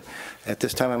 Okay. At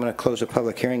this time, I'm going to close the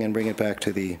public hearing and bring it back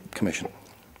to the commission.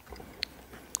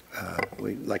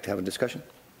 We'd like to have a discussion.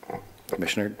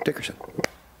 Commissioner Dickerson.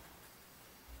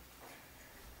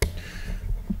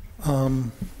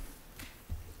 I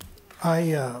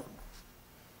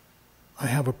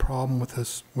have a problem with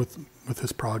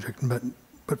this project,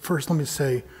 but first let me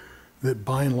say that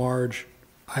by and large,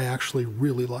 I actually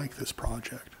really like this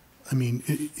project. I mean,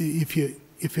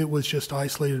 if it was just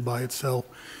isolated by itself,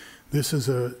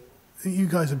 you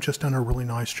guys have just done a really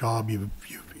nice job. You've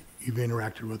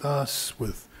interacted with us,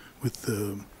 with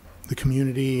the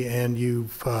community, and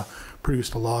you've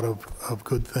produced a lot of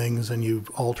good things, and you've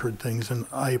altered things, and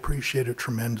I appreciate it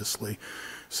tremendously.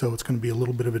 So it's going to be a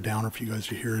little bit of a downer for you guys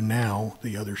to hear now,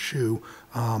 the other shoe.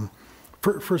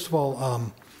 First of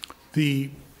all,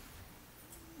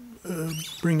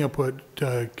 bring up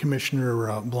what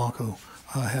Commissioner Blanco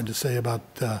had to say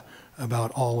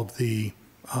about all of the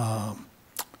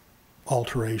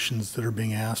alterations that are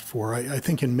being asked for. I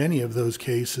think in many of those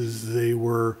cases,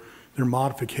 they're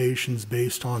modifications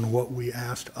based on what we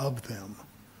asked of them.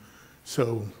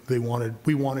 So we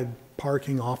wanted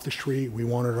parking off the street, we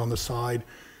wanted it on the side.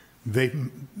 They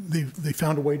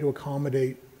found a way to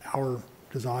accommodate our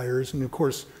desires, and of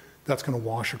course, that's going to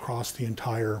wash across the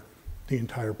entire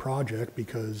project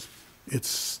because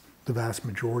it's the vast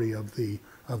majority of the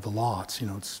lots. You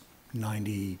know, it's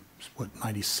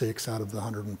 96 out of the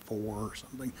 104 or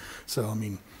something. So I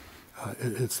mean,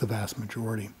 it's the vast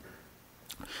majority.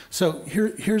 So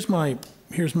here's my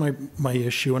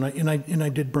issue, and I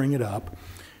did bring it up,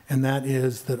 and that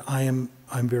is that I'm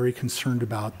very concerned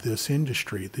about this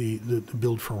industry, the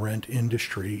build for rent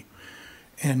industry,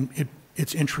 and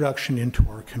its introduction into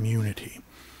our community.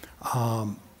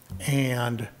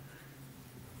 And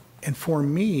for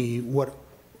me, what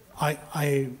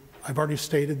I've already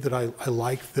stated that I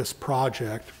like this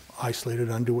project isolated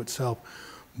unto itself,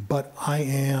 but I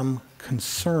am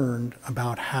concerned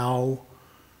about how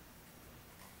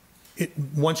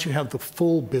once you have the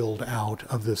full build out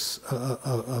of this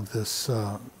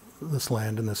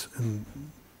land and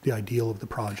the ideal of the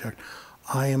project,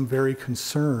 I am very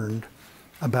concerned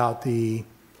about the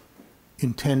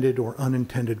intended or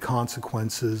unintended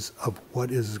consequences of what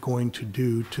is going to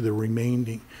do to the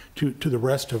remaining, to the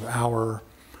rest of our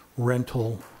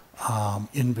rental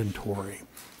inventory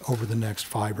over the next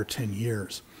 5 or 10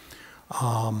 years.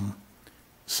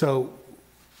 So,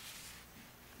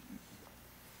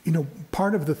 you know,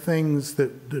 part of the things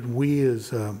that we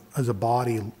as a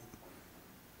body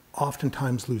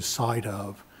oftentimes lose sight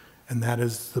of, and that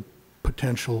is the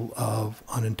potential of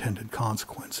unintended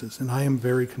consequences. And I am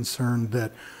very concerned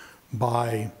that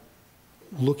by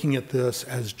looking at this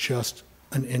as just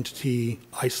an entity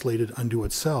isolated unto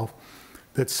itself,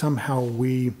 that somehow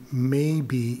we may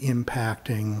be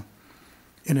impacting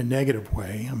in a negative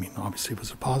way. I mean, obviously if it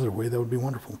was a positive way, that would be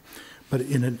wonderful. But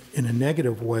in a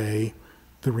negative way,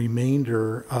 the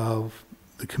remainder of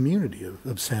the community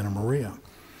of Santa Maria.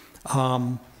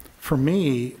 For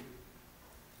me,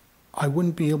 I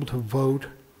wouldn't be able to vote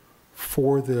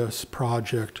for this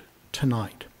project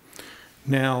tonight.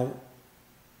 Now,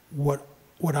 what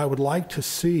I would like to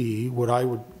see, what I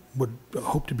would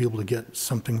hope to be able to get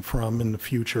something from in the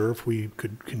future, if we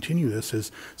could continue this,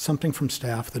 is something from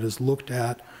staff that has looked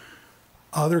at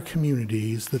other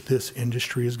communities that this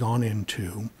industry has gone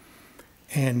into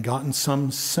and gotten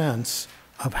some sense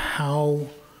of how,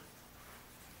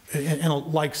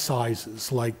 and like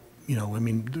sizes, like, you know, I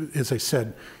mean, as I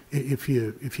said, if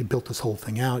you built this whole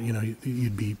thing out, you know,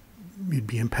 you'd be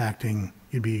impacting,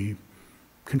 you'd be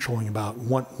controlling about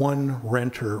one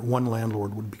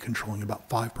landlord would be controlling about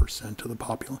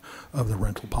 5% of the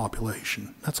rental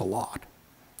population. That's a lot.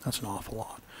 That's an awful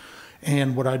lot.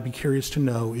 And what I'd be curious to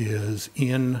know is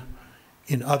in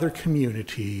other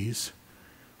communities,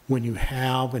 when you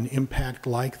have an impact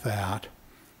like that,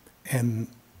 and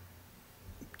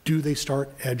do they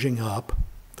start edging up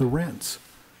the rents?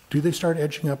 Do they start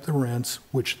edging up the rents,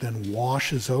 which then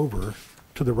washes over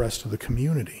to the rest of the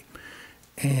community?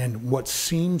 And what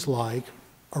seems like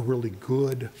a really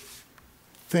good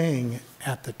thing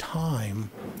at the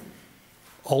time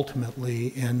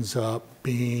ultimately ends up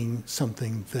being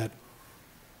something that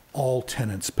all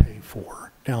tenants pay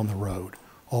for down the road.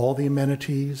 All the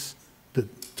amenities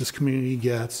that this community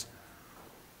gets,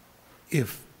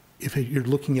 if you're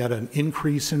looking at an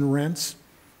increase in rents,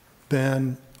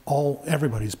 then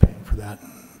everybody's paying for that.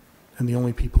 And the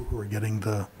only people who are getting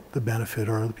the benefit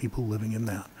are the people living in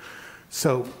that.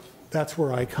 So that's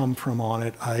where I come from on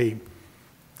it. I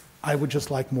would just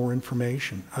like more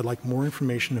information. I'd like more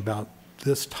information about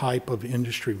this type of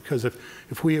industry, because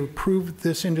if we approve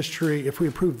this industry, if we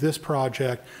approve this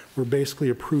project, we're basically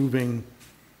approving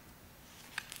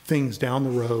things down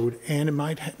the road, and it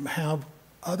might have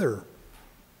other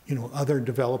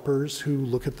developers who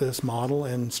look at this model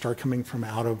and start coming from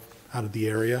out out of the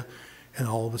area, and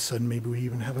all of a sudden, maybe we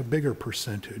even have a bigger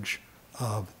percentage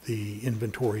of the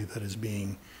inventory that is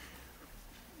being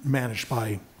managed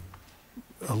by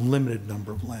a limited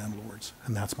number of landlords,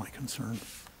 and that's my concern.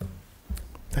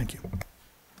 Thank you.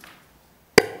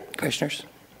 Commissioners?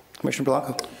 Commissioner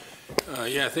Blanco?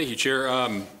 Yeah, thank you, Chair.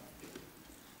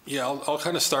 Yeah, I'll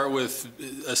kind of start with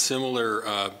a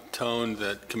similar tone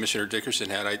that Commissioner Dickerson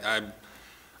had.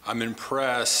 I'm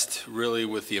impressed really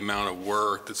with the amount of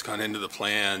work that's gone into the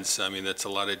plans. I mean, that's a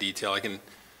lot of detail. I can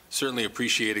certainly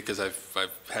appreciate it because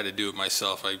I've had to do it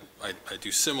myself. I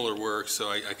do similar work,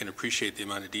 so I can appreciate the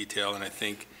amount of detail, and I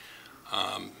think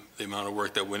the amount of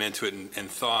work that went into it and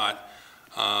thought.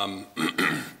 I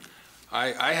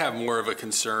have more of a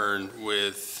concern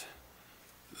with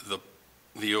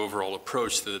the overall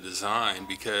approach to the design,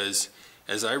 because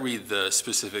as I read the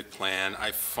specific plan,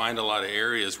 I find a lot of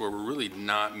areas where we're really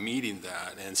not meeting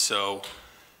that. And so,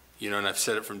 you know, and I've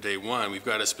said it from day one, we've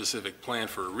got a specific plan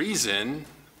for a reason.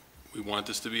 We want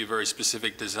this to be a very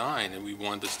specific design, and we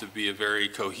want this to be a very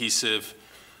cohesive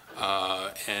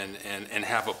and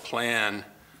have a plan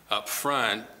up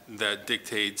front that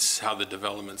dictates how the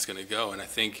development's going to go. And I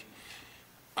think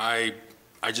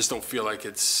I just don't feel like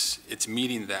it's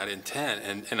meeting that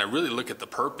intent. And I really look at the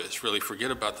purpose, really forget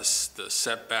about the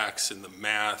setbacks and the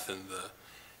math and the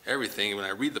everything. When I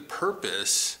read the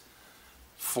purpose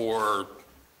for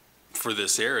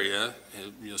this area,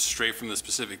 you know, straight from the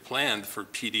specific plan for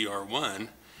PDR1,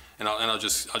 and I'll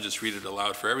just read it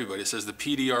aloud for everybody. It says the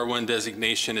PDR1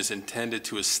 designation is intended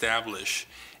to establish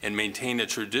and maintain a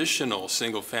traditional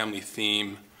single-family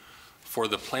theme for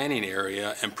the planning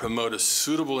area and promote a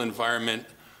suitable environment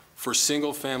for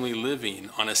single-family living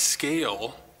on a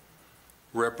scale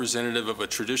representative of a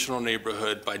traditional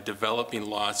neighborhood by developing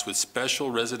lots with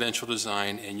special residential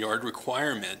design and yard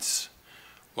requirements,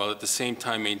 while at the same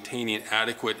time maintaining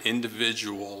adequate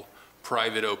individual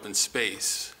private open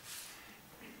space.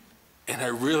 And I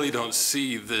really don't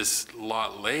see this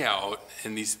lot layout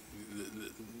and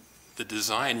the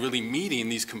design really meeting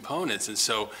these components. And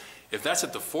so if that's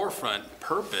at the forefront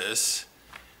purpose,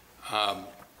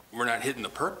 we're not hitting the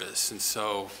purpose. And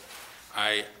so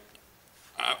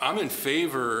I'm in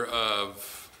favor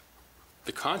of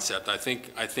the concept. I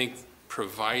think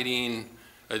providing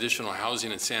additional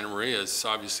housing in Santa Maria is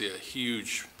obviously a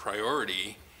huge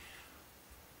priority,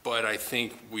 but I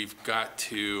think we've got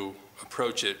to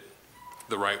approach it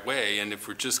the right way. And if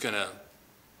we're just gonna,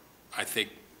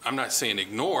 I'm not saying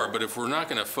ignore, but if we're not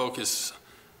gonna focus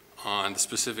on the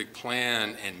specific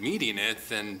plan and meeting it,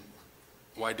 then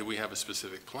why do we have a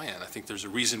specific plan? I think there's a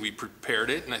reason we prepared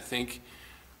it, and I think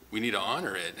we need to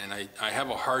honor it. And I have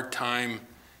a hard time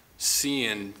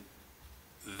seeing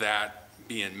that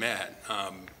being met.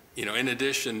 You know, in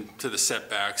addition to the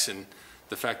setbacks and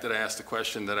the fact that I asked the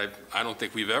question that I don't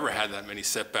think we've ever had that many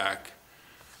setback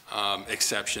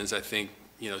exceptions. I think,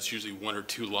 you know, it's usually one or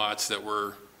two lots that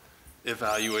we're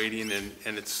evaluating,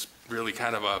 and it's really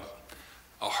kind of a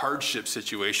hardship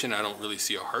situation. I don't really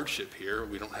see a hardship here.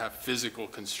 We don't have physical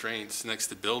constraints next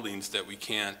to buildings that we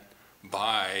can't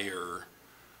buy or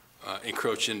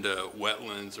encroach into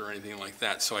wetlands or anything like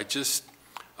that. So I just,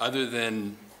 other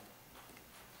than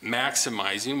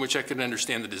maximizing, which I could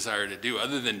understand the desire to do,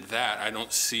 other than that, I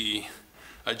don't see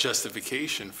a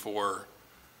justification for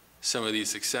some of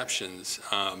these exceptions.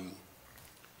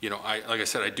 You know, like I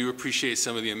said, I do appreciate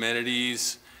some of the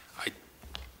amenities.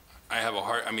 I have a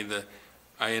hard, I mean,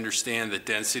 I understand that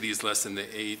density is less than the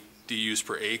 8 DUs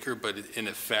per acre, but in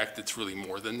effect, it's really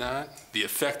more than that. The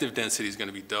effective density is going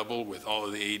to be double with all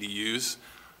of the ADUs.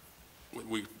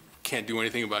 We can't do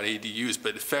anything about ADUs,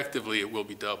 but effectively it will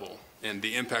be double, and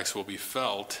the impacts will be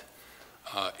felt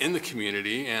in the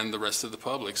community and the rest of the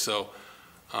public. So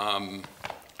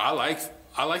I like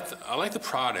the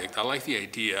product. I like the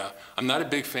idea. I'm not a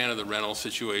big fan of the rental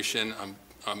situation.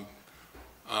 I'm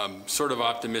sort of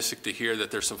optimistic to hear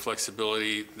that there's some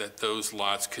flexibility that those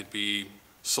lots could be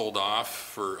sold off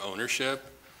for ownership.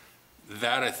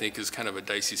 That, I think, is kind of a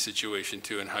dicey situation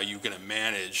too, and how you're going to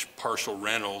manage partial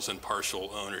rentals and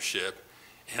partial ownership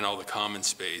and all the common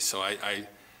space. So I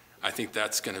think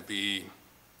that's going to be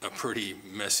a pretty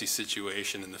messy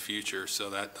situation in the future. So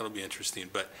that'll be interesting.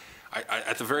 But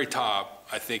at the very top,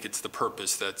 I think it's the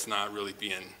purpose that's not really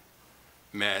being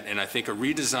met. And I think a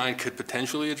redesign could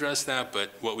potentially address that,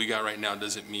 but what we got right now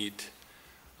doesn't meet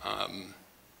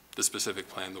the specific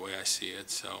plan the way I see it.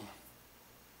 So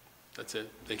that's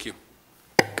it. Thank you.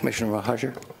 Commissioner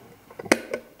Mahajer.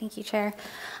 Thank you, Chair.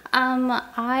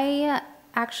 I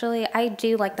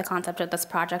do like the concept of this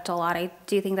project a lot. I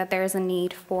do think that there is a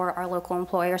need for our local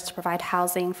employers to provide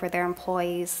housing for their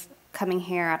employees coming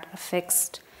here at a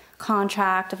fixed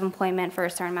contract of employment for a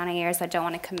certain amount of years that don't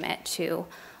want to commit to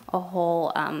a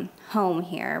whole home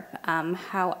here.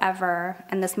 However,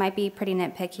 and this might be pretty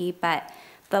nitpicky, but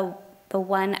the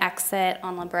one exit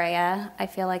on La Brea, I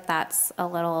feel like that's a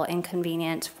little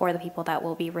inconvenient for the people that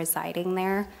will be residing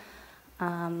there.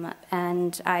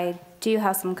 And I do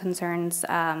have some concerns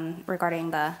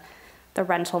regarding the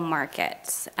rental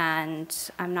market, and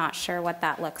I'm not sure what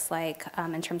that looks like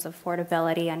in terms of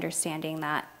affordability, understanding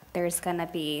that there's going to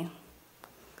be,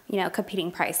 competing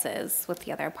prices with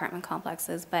the other apartment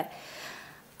complexes. But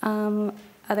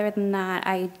other than that,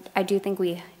 I do think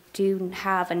we do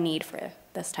have a need for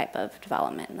this type of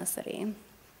development in the city.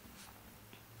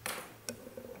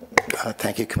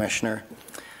 Thank you, Commissioner.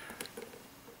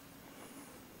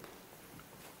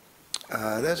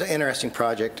 That's an interesting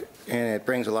project, and it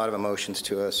brings a lot of emotions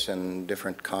to us and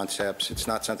different concepts. It's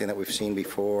not something that we've seen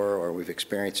before or we've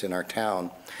experienced in our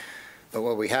town, but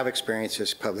what we have experienced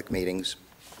is public meetings,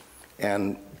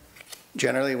 and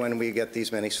generally when we get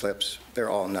these many slips, they're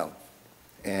all no.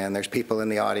 And there's people in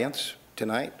the audience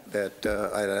tonight that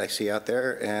I see out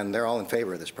there, and they're all in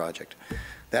favor of this project.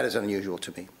 That is unusual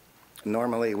to me.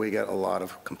 Normally, we get a lot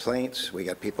of complaints. We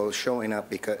get people showing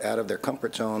up out of their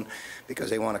comfort zone because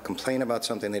they want to complain about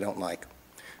something they don't like.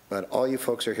 But all you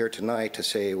folks are here tonight to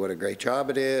say what a great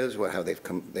job it is, how they've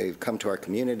come to our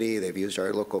community, they've used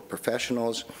our local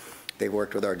professionals, they've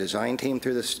worked with our design team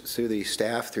through the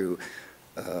staff through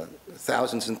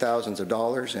thousands and thousands of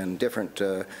dollars and different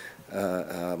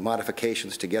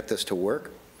modifications to get this to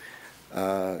work.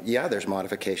 Yeah, there's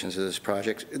modifications to this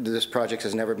project. This project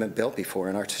has never been built before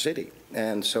in our city,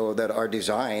 and so that our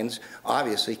designs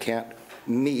obviously can't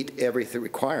meet every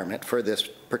requirement for this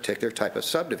particular type of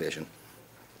subdivision.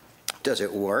 Does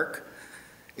it work?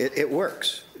 It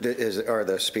works. Are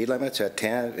the speed limits at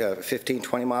 10, 15,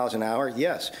 20 miles an hour?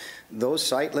 Yes. Those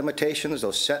site limitations,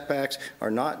 those setbacks are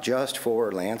not just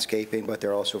for landscaping, but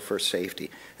they're also for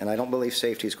safety, and I don't believe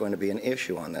safety is going to be an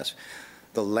issue on this.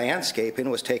 The landscaping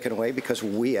was taken away because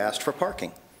we asked for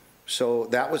parking. So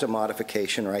that was a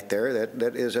modification right there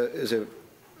that is a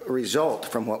result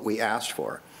from what we asked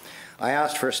for. I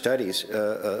asked for a studies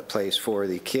place for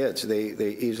the kids.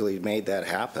 They easily made that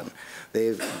happen.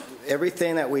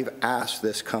 Everything that we've asked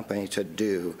this company to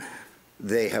do,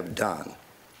 they have done.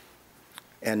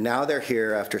 And now they're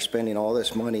here after spending all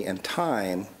this money and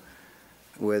time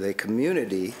with a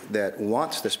community that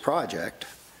wants this project.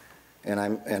 And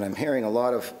I'm hearing a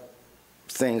lot of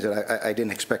things that I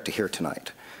didn't expect to hear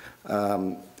tonight.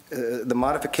 The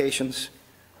modifications,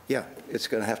 yeah, it's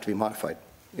going to have to be modified.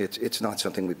 It's not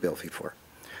something we built before.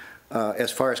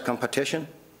 As far as competition,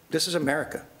 this is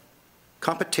America.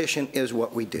 Competition is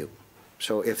what we do.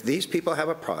 So if these people have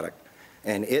a product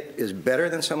and it is better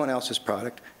than someone else's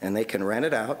product and they can rent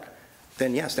it out,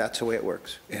 then yes, that's the way it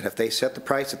works. And if they set the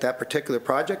price at that particular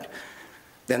project,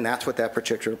 then that's what that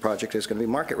particular project is going to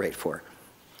be market rate for.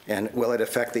 And will it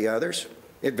affect the others?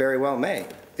 It very well may.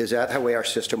 Is that the way our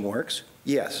system works?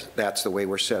 Yes, that's the way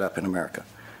we're set up in America.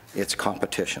 It's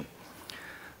competition.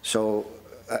 So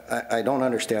I don't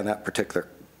understand that particular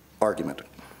argument.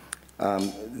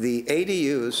 The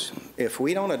ADUs, if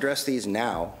we don't address these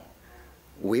now,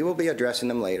 we will be addressing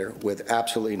them later with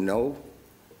absolutely no.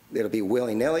 It'll be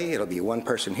willy-nilly. It'll be one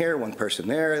person here, one person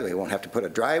there. They won't have to put a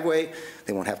driveway.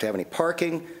 They won't have to have any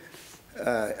parking.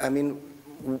 I mean,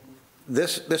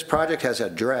 this project has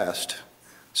addressed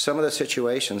some of the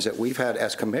situations that we've had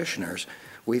as commissioners.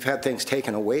 We've had things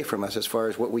taken away from us as far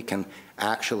as what we can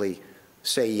actually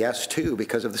say yes to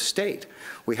because of the state.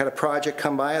 We had a project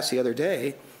come by us the other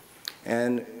day,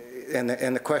 and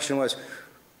the question was,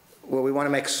 well, we want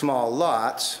to make small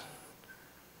lots,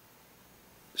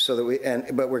 so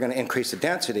that but we're going to increase the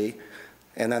density,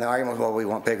 and then the argument was, well, we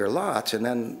want bigger lots, and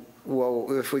then, well,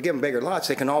 if we give them bigger lots,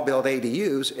 they can all build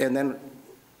ADUs, and then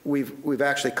we've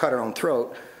actually cut our own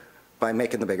throat by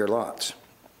making the bigger lots.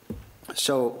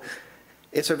 So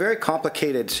it's a very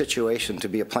complicated situation to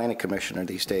be a planning commissioner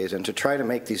these days, and to try to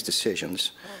make these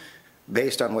decisions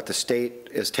based on what the state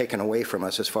is taken away from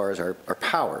us as far as our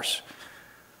powers.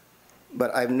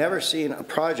 But I've never seen a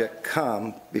project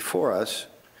come before us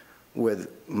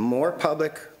with more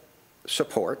public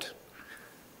support,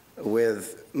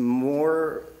 with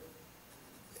more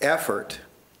effort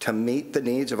to meet the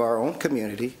needs of our own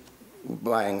community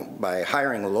by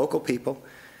hiring local people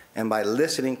and by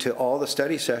listening to all the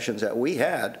study sessions that we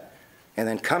had, and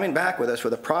then coming back with us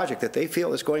with a project that they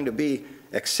feel is going to be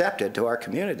accepted to our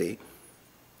community.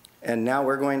 And now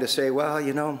we're going to say, well,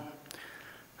 you know,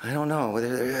 I don't know.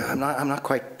 I'm not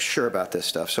quite sure about this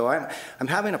stuff. So I'm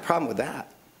having a problem with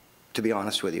that, to be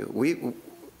honest with you.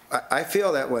 I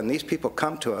feel that when these people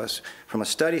come to us from a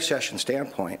study session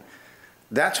standpoint,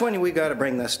 that's when we got to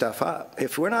bring this stuff up.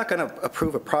 If we're not going to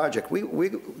approve a project,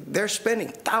 they're spending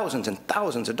thousands and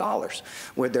thousands of dollars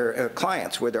with their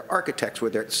clients, with their architects,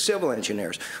 with their civil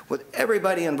engineers, with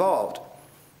everybody involved.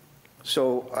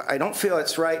 So I don't feel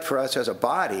it's right for us as a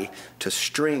body to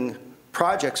string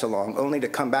projects along only to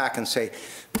come back and say,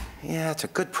 yeah, it's a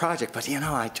good project, but you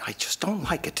know, I just don't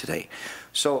like it today.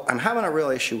 So I'm having a real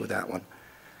issue with that one.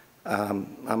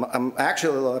 I'm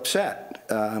actually a little upset.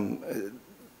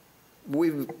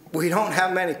 We don't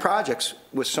have many projects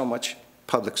with so much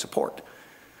public support.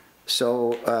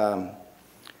 So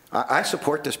I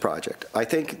support this project. I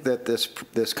think that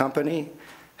this company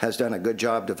has done a good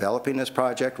job developing this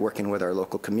project, working with our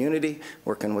local community,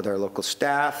 working with our local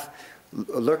staff,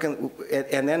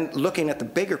 and then looking at the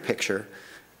bigger picture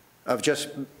of just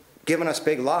giving us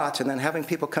big lots and then having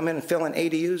people come in and fill in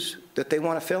ADUs that they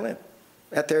want to fill in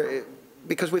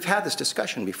because we've had this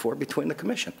discussion before between the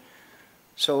commission.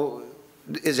 So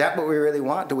is that what we really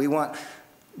want? Do we want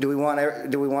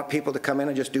people to come in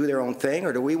and just do their own thing,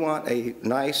 or do we want a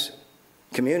nice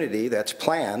community that's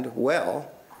planned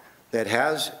well, that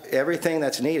has everything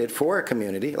that's needed for a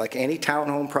community, like any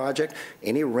townhome project,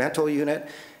 any rental unit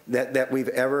that we've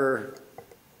ever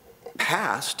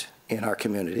passed in our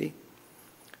community?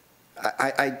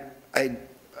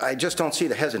 I just don't see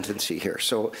the hesitancy here.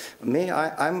 So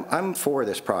I'm for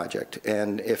this project,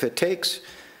 and if it takes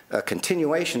a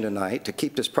continuation tonight to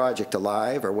keep this project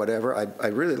alive or whatever,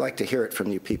 I'd really like to hear it from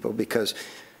you people, because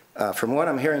from what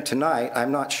I'm hearing tonight,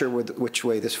 I'm not sure which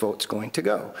way this vote's going to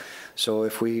go. So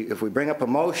if we bring up a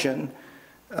motion,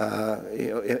 you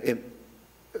know,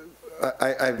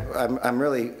 I'm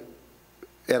really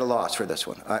at a loss for this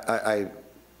one.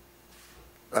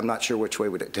 I'm not sure which way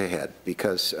to head,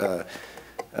 because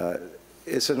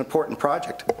it's an important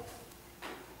project.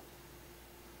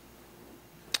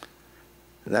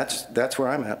 That's where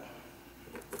I'm at.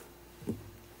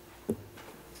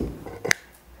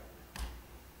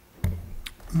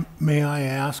 May I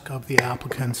ask of the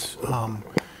applicants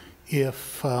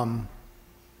if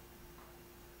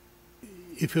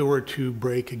it were to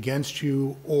break against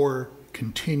you or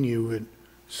continue it,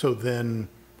 so then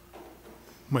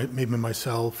maybe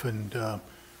myself and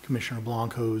Commissioner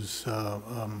Blanco's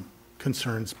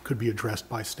concerns could be addressed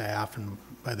by staff and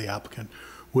by the applicant,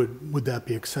 would that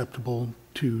be acceptable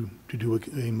to do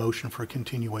a motion for a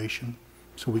continuation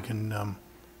so we can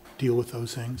deal with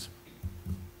those things?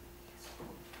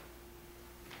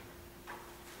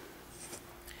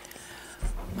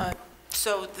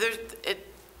 So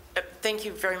thank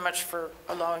you very much for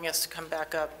allowing us to come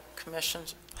back up,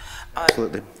 commissions.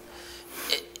 Absolutely.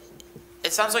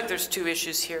 It sounds like there's two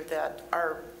issues here that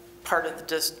are part of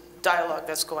the dialogue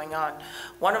that's going on.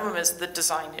 One of them is the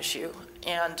design issue,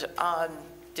 and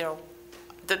you know,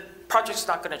 the project's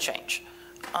not going to change.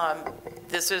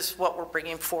 This is what we're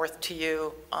bringing forth to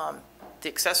you. The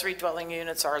accessory dwelling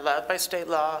units are allowed by state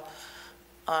law.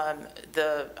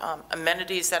 The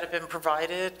amenities that have been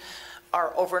provided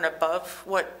are over and above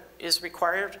what is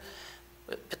required,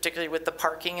 particularly with the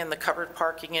parking and the covered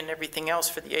parking and everything else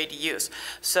for the ADUs.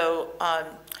 So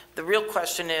the real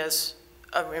question is,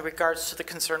 in regards to the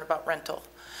concern about rental,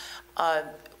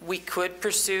 we could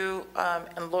pursue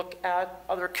and look at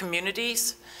other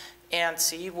communities and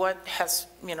see what has,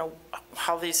 you know,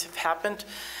 how these have happened.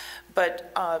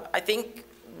 But I think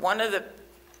one of the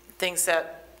things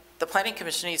that the Planning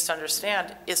Commission needs to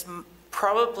understand is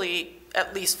probably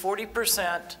at least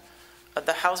 40% of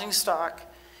the housing stock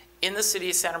in the city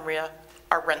of Santa Maria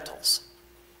are rentals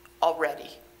already.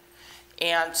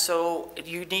 And so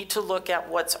you need to look at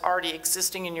what's already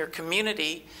existing in your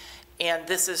community, and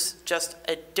this is just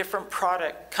a different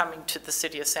product coming to the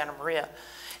city of Santa Maria.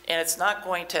 And it's not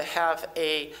going to have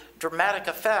a dramatic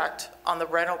effect on the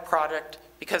rental product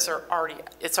because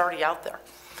it's already out there.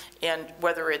 And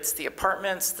whether it's the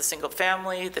apartments, the single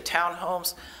family, the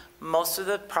townhomes, most of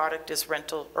the product is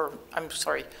rental, or I'm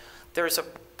sorry, there's a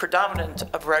predominant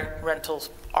of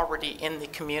rentals already in the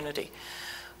community.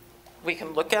 We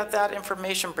can look at that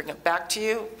information, bring it back to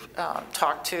you,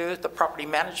 talk to the property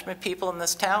management people in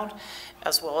this town,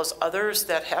 as well as others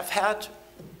that have had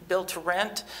build to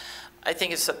rent. I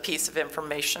think it's a piece of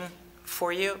information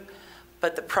for you,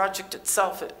 but the project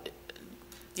itself,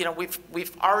 you know,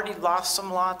 we've already lost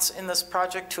some lots in this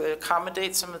project to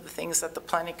accommodate some of the things that the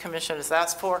Planning Commission has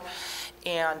asked for,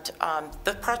 and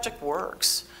the project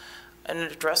works, and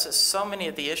it addresses so many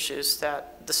of the issues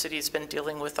that the city's been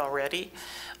dealing with already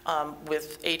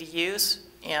with ADUs.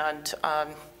 And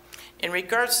in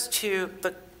regards to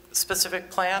the specific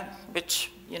plan,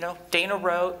 which, you know, Dana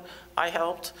wrote, I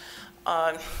helped,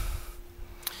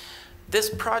 This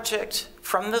project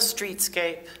from the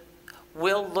streetscape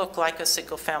will look like a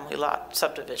single-family lot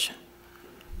subdivision.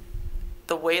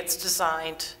 The way it's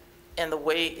designed and the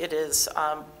way it is,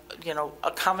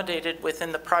 accommodated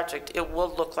within the project, it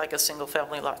will look like a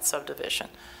single-family lot subdivision.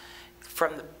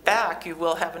 From the back, you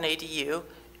will have an ADU,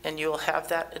 and you'll have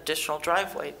that additional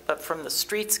driveway, but from the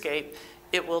streetscape,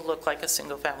 it will look like a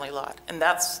single-family lot. And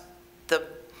that's the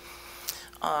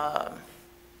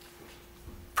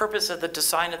purpose of the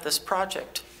design of this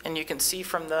project. And you can see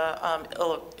from the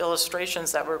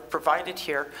illustrations that were provided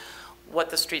here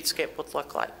what the streetscape would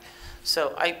look like.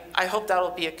 So I hope that will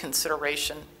be a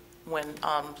consideration when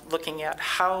looking at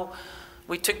how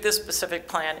we took this specific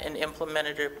plan and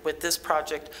implemented it with this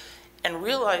project, and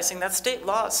realizing that state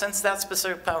law, since that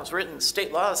specific plan was written,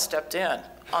 state law has stepped in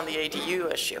on the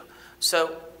ADU issue.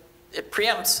 So it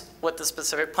preempts what the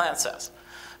specific plan says.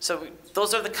 So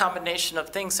those are the combination of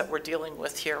things that we're dealing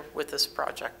with here with this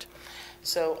project.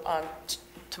 So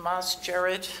Tomas,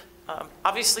 Jared,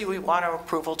 obviously we want our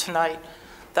approval tonight.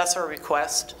 That's our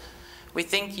request. We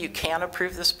think you can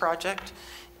approve this project,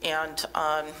 and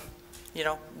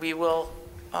we will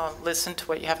listen to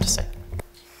what you have to say.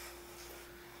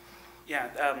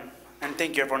 Yeah, and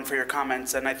thank you everyone for your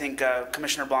comments. And I think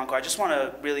Commissioner Blanco, I just want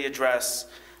to really address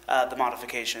the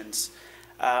modifications.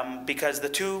 Because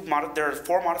there are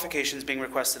 4 modifications being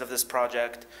requested of this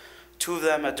project, 2 of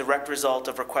them a direct result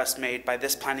of requests made by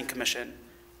this Planning Commission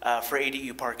for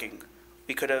ADU parking.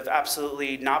 We could have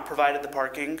absolutely not provided the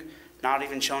parking, not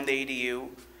even shown the ADU,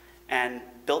 and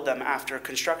built them after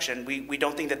construction. We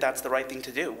don't think that that's the right thing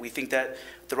to do. We think that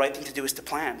the right thing to do is to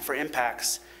plan for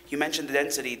impacts. You mentioned the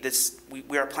density.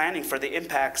 We are planning for the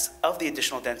impacts of the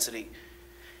additional density.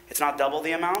 It's not double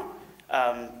the amount.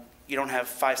 You don't have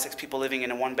 5, 6 people living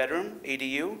in a 1-bedroom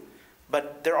ADU,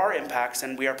 but there are impacts,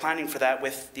 and we are planning for that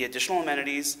with the additional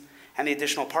amenities and the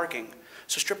additional parking.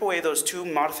 So strip away those 2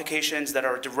 modifications that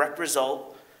are a direct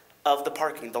result of the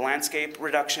parking, the landscape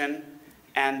reduction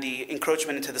and the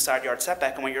encroachment into the side yard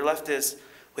setback, and what you're left is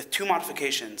with 2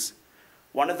 modifications.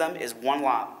 One of them is 1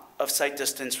 lot of site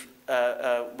distance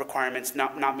requirements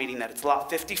not meeting that. It's lot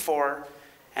 54,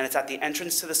 and it's at the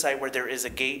entrance to the site where there is a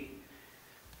gate.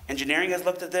 Engineering has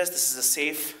looked at this. This is a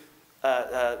safe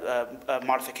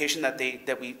modification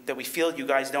that we feel you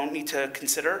guys don't need to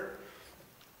consider.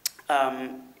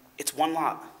 It's 1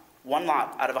 lot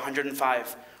out of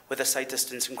 105 with a site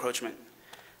distance encroachment.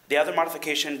 The other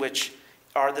modification, which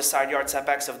are the side yard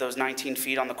setbacks of those 19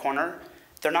 feet on the corner,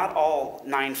 they're not all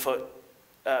 9-foot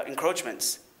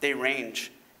encroachments. They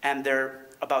range, and there are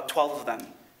about 12 of them.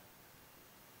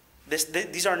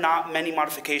 These are not many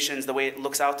modifications the way it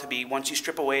looks out to be once you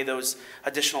strip away those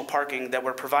additional parking that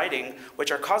we're providing,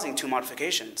 which are causing 2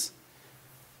 modifications.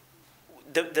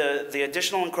 The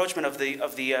additional encroachment of the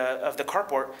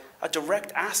carport, a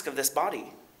direct ask of this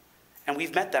body, and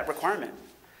we've met that requirement.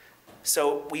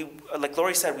 So like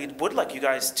Lori said, we would like you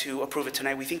guys to approve it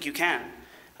tonight. We think you can.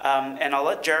 And I'll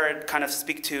let Jared kind of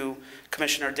speak to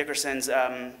Commissioner Dickerson's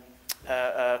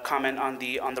comment on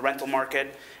the rental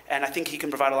market, and I think he can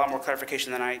provide a lot more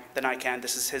clarification than I can.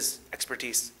 This is his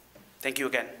expertise. Thank you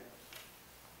again.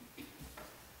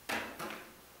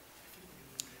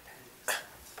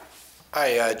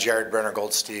 Hi, Jared Brenner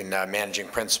Goldstein, Managing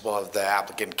Principal of the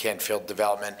applicant Canfield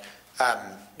Development.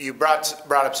 You brought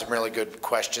up some really good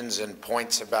questions and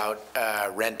points about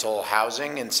rental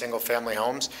housing in single-family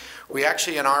homes. We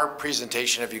actually, in our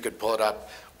presentation, if you could pull it up,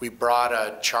 we brought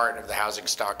a chart of the housing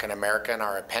stock in America in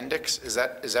our appendix. Is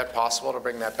that possible to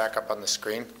bring that back up on the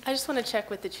screen? I just want to check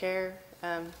with the chair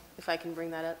if I can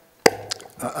bring that up.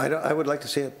 I would like to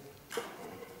see it.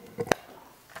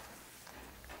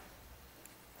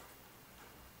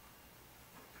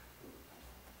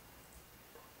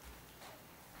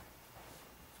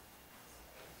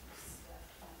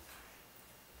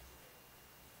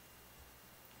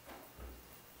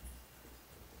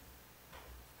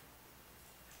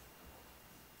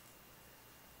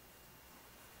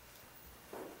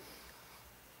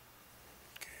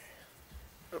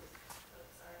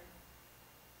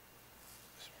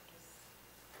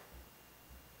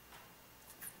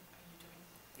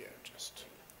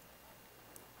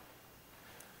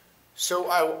 So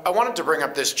I wanted to bring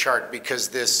up this chart because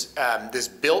this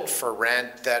built for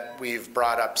rent that we've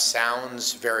brought up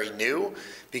sounds very new,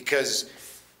 because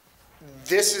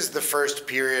this is the first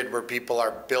period where people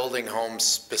are building homes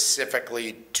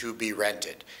specifically to be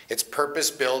rented. It's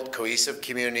purpose-built, cohesive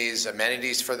communities,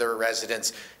 amenities for their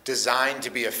residents, designed to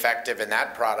be effective in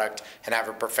that product and have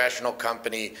a professional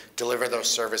company deliver those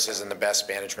services in the best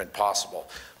management possible.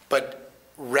 But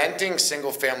renting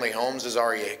single-family homes is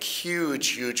already a huge,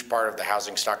 huge part of the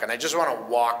housing stock. And I just want to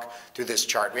walk through this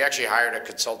chart. We actually hired a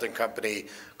consulting company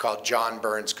called John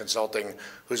Burns Consulting,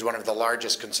 who's one of the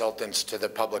largest consultants to the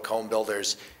public home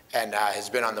builders and has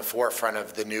been on the forefront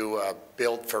of the new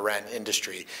build-for-rent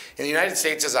industry. In the United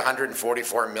States, there's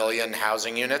 144 million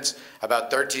housing units. About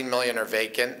 13 million are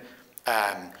vacant.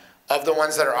 Of the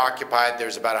ones that are occupied,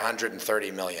 there's about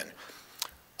 130 million.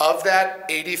 Of that,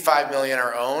 85 million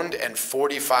are owned and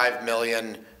 45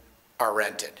 million are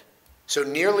rented. So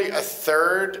nearly a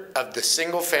third of the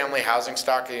single-family housing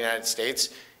stock in the United States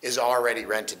is already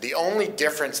rented. The only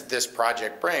difference that this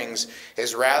project brings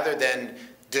is rather than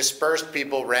dispersed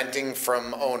people renting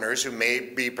from owners who may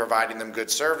be providing them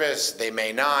good service, they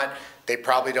may not, they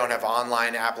probably don't have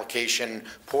online application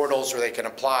portals where they can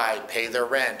apply, pay their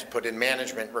rent, put in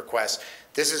management requests.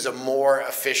 This is a more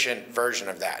efficient version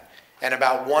of that. And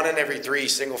about 1 in every 3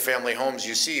 single-family homes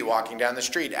you see walking down the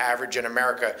street, average in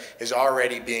America, is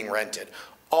already being rented.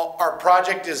 Our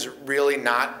project is really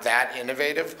not that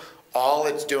innovative. All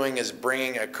it's doing is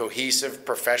bringing a cohesive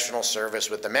professional service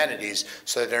with amenities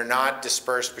so that they're not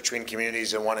dispersed between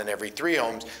communities in 1 in every 3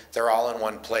 homes. They're all in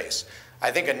one place. I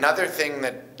think another thing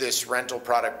that this rental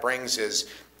product brings is,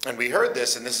 and we heard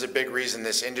this, and this is a big reason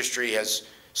this industry has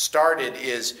started,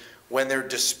 is when they're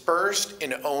dispersed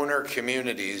in owner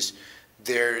communities,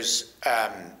 there's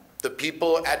the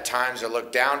people at times are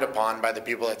looked down upon by the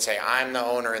people that say, I'm the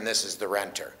owner and this is the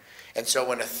renter. And so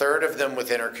when a third of them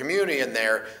within our community in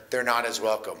there, they're not as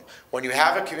welcome. When you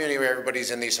have a community where everybody's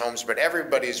in these homes, but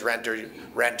everybody's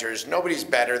renters, nobody's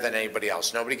better than anybody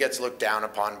else. Nobody gets looked down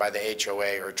upon by the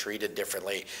HOA or treated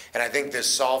differently. And I think this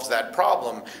solves that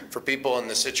problem for people in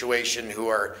the situation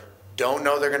who don't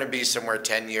know they're going to be somewhere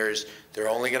 10 years, they're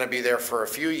only going to be there for a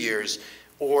few years,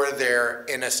 or they're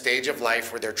in a stage of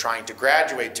life where they're trying to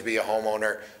graduate to be a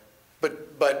homeowner,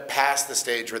 but past the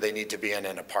stage where they need to be in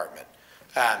an apartment.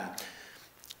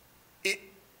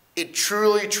 It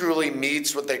truly, truly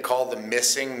meets what they call the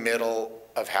missing middle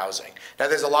of housing. Now,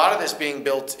 there's a lot of this being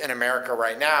built in America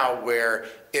right now where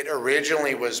it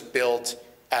originally was built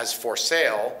as for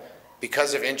sale.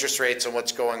 Because of interest rates and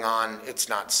what's going on, it's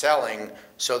not selling,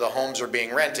 so the homes are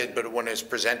being rented, but when it's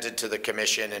presented to the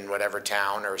commission in whatever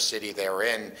town or city they were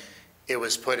in, it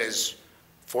was put as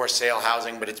for sale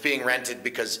housing, but it's being rented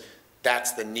because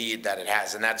that's the need that it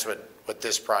has, and that's what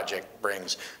this project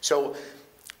brings. So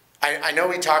I know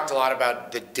we talked a lot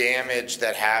about the damage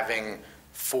that having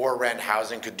for rent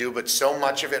housing could do, but so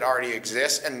much of it already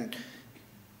exists. And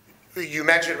you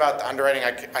mentioned about the underwriting,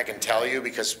 I can tell you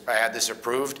because I had this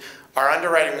approved. Our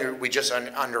underwriting, we just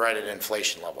underwrite at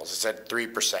inflation levels. It's at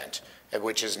 3%,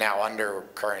 which is now under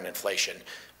current inflation.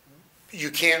 You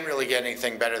can't really get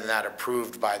anything better than that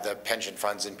approved by the pension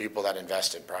funds and people that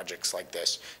invest in projects like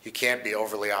this. You can't be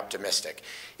overly optimistic.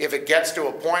 If it gets to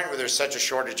a point where there's such a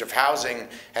shortage of housing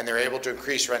and they're able to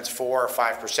increase rents 4 or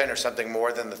 5% or something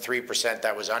more than the 3%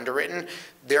 that was underwritten,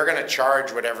 they're going to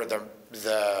charge whatever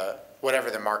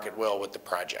the market will with the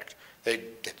project.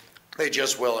 They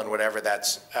just will, and whatever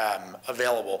that's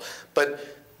available. But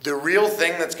the real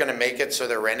thing that's going to make it so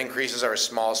the rent increases are as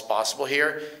small as possible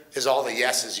here is all the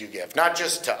yeses you give, not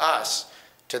just to us,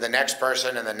 to the next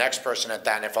person and the next person at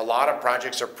that. And if a lot of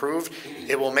projects are approved,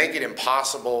 it will make it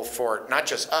impossible for not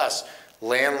just us,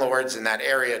 landlords in that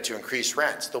area to increase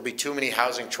rents. There'll be too many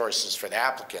housing choices for the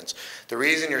applicants. The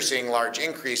reason you're seeing large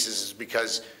increases is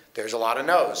because there's a lot of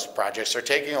no's. Projects are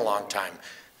taking a long time.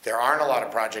 There aren't a lot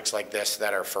of projects like this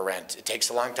that are for rent. It takes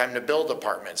a long time to build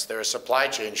apartments. There are supply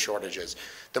chain shortages.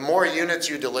 The more units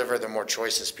you deliver, the more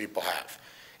choices people have.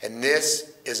 And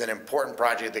this is an important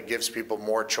project that gives people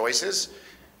more choices.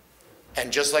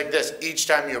 And just like this, each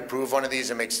time you approve one of these,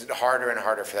 it makes it harder and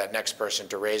harder for that next person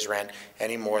to raise rent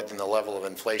any more than the level of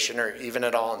inflation, or even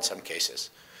at all in some cases.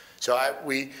 So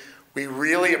we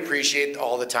really appreciate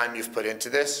all the time you've put into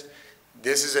this.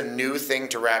 This is a new thing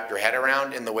to wrap your head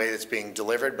around in the way that's being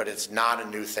delivered, but it's not a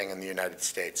new thing in the United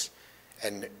States.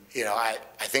 And I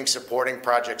think supporting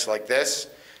projects like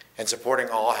this and supporting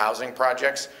all housing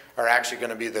projects are actually going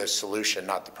to be the solution,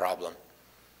 not the problem.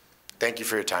 Thank you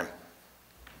for your time.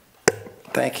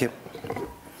 Thank you.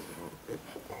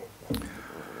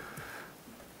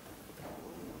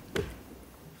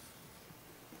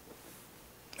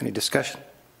 Any discussion?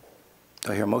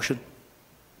 Do I hear a motion?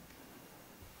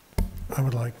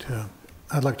 I'd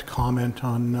like to comment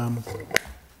on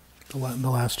the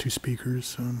last two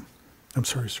speakers. I'm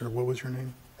sorry, sir. What was your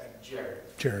name? Jared.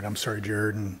 Jared. I'm sorry,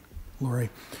 Jared and Lori.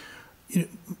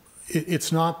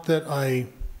 It's not that I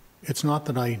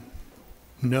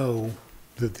know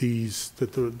that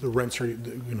the rents are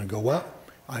going to go up.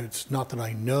 It's not that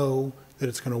I know that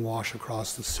it's going to wash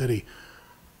across the city.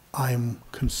 I'm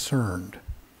concerned.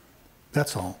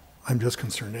 That's all. I'm just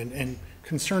concerned, and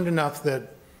concerned enough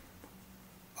that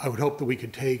I would hope that we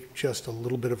could take just a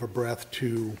little bit of a breath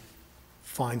to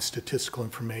find statistical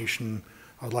information.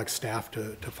 I'd like staff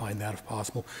to find that if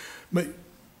possible. But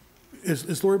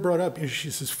as Lori brought up, she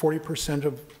says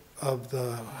 40% of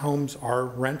the homes are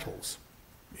rentals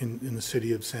in the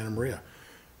city of Santa Maria.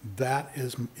 That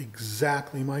is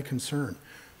exactly my concern.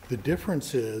 The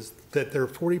difference is that they're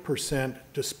 40%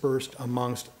 dispersed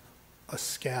amongst a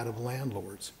scat of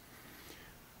landlords.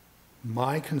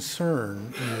 My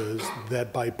concern is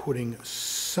that by putting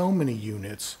so many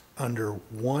units under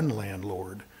one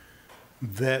landlord,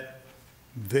 that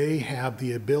they have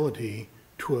the ability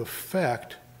to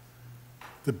affect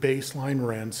the baseline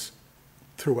rents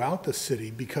throughout the city,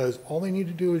 because all they need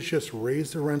to do is just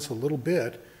raise the rents a little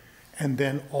bit, and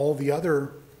then all the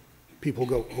other people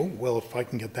go, oh, well, if I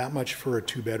can get that much for a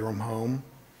two-bedroom home,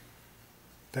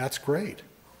 that's great.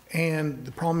 And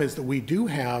the problem is that we do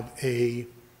have a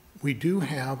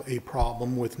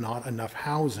problem with not enough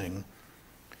housing,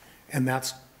 and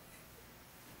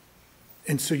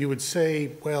so you would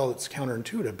say, well, it's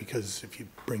counterintuitive, because if you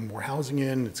bring more housing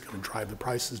in, it's going to drive the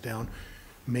prices down.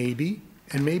 Maybe,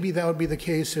 and maybe that would be the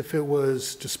case if it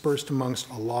was dispersed amongst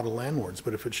a lot of landlords,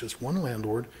 but if it's just one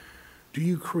landlord, do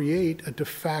you create a de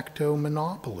facto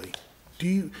monopoly? Do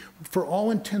you, for all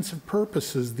intents and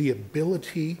purposes, the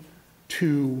ability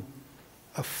to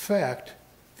affect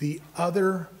the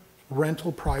other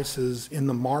rental prices in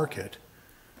the market,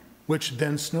 which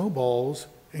then snowballs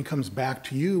and comes back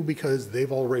to you because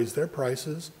they've all raised their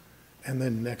prices, and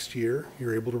then next year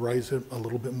you're able to raise it a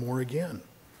little bit more again.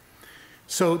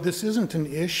 So this isn't an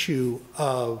issue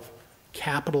of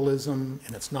capitalism,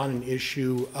 and it's not an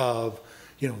issue of,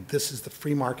 this is the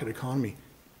free market economy.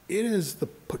 It is the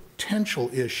potential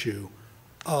issue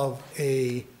of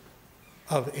a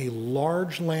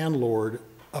large landlord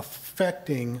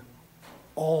affecting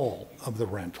all of the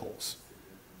rentals.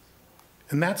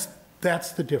 And that's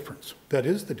the difference. That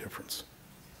is the difference.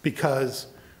 Because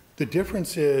the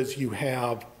difference is you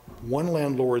have one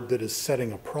landlord that is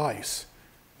setting a price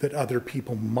that other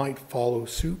people might follow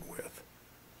suit with.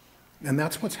 And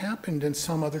that's what's happened in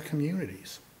some other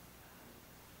communities.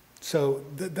 So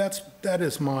that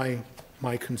is my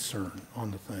concern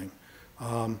on the thing.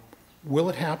 Will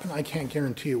it happen? I can't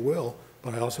guarantee it will,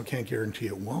 but I also can't guarantee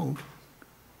it won't.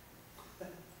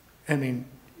 I mean,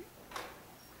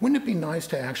 wouldn't it be nice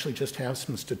to actually just have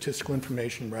some statistical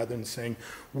information rather than saying,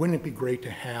 wouldn't it be great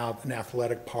to have an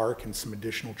athletic park and some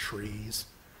additional trees?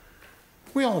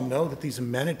 We all know that these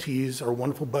amenities are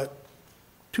wonderful, but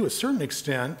to a certain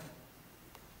extent,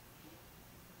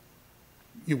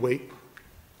 you wait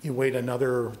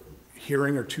another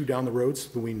hearing or two down the road so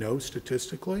that we know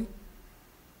statistically,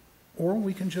 or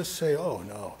we can just say, oh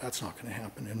no, that's not going to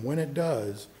happen. And when it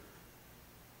does,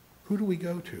 who do we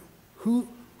go to? Who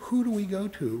do we go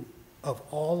to of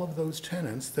all of those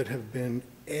tenants that have been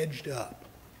edged up?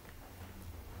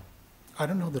 I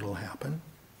don't know that it'll happen,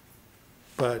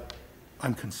 but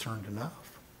I'm concerned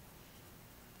enough.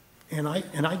 And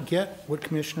I get what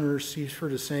Commissioner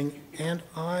Seifert is saying, and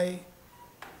I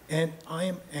am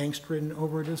angst-ridden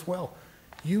over it as well.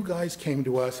 You guys came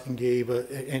to us and gave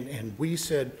and we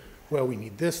said, well, we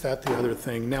need this, that, the other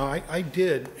thing. Now, I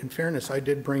did, in fairness, I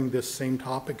did bring this same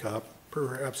topic up,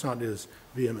 perhaps not as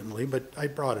vehemently, but I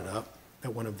brought it up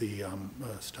at one of the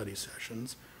study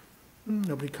sessions.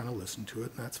 Nobody kind of listened to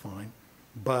it, and that's fine.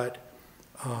 But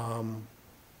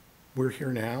we're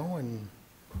here now, and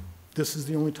this is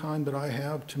the only time that I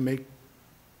have to make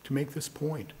this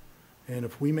point. And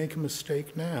if we make a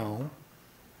mistake now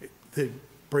that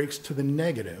breaks to the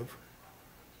negative,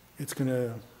 it's going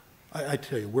to, I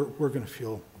tell you, we're going to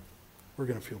feel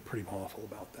pretty awful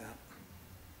about that.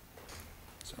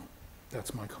 So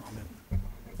that's my comment.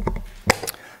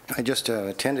 I just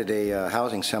attended a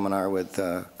housing seminar with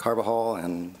Carbajal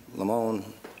and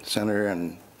Limon, Senator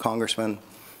and Congressman,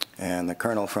 and the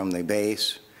Colonel from the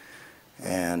base,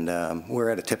 and we're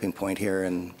at a tipping point here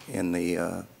in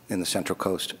the Central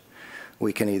Coast.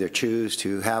 We can either choose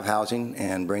to have housing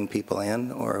and bring people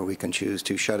in, or we can choose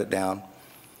to shut it down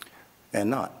and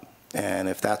not. And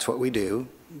if that's what we do,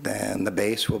 then the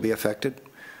base will be affected.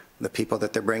 The people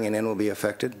that they're bringing in will be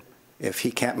affected. If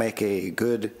he can't make a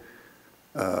good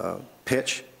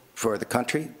pitch for the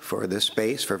country, for this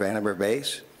base, for Vandenberg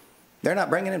base, they're not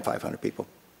bringing in 500 people.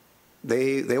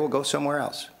 They will go somewhere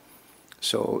else.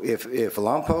 So if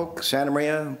Lompoc, Santa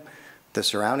Maria, the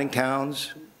surrounding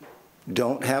towns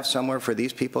don't have somewhere for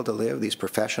these people to live, these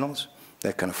professionals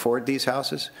that can afford these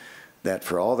houses, that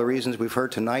for all the reasons we've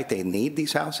heard tonight, they need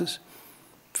these houses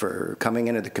for coming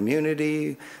into the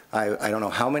community. I don't know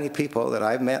how many people that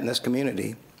I've met in this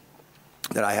community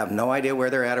that I have no idea where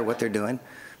they're at or what they're doing.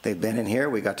 They've been in here.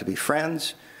 We got to be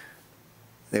friends.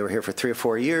 They were here for 3 or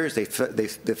 4 years. They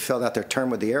filled out their term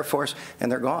with the Air Force,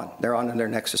 and they're gone. They're on to their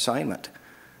next assignment.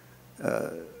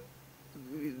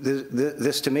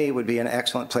 This, to me, would be an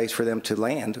excellent place for them to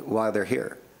land while they're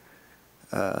here.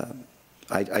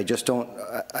 I just don't.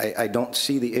 I don't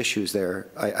see the issues there.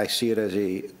 I see it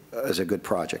as a good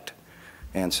project,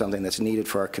 and something that's needed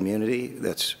for our community,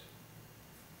 that's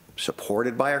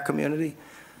supported by our community.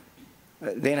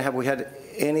 Dana, have we had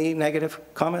any negative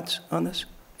comments on this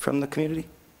from the community?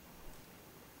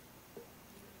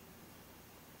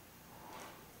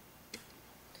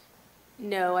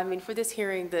 No, I mean, for this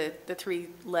hearing, the 3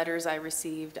 letters I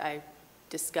received, I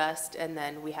discussed, and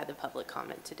then we had the public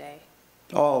comment today.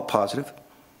 All positive?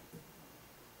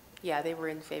 Yeah, they were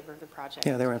in favor of the project.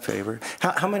 Yeah, they were in favor.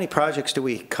 How many projects do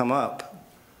we come up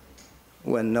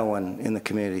when no one in the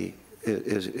community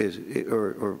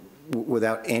or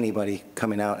without anybody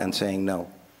coming out and saying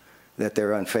no, that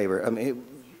they're in favor? I mean,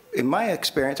 in my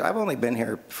experience, I've only been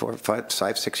here for 5,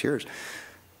 6 years.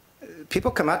 People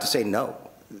come out to say no.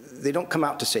 They don't come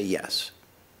out to say yes.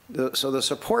 So the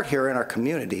support here in our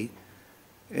community,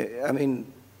 I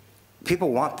mean,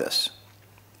 people want this.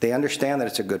 They understand that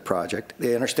it's a good project.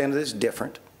 They understand that it's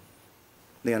different.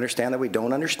 They understand that we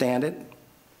don't understand it,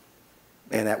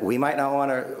 and that we might not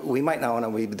want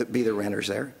to be the renters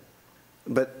there.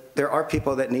 But there are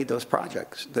people that need those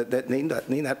projects, that need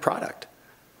that product.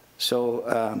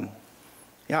 So,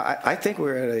 yeah, I think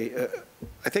we're at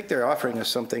I think they're offering us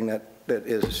something that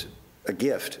is a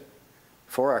gift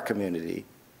for our community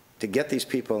to get these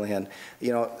people in.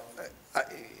 You know,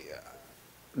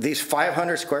 these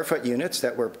 500 square foot units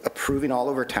that we're approving all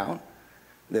over town,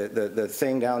 the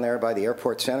thing down there by the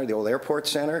airport center, the old airport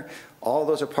center, all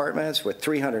those apartments with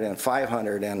 300 and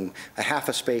 500 and a half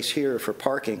a space here for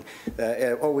parking.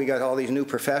 Oh, we got all these new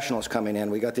professionals coming in.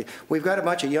 We've got a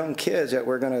bunch of young kids that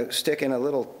we're going to stick in a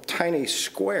little tiny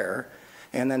square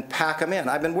and then pack them in.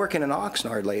 I've been working in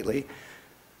Oxnard lately,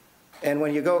 and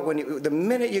the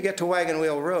minute you get to Wagon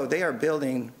Wheel Road, they are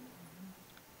building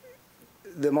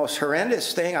the most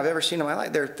horrendous thing I've ever seen in my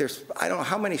life. There's I don't know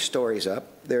how many stories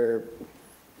up. They're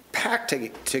packed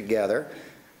together,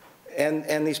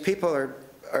 and these people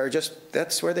are just,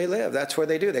 that's where they live. That's where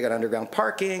they do. They got underground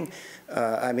parking.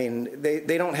 I mean,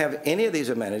 they don't have any of these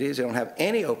amenities. They don't have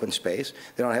any open space.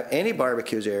 They don't have any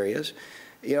barbecues areas.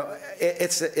 You know,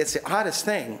 it's the oddest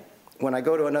thing when I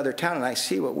go to another town and I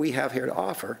see what we have here to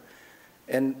offer,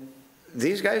 and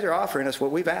these guys are offering us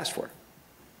what we've asked for.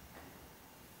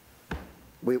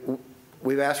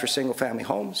 We've asked for single-family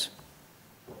homes.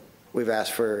 We've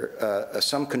asked for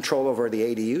some control over the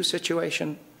ADU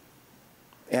situation,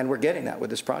 and we're getting that with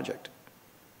this project.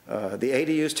 The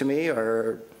ADUs, to me,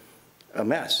 are a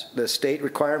mess. The state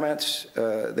requirements,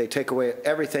 they take away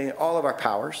everything, all of our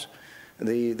powers.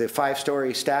 The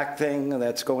 5-story stack thing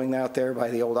that's going out there by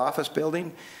the old office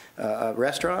building,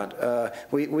 restaurant,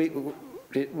 we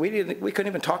couldn't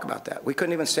even talk about that. We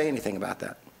couldn't even say anything about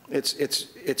that.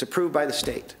 It's approved by the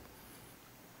state.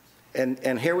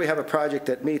 And here we have a project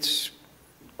that meets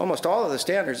almost all of the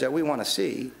standards that we want to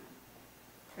see,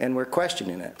 and we're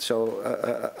questioning it. So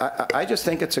I just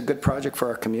think it's a good project for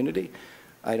our community.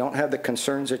 I don't have the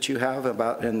concerns that you have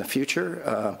about in the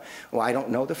future. Well, I don't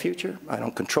know the future. I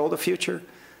don't control the future.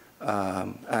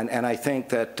 And I think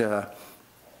that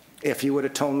if you would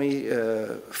have told me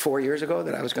 4 years ago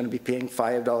that I was going to be paying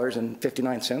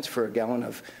 $5.59 for a gallon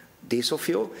of diesel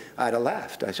fuel, I'd have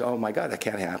laughed. I said, oh my God, that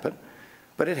can't happen.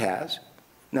 But it has.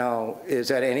 Now, is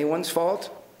that anyone's fault?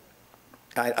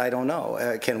 I don't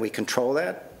know. Can we control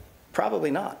that?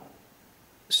 Probably not.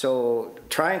 So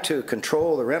trying to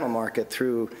control the rental market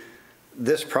through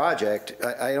this project,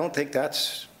 I don't think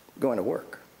that's going to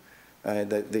work.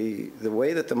 The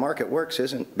way that the market works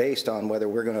isn't based on whether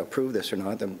we're going to approve this or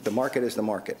not. The market is the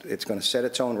market. It's going to set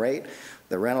its own rate.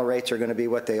 The rental rates are going to be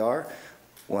what they are.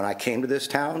 When I came to this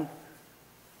town,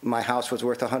 my house was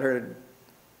worth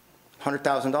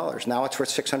 $100,000. Now it's worth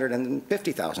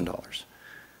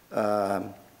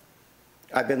 $650,000.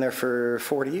 I've been there for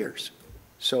 40 years.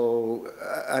 So,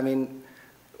 I mean,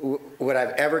 would I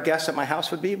have ever guessed that my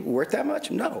house would be worth that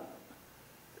much? No.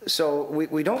 So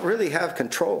we don't really have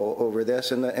control over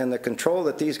this, and the control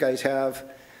that these guys have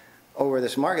over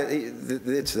this market,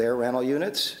 it's their rental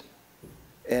units,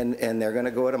 and they're going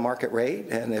to go at a market rate,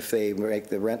 and if they make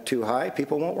the rent too high,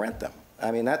 people won't rent them.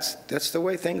 I mean, that's the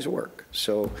way things work.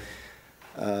 So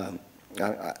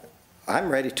I I'm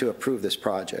ready to approve this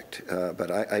project, but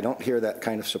I don't hear that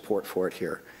kind of support for it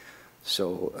here.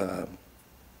 So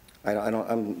I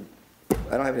don't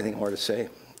have anything more to say.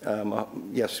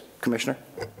 Yes, Commissioner?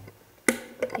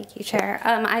 Thank you, Chair.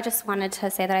 I just wanted to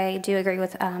say that I do agree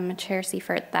with Chair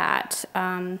Seifert that,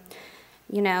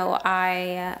 you know,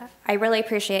 I really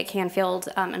appreciate Canfield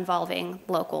involving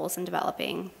locals and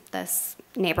developing this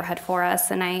neighborhood for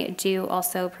us. And I do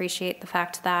also appreciate the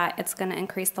fact that it's going to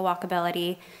increase the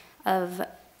walkability of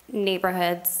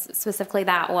neighborhoods, specifically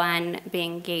that one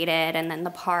being gated, and then the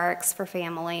parks for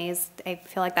families. I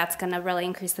feel like that's going to really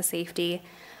increase the safety.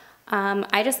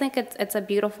 I just think it's a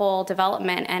beautiful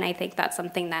development, and I think that's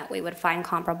something that we would find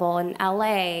comparable in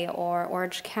LA or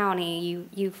Orange County.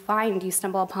 You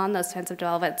stumble upon those kinds of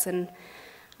developments, and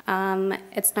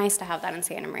it's nice to have that in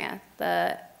Santa Maria.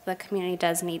 The community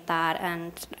does need that,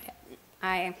 and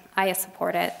I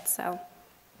support it, so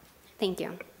thank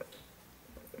you.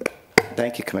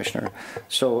 Thank you, Commissioner.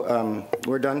 So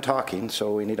we're done talking,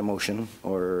 so we need a motion,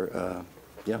 or,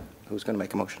 yeah, who's going to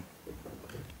make a motion?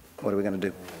 What are we going to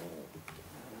do?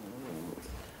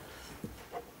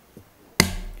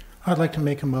 I'd like to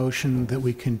make a motion that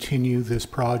we continue this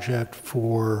project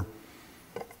for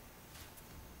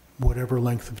whatever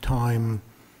length of time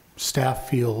staff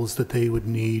feels that they would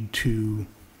need to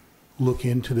look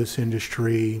into this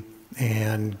industry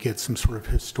and get some sort of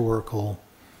historical,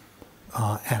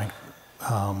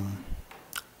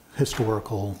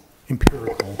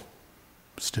 empirical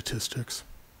statistics,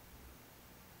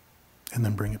 and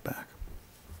then bring it back.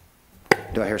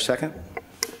 Do I hear a second?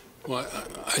 Well,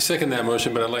 I second that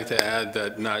motion, but I'd like to add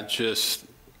that not just,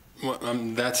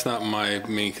 that's not my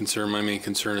main concern. My main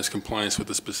concern is compliance with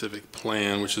the specific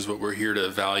plan, which is what we're here to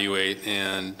evaluate,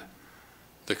 and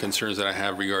the concerns that I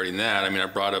have regarding that. I mean, I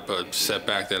brought up a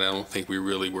setback that I don't think we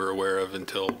really were aware of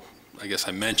until I guess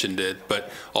I mentioned it, but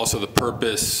also the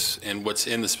purpose and what's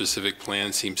in the specific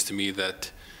plan seems to me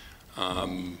that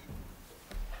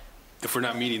if we're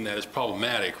not meeting that, it's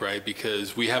problematic, right?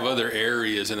 Because we have other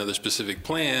areas and other specific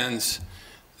plans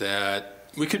that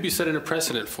we could be setting a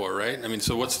precedent for, right? I mean,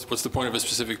 so what's the point of a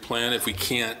specific plan if we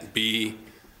can't be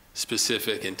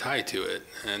specific and tied to it?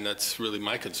 And that's really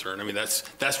my concern. I mean,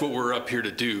 that's what we're up here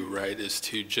to do, right? Is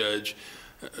to judge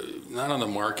not on the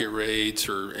market rates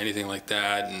or anything like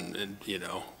that, and you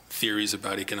know, theories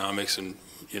about economics and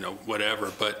you know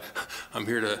whatever. But I'm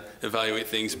here to evaluate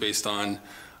things based on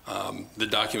the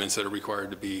documents that are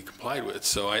required to be complied with.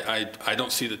 So I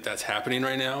don't see that that's happening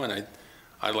right now, and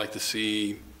I'd like to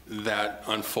see that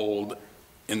unfold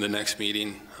in the next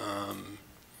meeting.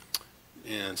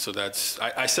 And so that's,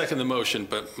 I second the motion,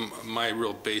 but my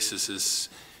real basis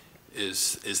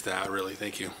is that really.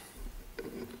 Thank you.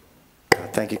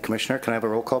 Thank you, Commissioner. Can I have a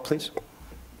roll call, please?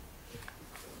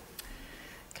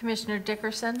 Commissioner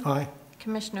Dickerson? Aye.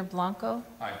 Commissioner Blanco?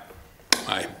 Aye.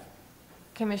 Aye.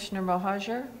 Commissioner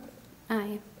Mohajer?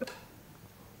 Aye.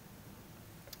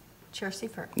 Chair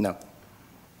Seifert? No.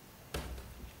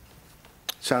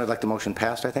 Sounded like the motion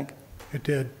passed, I think. It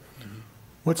did.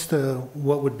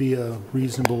 What would be a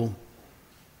reasonable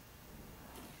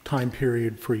time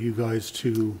period for you guys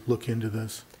to look into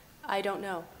this? I don't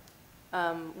know.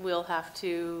 We'll have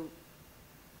to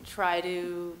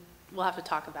we'll have to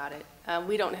talk about it. I'll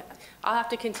have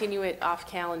to continue it off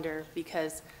calendar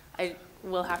because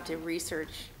we'll have to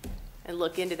research and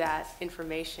look into that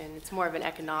information. It's more of an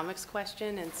economics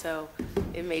question, and so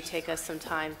it may take us some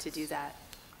time to do that.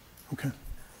 Okay.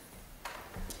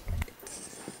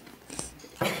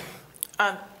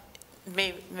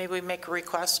 May we make a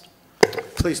request?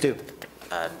 Please do.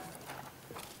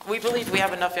 We believe we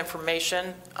have enough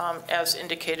information, as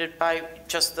indicated by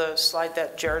just the slide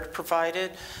that Jared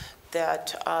provided,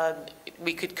 that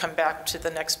we could come back to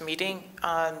the next meeting,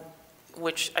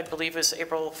 which I believe is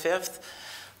April 5th,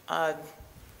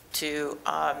 to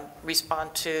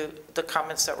respond to the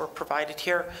comments that were provided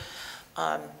here.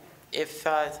 If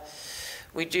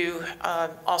we do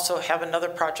also have another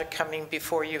project coming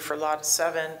before you for Lot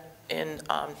 7 in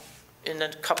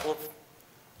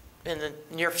the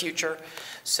near future.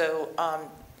 So,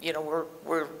 you know,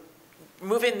 we're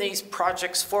moving these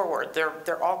projects forward.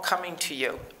 They're all coming to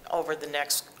you over the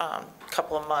next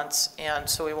couple of months. And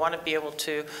so we want to be able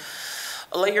to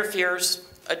allay your fears,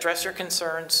 address your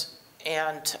concerns,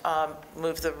 and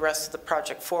move the rest of the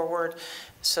project forward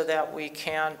so that we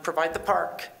can provide the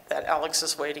park that Alex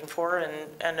is waiting for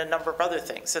and a number of other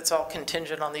things. It's all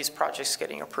contingent on these projects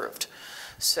getting approved.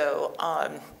 So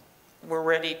we're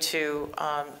ready to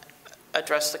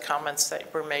address the comments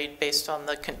that were made based on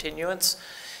the continuance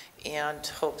and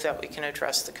hope that we can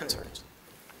address the concerns.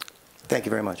 Thank you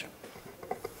very much.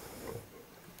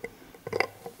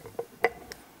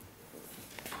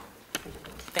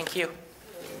 Thank you.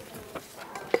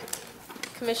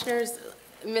 Commissioners,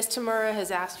 Ms. Tamura has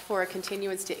asked for a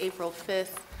continuance to April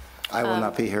 5th. I will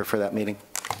not be here for that meeting.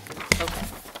 Okay.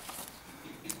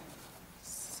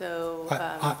 So,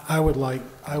 I would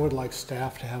like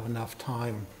staff to have enough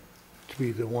time to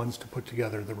be the ones to put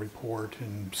together the report,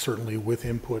 and certainly with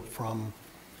input from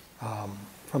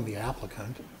the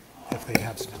applicant if they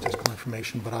have statistical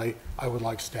information, but I would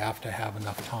like staff to have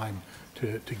enough time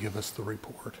to give us the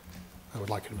report. I would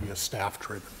like it to be a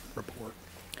staff-driven report.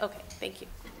 okay, thank you.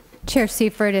 Chair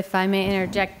Seifert, if I may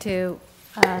interject too.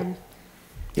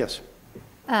 Yes.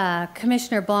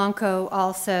 Commissioner Blanco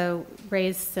also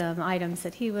raised some items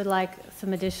that he would like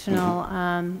some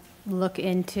additional look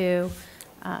into.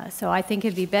 So I think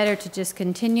it'd be better to just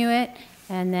continue it,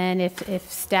 and then if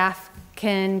staff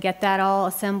can get that all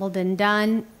assembled and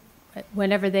done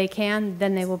whenever they can,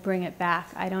 then they will bring it back.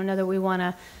 I don't know that we want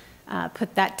to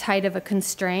put that tight of a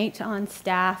constraint on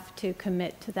staff to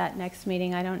commit to that next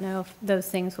meeting. I don't know if those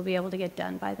things will be able to get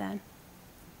done by then.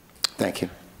 Thank you.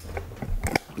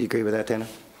 You agree with that, Dana?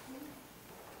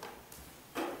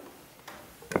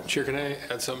 Chair, can I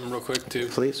add something real quick too?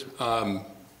 Please.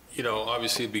 You know,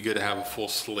 obviously it'd be good to have a full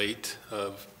slate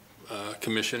of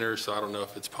commissioners, so I don't know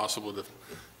if it's possible to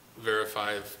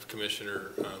verify if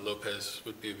Commissioner Lopez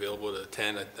would be available to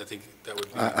attend. I think that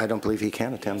would be. I don't believe he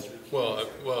can attend. Well, I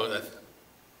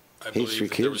He's believe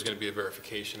that there was recused. going to be a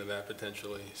verification of that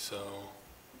potentially, so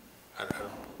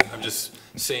I'm just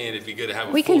saying it'd be good to have a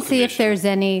full We can see if commission. there's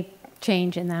any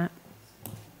change in that.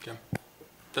 Okay.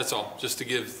 That's all, just to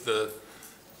give the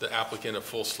applicant a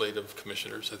full slate of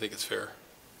commissioners. I think it's fair.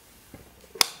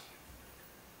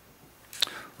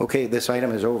 Okay, this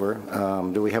item is over.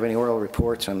 Do we have any oral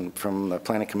reports from the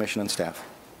Planning Commission and staff?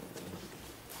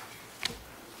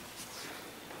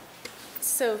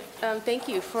 So, thank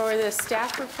you. For the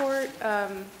staff report,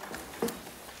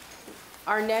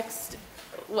 our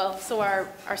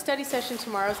study session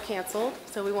tomorrow is canceled,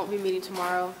 so we won't be meeting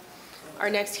tomorrow. Our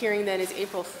next hearing then is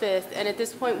April 5th, and at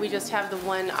this point, we just have the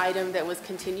one item that was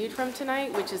continued from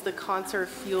tonight, which is the Conser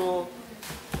fuel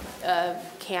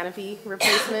canopy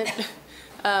replacement.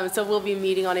 So we'll be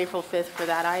meeting on April 5th for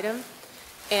that item.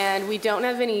 And we don't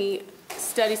have any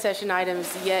study session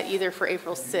items yet either for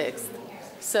April 6th.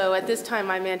 So at this time,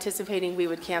 I'm anticipating we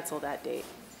would cancel that date.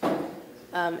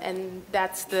 And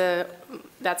that's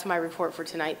my report for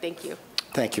tonight. Thank you.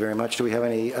 Thank you very much. Do we have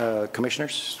any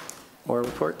commissioners or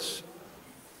reports?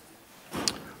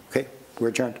 Okay, we're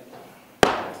adjourned.